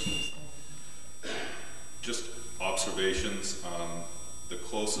who the chief's name. Just observations. The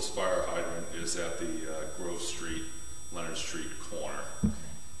closest fire hydrant is at the Grove Street, Leonard Street corner.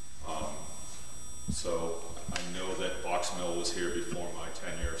 So I know that Box Mill was here before my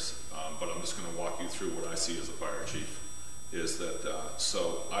tenure, but I'm just going to walk you through what I see as a fire chief. Is that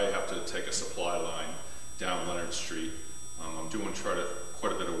so I have to take a supply line down Leonard Street. I'm doing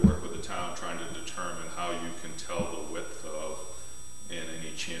quite a bit of work with the town trying to determine how you can tell the width of and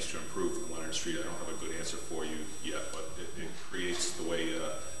any chance to improve from Leonard Street. I don't have a good answer for you yet, but it creates the way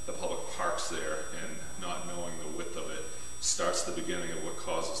the public parks there, and not knowing the width of it starts the beginning of what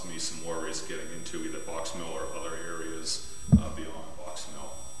causes me some worries getting into either Box Mill or other areas beyond Box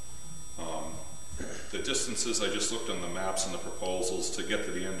Mill. The distances, I just looked on the maps and the proposals to get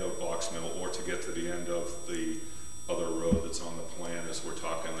to the end of Box Mill or to get to the end of the other road that's on the plan is we're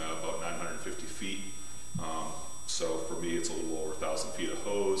talking about 950 feet. So for me, it's a little over 1,000 feet of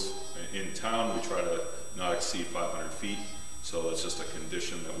hose. In town, we try to not exceed 500 feet. So that's just a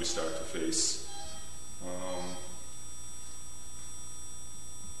condition that we start to face.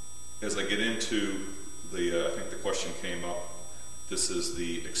 As I get into I think the question came up, this is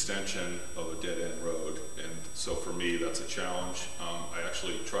the extension of a dead-end road, and so for me, that's a challenge. I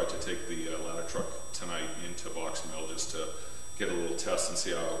actually tried to take the ladder truck tonight into Box Mill just to get a little test and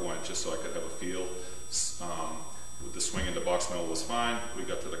see how it went, just so I could have a feel. With the swing into Box Mill was fine. We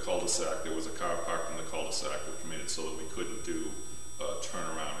got to the cul-de-sac. There was a car parked in the cul-de-sac, which made it so that we couldn't do a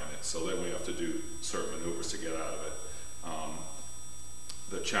turnaround in it. So then we have to do certain maneuvers to get out of it.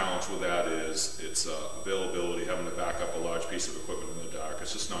 The challenge with that is it's availability, having to back up a large piece of equipment in the dark.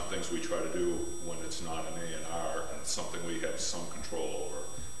 It's just not things we try to do when it's not an A&R, and it's something we have some control over.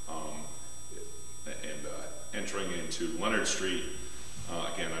 Entering into Leonard Street,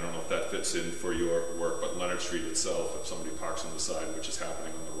 again, I don't know if that fits in for your work, but Leonard Street itself, if somebody parks on the side, which is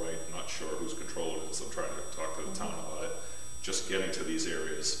happening on the right, I'm not sure whose control it is. I'm trying to talk to the town about it. Just getting to these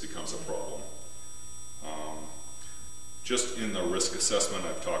areas becomes a problem. Just in the risk assessment,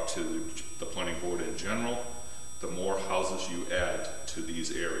 I've talked to the planning board in general. The more houses you add to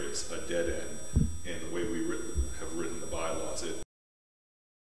these areas, a dead end, in the way we have written the bylaws, it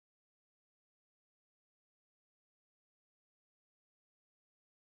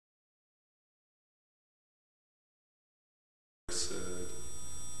said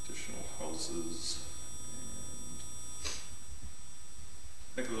additional houses, and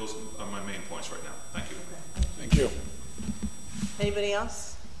I think those are my main points right now. Thank you. Thank you. Anybody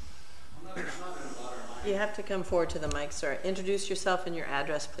else? You have to come forward to the mic, sir. Introduce yourself and your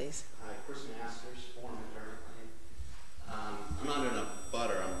address, please. Hi, Chris Masters, 4 McDermott Lane. I'm not in a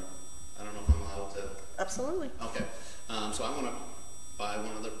butter. I don't know if I'm allowed to. Absolutely. Okay. So I want to buy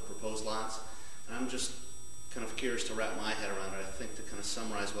one of the proposed lots, and I'm just kind of curious to wrap my head around it. I think to kind of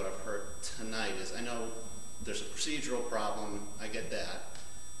summarize what I've heard tonight is I know there's a procedural problem. I get that.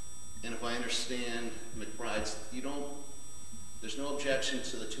 And if I understand McBride's, there's no objection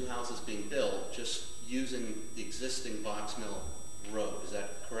to the 2 houses being built, just using the existing Box Mill Road. Is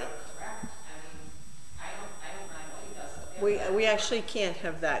that correct? Correct. I don't mind what he does. We actually can't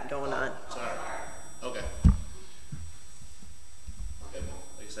have that going on. Sorry. Okay. Okay, well,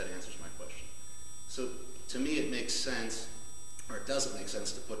 I guess that answers my question. So to me it makes sense, or it doesn't make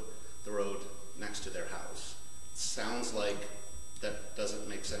sense to put the road next to their house. It sounds like that doesn't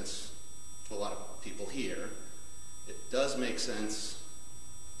make sense to a lot of people here. It does make sense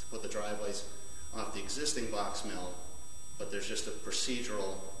to put the driveways off the existing box mill, but there's just a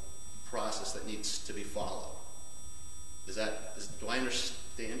procedural process that needs to be followed. Do I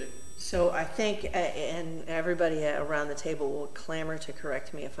understand it? So I think, and everybody around the table will clamor to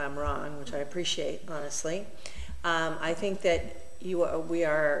correct me if I'm wrong, which I appreciate, honestly. I think that we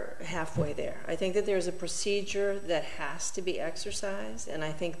are halfway there. I think that there's a procedure that has to be exercised, and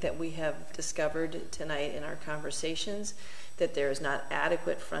I think that we have discovered tonight in our conversations that there is not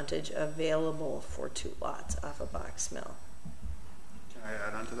adequate frontage available for 2 lots off a Box Mill. Can I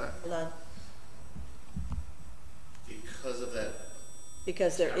add on to that? Hold on. Because of that?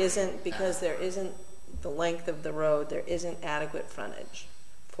 Because there isn't the length of the road, there isn't adequate frontage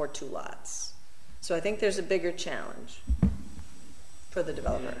for 2 lots. So I think there's a bigger challenge for the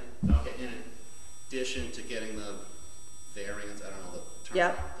developer. Okay, in addition to getting the variance, I don't know the term.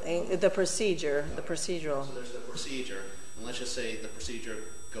 Yep, the procedure, the procedural. So there's the procedure, and let's just say the procedure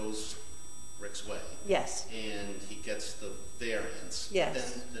goes Rick's way. Yes. And he gets the variance.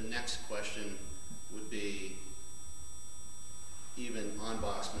 Yes. Then the next question would be, even on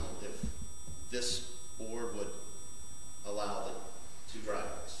Box Mill, if this board would allow the 2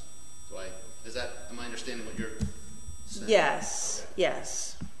 driveways. Am I understanding what you're saying? Yes, okay.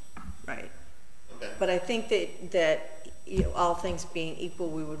 Yes, right. Okay. But I think that all things being equal,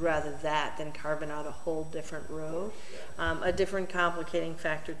 we would rather that than carving out a whole different road. A different complicating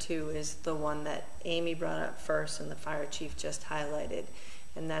factor too is the one that Amy brought up first and the fire chief just highlighted,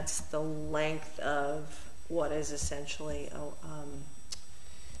 and that's the length of what is essentially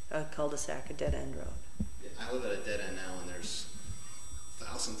a cul-de-sac, a dead-end road. Yeah, I live at a dead end now, and there's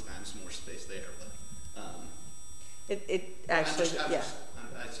 1,000 times more space there. But it actually, so I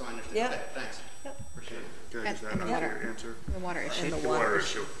understand. Yeah. Okay, thanks. Yep. Appreciate it. Can I just add on to your answer? The water issue. And the water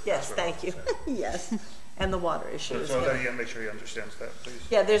issue. Yes, thank you. Yes, and the water issue. So that you make sure he understands that, please.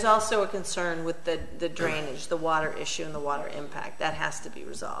 Yeah, there's also a concern with the drainage, the water issue, and the water impact. That has to be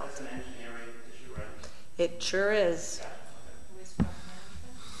resolved. That's an engineering issue, right? It sure is. All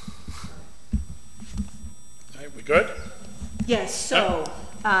right, we good? Yes. So.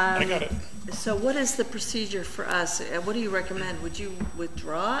 I got it. So what is the procedure for us? What do you recommend? Would you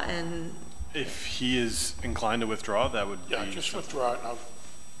withdraw and? If he is inclined to withdraw, that would be. Yeah, just withdraw it, and I'll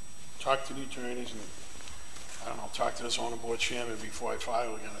talk to the attorneys, and I don't know, talk to the zoning board chairman before I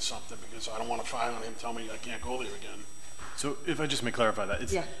file again or something, because I don't want to file on him, tell me I can't go there again. So if I just may clarify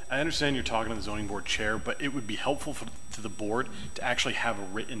that, Yeah. I understand you're talking to the zoning board chair, but it would be helpful to the board to actually have a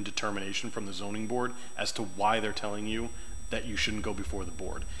written determination from the zoning board as to why they're telling you that you shouldn't go before the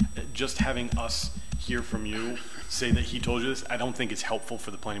board. Just having us hear from you say that he told you this, I don't think it's helpful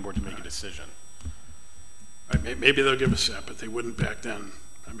for the planning board to make a decision. Maybe they'll give us that, but they wouldn't back then.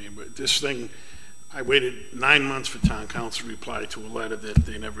 I mean, but this thing, I waited 9 months for town council to reply to a letter that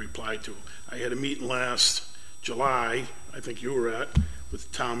they never replied to. I had a meeting last July, I think you were at, with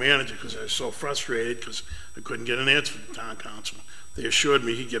the town manager because I was so frustrated because I couldn't get an answer from the town council. They assured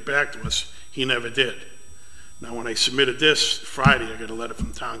me he'd get back to us. He never did. Now, when I submitted this Friday, I got a letter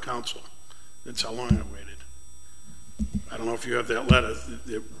from town council. That's how long I waited. I don't know if you have that letter.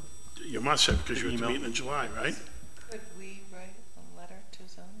 You must have because you were at the meeting in July, right? Could we write a letter to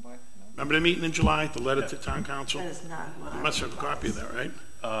zoning board? No? Remember the meeting in July, the letter to town council? That is not what You must have a copy of that, right?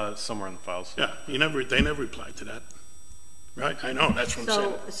 Somewhere in the files. Yeah, they never replied to that. Right? I know, that's what I'm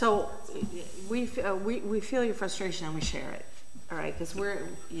saying. So we feel your frustration and we share it, all right? Because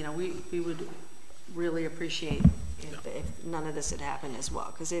we would really appreciate if none of this had happened as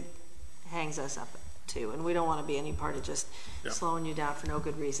well, because it hangs us up too, and we don't want to be any part of just slowing you down for no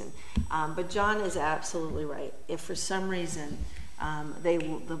good reason. But John is absolutely right. If for some reason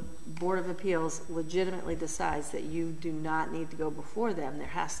the Board of Appeals legitimately decides that you do not need to go before them, there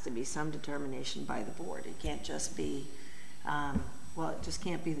has to be some determination by the board. It can't just be, it just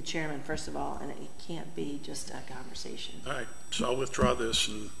can't be the chairman, first of all, and it can't be just a conversation. All right, so I'll withdraw this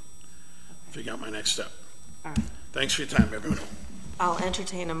and figure out my next step. All right. Thanks for your time, everyone. I'll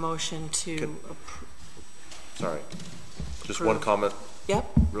entertain a motion to Sorry, just one comment. Yep.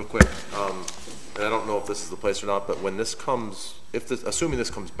 Real quick, and I don't know if this is the place or not, but when this comes, assuming this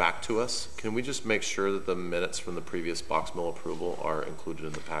comes back to us, can we just make sure that the minutes from the previous box mill approval are included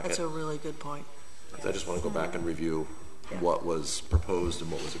in the packet? That's a really good point. I just want to go back and review what was proposed and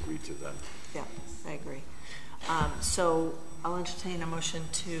what was agreed to then. Yeah, I agree. So I'll entertain a motion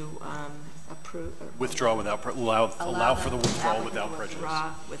to approve. Withdraw without, allow for the withdrawal without prejudice.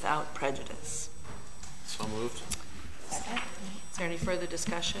 Withdraw without prejudice. So moved. Second. Is there any further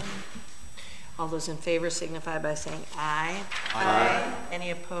discussion? All those in favor signify by saying aye. Aye.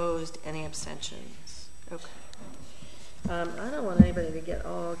 Any opposed? Any abstentions? Okay. I don't want anybody to get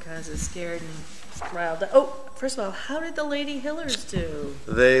all kinds of scared and riled up. Oh, first of all, how did the Lady Hillers do?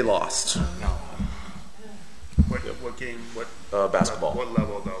 They lost. What game? What basketball. What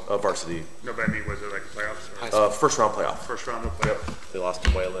level though? Varsity. No, but I mean, was it like playoffs? Or? First round playoff. First round of playoff. Yep. They lost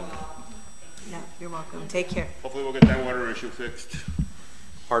to Wayland. Yeah, you're welcome. Take care. Hopefully we'll get that water issue fixed.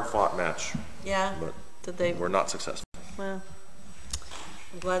 Hard fought match. Yeah. But did they? We're not successful. Well,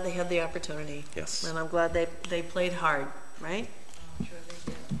 I'm glad they had the opportunity. Yes. And I'm glad they played hard, right? I'm sure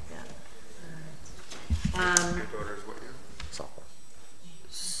they did. Yeah. Your daughter's what year? Sophomore.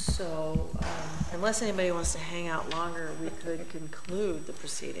 So, unless anybody wants to hang out longer, we could conclude the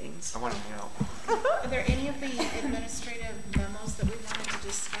proceedings. I want to hang out. Are there any of the administrative memos that we wanted to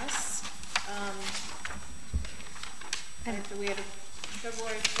discuss? We had a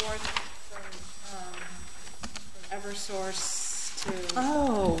February 4th from Eversource to.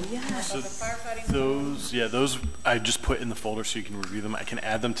 Oh, yeah. So the firefighting. those I just put in the folder so you can review them. I can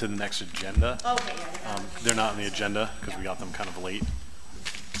add them to the next agenda. Okay, yeah. They're not on the agenda because we got them kind of late.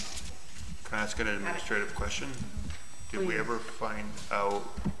 Can I ask an administrative question? Did we ever find out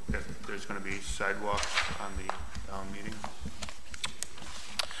if there's going to be sidewalks on the town meeting?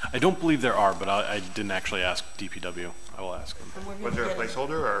 I don't believe there are, but I didn't actually ask DPW. I will ask them. Was there a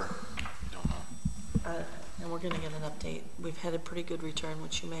placeholder or? I don't know. And we're going to get an update. We've had a pretty good return,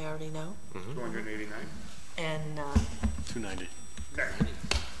 which you may already know. 289? And 290.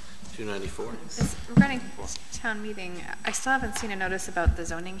 294. Regarding town meeting, I still haven't seen a notice about the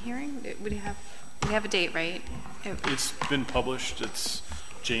zoning hearing. We have a date, right? It's been published.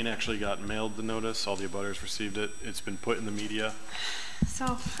 Jane actually got mailed the notice. All the abutters received it. It's been put in the media.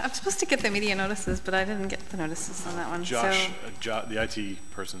 So I'm supposed to get the media notices, but I didn't get the notices on that one. Josh, the IT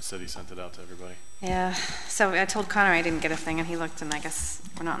person said he sent it out to everybody. Yeah. So I told Connor I didn't get a thing, and he looked, and I guess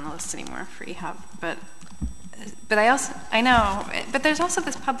we're not on the list anymore for EHUB. But I know. But there's also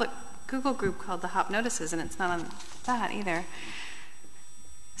this public Google group called the HOP Notices, and it's not on that either.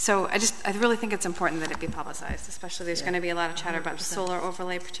 So I really think it's important that it be publicized, especially there's going to be a lot of chatter about the solar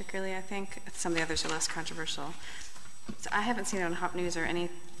overlay, particularly, I think. Some of the others are less controversial. So I haven't seen it on Hop News or any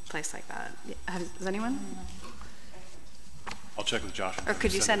place like that. Has anyone? I'll check with Josh. Or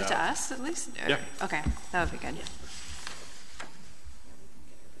could you send it to us at least? Yeah. Okay, that would be good.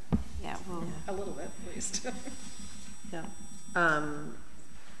 Yeah, well, a little bit, at least. yeah.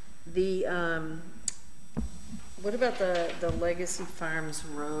 What about the Legacy Farms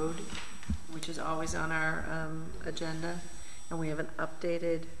Road, which is always on our agenda, and we have an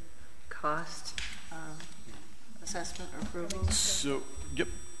updated cost assessment or approval? So, yep.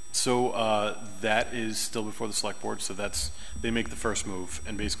 So that is still before the select board. So they make the first move,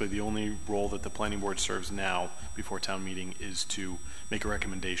 and basically the only role that the planning board serves now before town meeting is to make a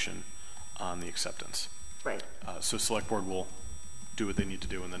recommendation. on the acceptance. Right. So select board will do what they need to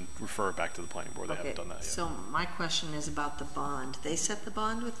do and then refer it back to the planning board. They haven't done that yet. So my question is about the bond. They set the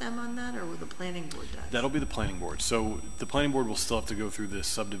bond with them on that, or will the planning board does? That'll be the planning board. So the planning board will still have to go through this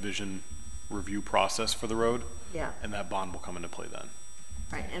subdivision review process for the road. Yeah. And that bond will come into play then.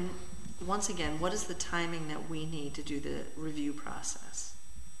 Right, and once again, what is the timing that we need to do the review process?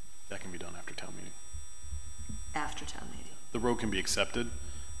 That can be done after town meeting. After town meeting. The road can be accepted,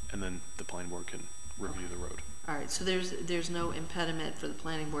 and then the planning board can review the road. All right, so there's no impediment for the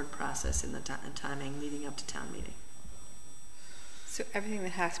planning board process in the timing leading up to town meeting. So everything that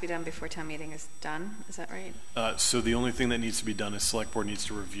has to be done before town meeting is done, is that right? So the only thing that needs to be done is select board needs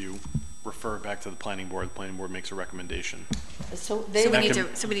to review, refer it back to the planning board makes a recommendation. So we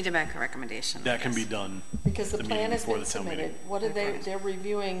need to make a recommendation. That can be done. Because the plan has before been the town submitted. meeting. What are they're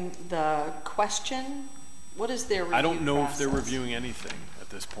reviewing the question? What is their review I don't know process? if they're reviewing anything at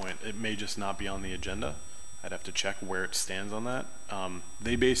this point. It may just not be on the agenda. I'd have to check where it stands on that.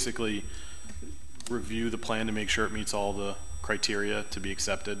 They basically review the plan to make sure it meets all the criteria to be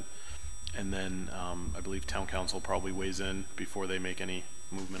accepted. And then I believe town council probably weighs in before they make any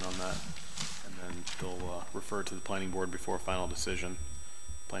movement on that. And then they'll refer to the planning board before a final decision.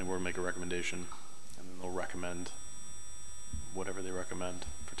 Planning board will make a recommendation, and then they'll recommend whatever they recommend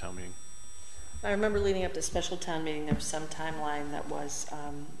for town meeting. I remember leading up to special town meeting, there was some timeline that was,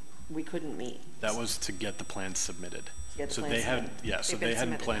 we couldn't meet. That was to get the plan submitted. So they hadn't, yeah, so they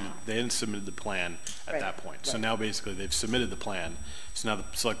hadn't planned, they hadn't submitted the plan at that point. So now basically they've submitted the plan. So now the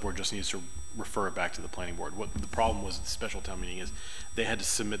select board just needs to refer it back to the planning board. What the problem was at the special town meeting is they had to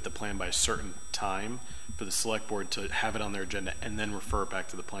submit the plan by a certain time for the select board to have it on their agenda and then refer it back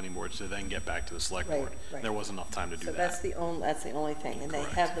to the planning board to then get back to the select board. Right. There wasn't enough time to do So that. that's the only thing. And they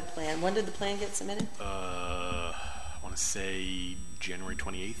have the plan. When did the plan get submitted? I want to say January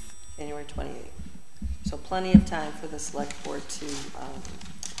 28th. January 28th. So plenty of time for the select board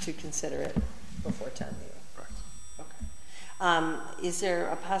to consider it before town meeting. Correct. Okay. Is there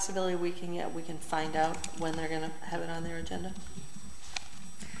a possibility we can find out when they're going to have it on their agenda?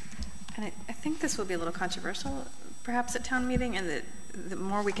 And I think this will be a little controversial, perhaps at town meeting, and the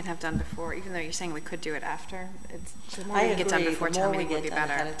more we can have done before, even though you're saying we could do it after, the more we can get done before town meeting would be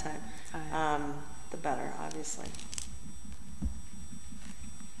better. Ahead of time, the better, obviously.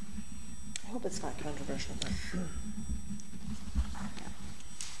 I hope it's not controversial,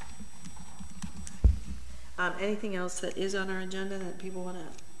 but anything else that is on our agenda that people want to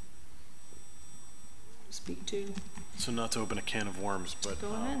speak to? So not to open a can of worms, but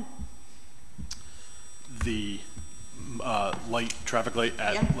Go ahead. The traffic light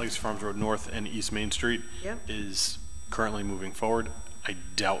at Legacy Farms Road North and East Main Street is currently moving forward. I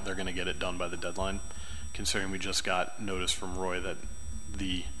doubt they're going to get it done by the deadline, considering we just got notice from Roy that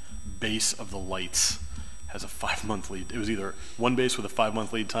the base of the lights has a 5-month lead. It was either one base with a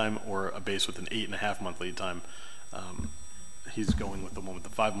 5-month lead time or a base with an 8.5-month lead time. He's going with the one with the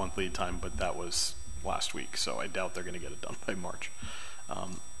 5-month lead time, but that was last week, so I doubt they're going to get it done by March.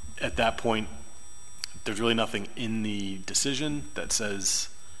 At that point, there's really nothing in the decision that says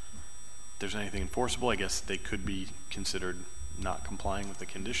there's anything enforceable. I guess they could be considered not complying with the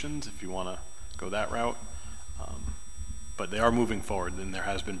conditions if you want to go that route. But they are moving forward, and there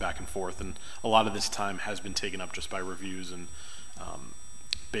has been back and forth, and a lot of this time has been taken up just by reviews and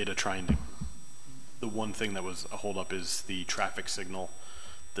Beta trying to. The one thing that was a holdup is the traffic signal,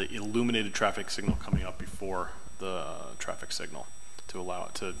 the illuminated traffic signal coming up before the traffic signal to allow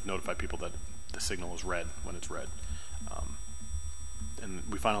it to notify people that the signal is red when it's red. And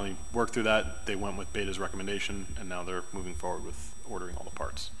we finally worked through that. They went with Beta's recommendation, and now they're moving forward with ordering all the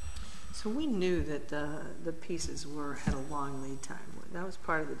parts. So we knew that the pieces had a long lead time. That was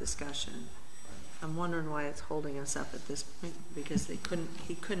part of the discussion. I'm wondering why it's holding us up at this point, because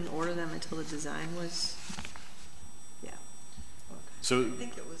he couldn't order them until the design was, Okay. So I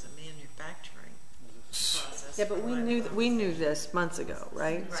think it was a manufacturing process. Yeah, but we knew this months ago,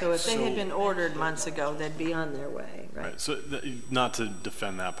 right? So if they had been ordered months ago, they'd be on their way, right? So not to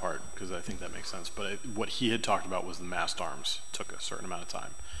defend that part, because I think that makes sense, but what he had talked about was the mast arms took a certain amount of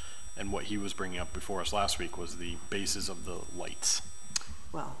time. And what he was bringing up before us last week was the bases of the lights.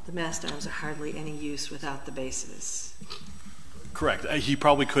 Well, the mast arms are hardly any use without the bases. Correct. He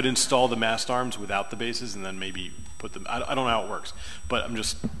probably could install the mast arms without the bases and then maybe put them. I don't know how it works, but I'm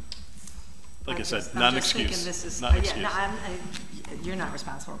just, like I said, not an excuse. Not an excuse. You're not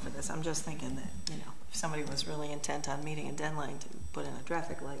responsible for this. I'm just thinking that, if somebody was really intent on meeting a deadline to put in a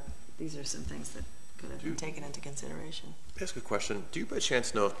traffic light, these are some things that could have been taken into consideration. May I ask a question? Do you by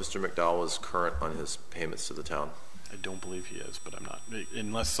chance know if Mr. McDowell is current on his payments to the town? I don't believe he is, but I'm not,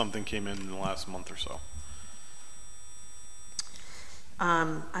 unless something came in the last month or so.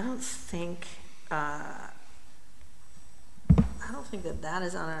 I don't think that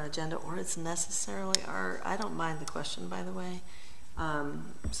is on our agenda, or it's necessarily our. I don't mind the question, by the way.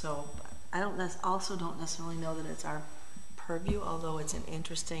 So I don't necessarily know that it's our purview, although it's an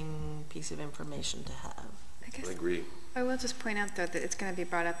interesting piece of information to have. I agree. I will just point out, though, that it's going to be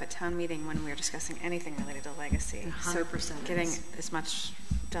brought up at town meeting when we're discussing anything related to legacy. 100% So getting as much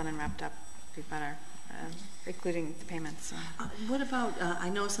done and wrapped up would be better, including the payments. What about, I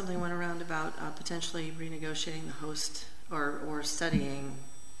know something went around about potentially renegotiating the host or studying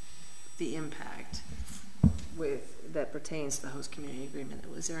the impact that pertains to the host community agreement.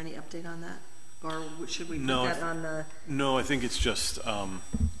 Was there any update on that? Or should we put that on the... No, I think it's just,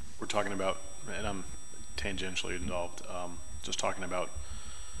 we're talking about, and I'm tangentially involved, just talking about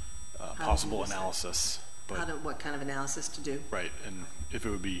possible analysis. But what kind of analysis to do? Right, and if it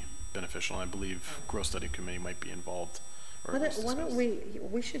would be beneficial, and I believe growth study committee might be involved. Why don't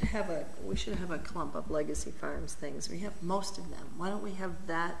we should have a clump of legacy farms things. We have most of them. Why don't we have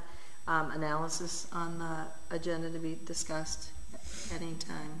that analysis on the agenda to be discussed at any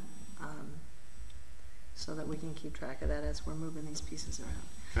time, so that we can keep track of that as we're moving these pieces around.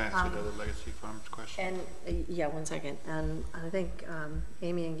 Can I answer the other legacy farms question? And yeah, 1 second. And I think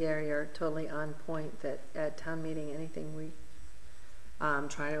Amy and Gary are totally on point that at town meeting, anything we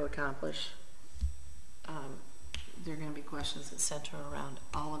try to accomplish, there are going to be questions that center around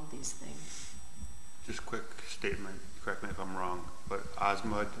all of these things. Just quick statement, correct me if I'm wrong, but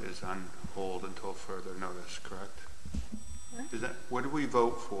Osmond is on hold until further notice, correct? What? What did we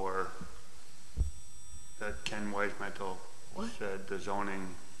vote for that Ken Weismantel said the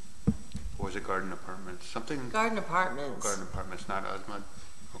zoning, or was it Garden Apartments? Something? Garden Apartments. Oh, Garden Apartments, not Osmond.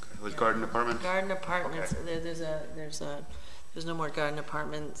 Okay, it was Garden Apartments? Garden Apartments. Okay. There's no more Garden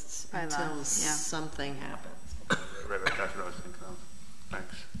Apartments until something happens. Right, that's what I was thinking of.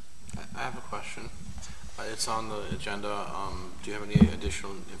 Thanks. I have a question. It's on the agenda. Do you have any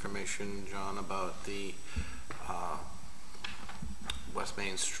additional information, John, about the West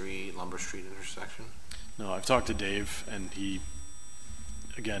Main Street, Lumber Street intersection? No, I've talked to Dave, and he,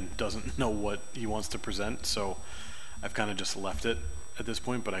 again, doesn't know what he wants to present, so I've kind of just left it at this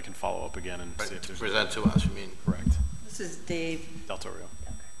point, but I can follow up again and see if there's... Present to us, you mean? Correct. This is Dave Del Torrio.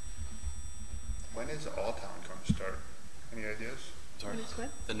 When is Alltown going to start? Any ideas? Sorry?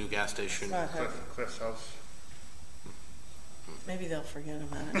 The new gas station. Cliff's house. Maybe they'll forget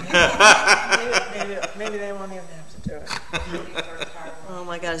about it. Maybe they won't even have to do it. Oh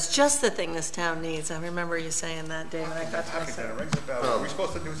my God, it's just the thing this town needs. I remember you saying that, Dave, and I thought to myself. Rings a bell. Are we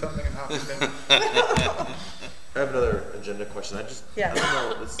supposed to do something in Hopkinton? I have another agenda question. I don't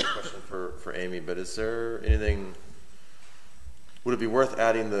know, this is a question for Amy, but is there anything, would it be worth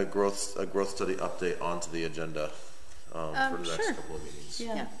adding the growth study update onto the agenda for the next couple of meetings?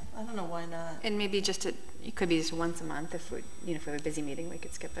 Yeah, I don't know why not. And maybe it could be just once a month if we have a busy meeting, we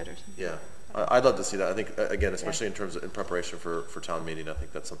could skip it or something. Yeah, I'd love to see that. I think, again, especially in terms of in preparation for town meeting, I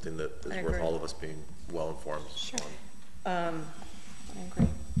think that's something that is worth all of us being well informed on. I agree.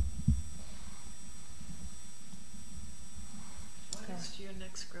 What is your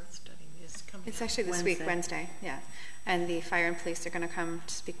next growth study? It's actually this week, Wednesday, yeah. And the fire and police are going to come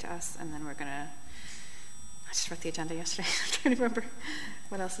to speak to us, and then we're going to, I just wrote the agenda yesterday. I'm trying to remember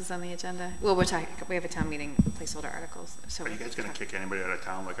what else is on the agenda. Well, we have a town meeting placeholder articles. So are you guys going to kick anybody out of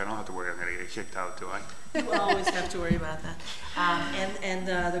town? Like, I don't have to worry I'm going to get kicked out, do I? You always have to worry about that. And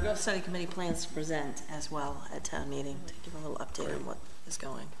the growth study committee plans to present as well at town meeting to give a little update on what is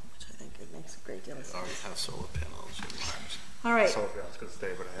going, which I think it makes a great deal of sense. I always have solar panels in Mars. All right. Solar panels could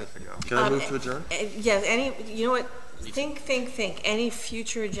stay, but I have to go. Can I move to adjourn? Yes. You know what? Think. Any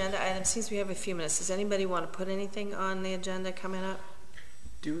future agenda items? Since we have a few minutes, does anybody want to put anything on the agenda coming up?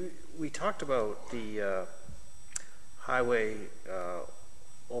 We talked about the highway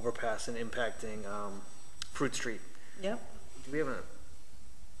overpass and impacting Fruit Street. Yep.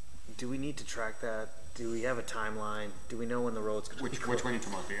 Do we need to track that? Do we have a timeline? Do we know when the road's going to be closed? Which one are you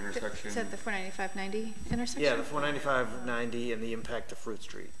talking about? The intersection? Is that the 495-90 intersection? Yeah, the 495-90 and the impact to Fruit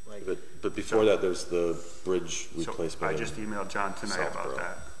Street. But before that, there's the bridge replacement. I just emailed John tonight about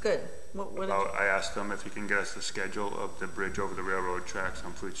that. Good. I asked him if he can get us the schedule of the bridge over the railroad tracks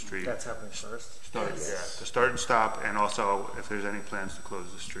on Fruit Street. That's happening first? To start and stop, and also if there's any plans to close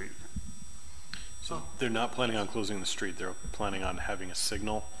the street. So they're not planning on closing the street. They're planning on having a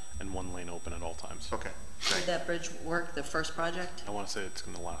signal and one lane open at all times. Okay. Did that bridge work, the first project? I want to say it's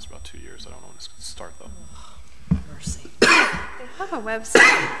going to last about 2 years. I don't know when it's going to start, though. Mercy. They have a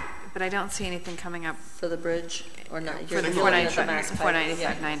website, but I don't see anything coming up. For the bridge, or not? For You're the looking at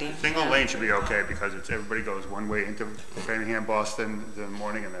 495, 495.90. Single lane should be okay because it's, everybody goes one way into Framingham, Boston in the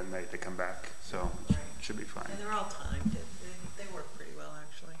morning, and then night they come back, so it should be fine. And they're all timed. They work pretty well,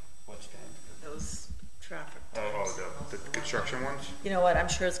 actually. What's timed? Those traffic Oh, times. the construction ones? You know what, I'm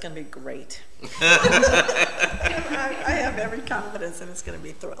sure it's gonna be great. I have every confidence that it's gonna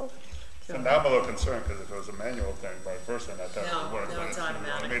be thrilled. So now I'm a little concerned because if it was a manual thing by person, I thought it No, would work. no, but it's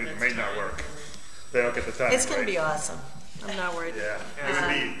automatic. It It's may not timed. work. They don't get the time. It's gonna right? be awesome. I'm not worried. Yeah,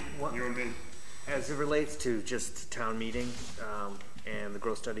 you and me. As it relates to just town meeting, and the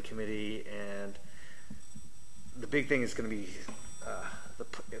growth study committee, and the big thing is gonna be, the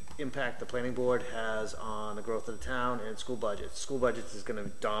impact the planning board has on the growth of the town and school budgets. School budgets is gonna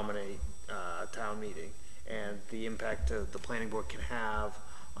dominate, town meeting, and the impact the planning board can have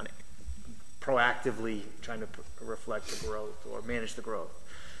on proactively trying to reflect the growth or manage the growth.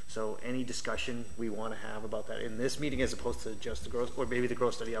 So any discussion we want to have about that in this meeting as opposed to just the growth, or maybe the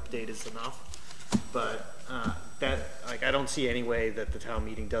growth study update is enough. But I don't see any way that the town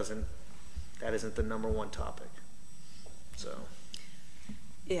meeting that isn't the number one topic. So.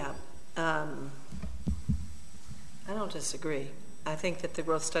 Yeah, I don't disagree. I think that the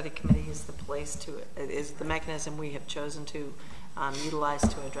Growth Study Committee is the place is the mechanism we have chosen to utilize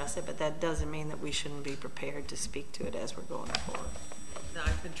to address it, but that doesn't mean that we shouldn't be prepared to speak to it as we're going forward. Now,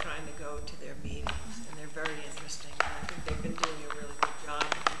 I've been trying to go to their meetings, and they're very interesting. And I think they've been doing a really good job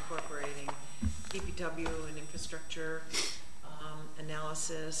of incorporating DPW and infrastructure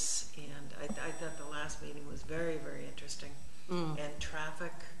analysis, and I thought the last meeting was very, very interesting. And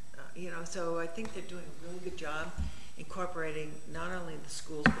traffic, so I think they're doing a really good job incorporating not only the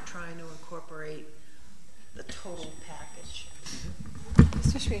schools, but trying to incorporate the total package. I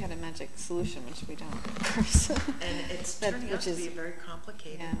just wish we had a magic solution, which we don't, of course. And it's turning out to be a very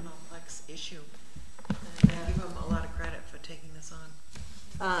complicated, complex issue. And I give them a lot of credit for taking this on.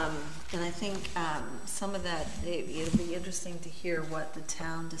 And I think some of that, it'll be interesting to hear what the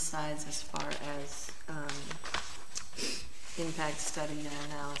town decides as far as impact study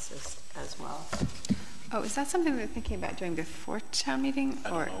and analysis as well. Oh, is that something they're thinking about doing before town meeting? I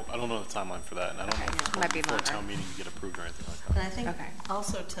don't know the timeline for that, and I don't know if Might be before longer. town meeting you get approved or anything like that. And I think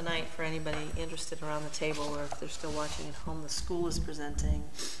also tonight, for anybody interested around the table, or if they're still watching at home, the school is presenting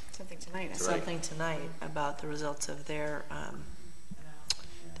something tonight. About the results of their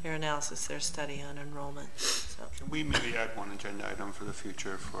analysis, their study on enrollment. So. Can we maybe add one agenda item for the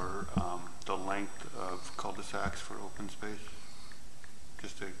future for the length of cul-de-sacs for open space?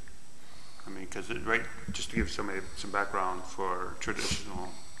 Just to, because just to give somebody some background, for traditional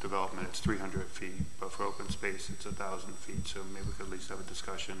development, it's 300 feet, but for open space, it's 1,000 feet. So maybe we could at least have a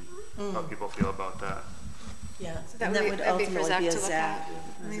discussion how people feel about that. Yeah, So and that would ultimately be a Zach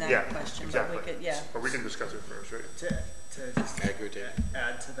question. Exactly. But we could, But we can discuss it first, right? To just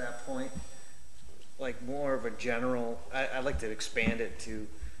add to that point, like more of a general, I'd like to expand it to,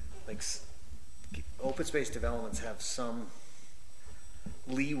 like, open space developments have some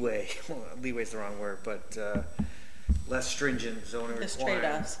leeway, well, leeway is the wrong word, but less stringent zoning There's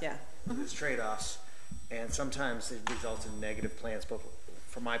requirements. trade-offs, yeah. There's trade-offs, and sometimes it results in negative plans, but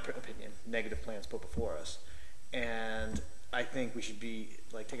from my opinion, negative plans put before us. And I think we should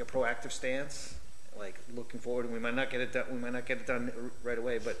take a proactive stance, like looking forward, and we might not get it done right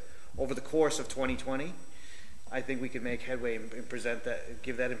away, but over the course of 2020, I think we could make headway and present that,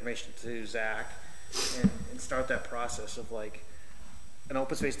 give that information to Zach, and start that process of an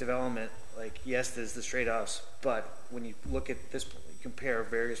open space development. Yes, there's the trade-offs, but when you look at this, compare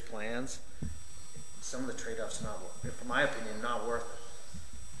various plans, some of the trade-offs are not, from my opinion, not worth it.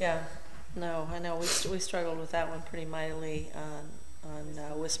 Yeah, no, I know we struggled with that one pretty mightily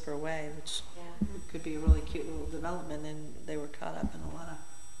on Whisper Way, which could be a really cute little development, and they were caught up in a lot of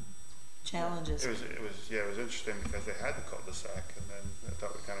challenges. It was interesting because they had the cul-de-sac, and then I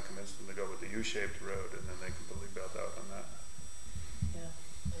thought we kind of convinced them to go with the U-shaped road, and then they completely bailed out on that.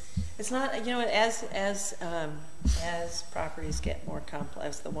 It's not, as properties get more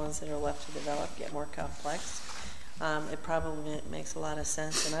complex, the ones that are left to develop get more complex. It probably makes a lot of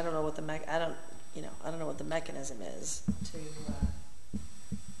sense, and I don't know what the mechanism is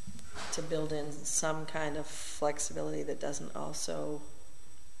to build in some kind of flexibility that doesn't also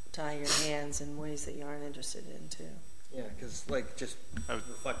tie your hands in ways that you aren't interested in too. Yeah, because just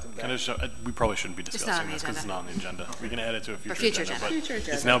reflecting back. We probably shouldn't be discussing this because it's not on the agenda. We can add it to a future agenda, but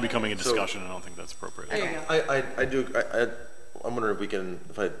it's now becoming a discussion, and I don't think that's appropriate. I'm wondering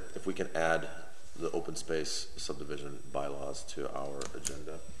if we can add the open space subdivision bylaws to our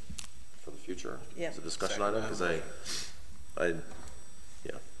agenda for the future. Yeah. It's a discussion item because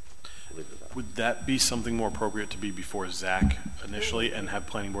Would that be something more appropriate to be before Zach initially and have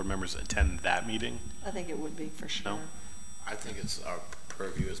planning board members attend that meeting? I think it would be for sure. No? I think it's our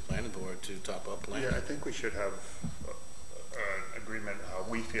purview as planning board to top up plan. Yeah, I think we should have an agreement how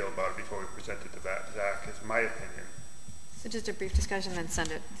we feel about it before we present it to Zach, is my opinion. So just a brief discussion, then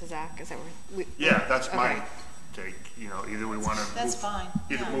send it to Zach, is that what Yeah, that's my okay. take, you know, either we want to. That's fine,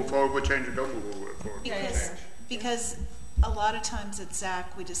 Either yeah. move forward with change or don't move forward with change. Because a lot of times at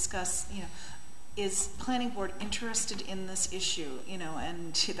ZAC, we discuss, you know, is planning board interested in this issue, you know,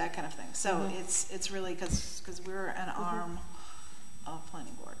 and that kind of thing. So it's really because we're an arm of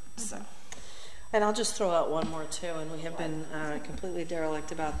planning board, so. And I'll just throw out one more too, and we have been completely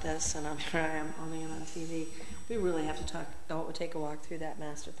derelict about this, and here I am owning it on TV. We really have to take a walk through that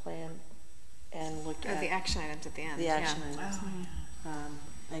master plan and look at the action items at the end. the action items,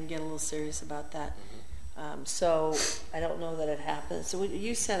 and get a little serious about that. So I don't know that it happens. So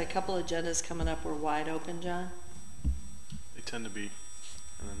you said a couple agendas coming up were wide open, John? They tend to be,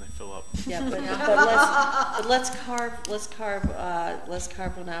 and then they fill up. Yeah, but let's carve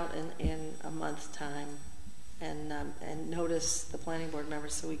one out in a month's time, and notice the planning board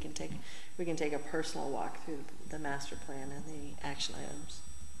members so we can take a personal walk through the master plan and the action items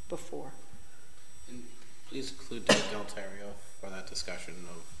before. And please include Dave Deltario for that discussion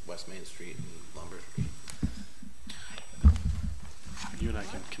of West Main Street and Lumber Street. You and I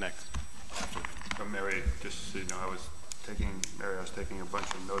can connect after. Mary, just so you know, I was taking a bunch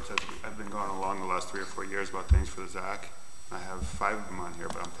of notes as I've been going along the last 3 or 4 years about things for the ZAC. I have 5 of them on here,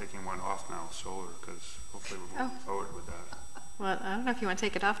 but I'm taking one off now, solar, because hopefully we'll move forward with that. Well, I don't know if you want to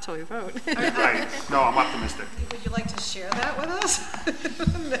take it off till we vote. Right. No, I'm optimistic. Would you like to share that with us?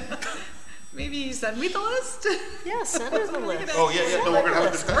 Maybe you send me the list? Yeah, send her the list. Oh, yeah, no, we're going to have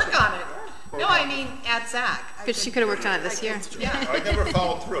a discussion. Work on it. No, I mean at ZAC. But she could have worked on it this year. Yeah. I never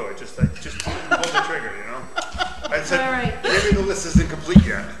followed through. I just pulled the trigger, you know? I said, All right. maybe the list isn't complete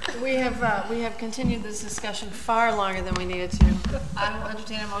yet. We have continued this discussion far longer than we needed to. I will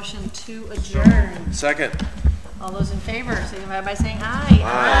entertain a motion to adjourn. Second. All those in favor, signify by saying aye.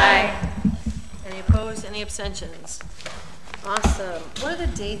 Aye. Any opposed? Any abstentions? Awesome. What are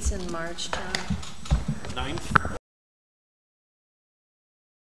the dates in March, John? 9th.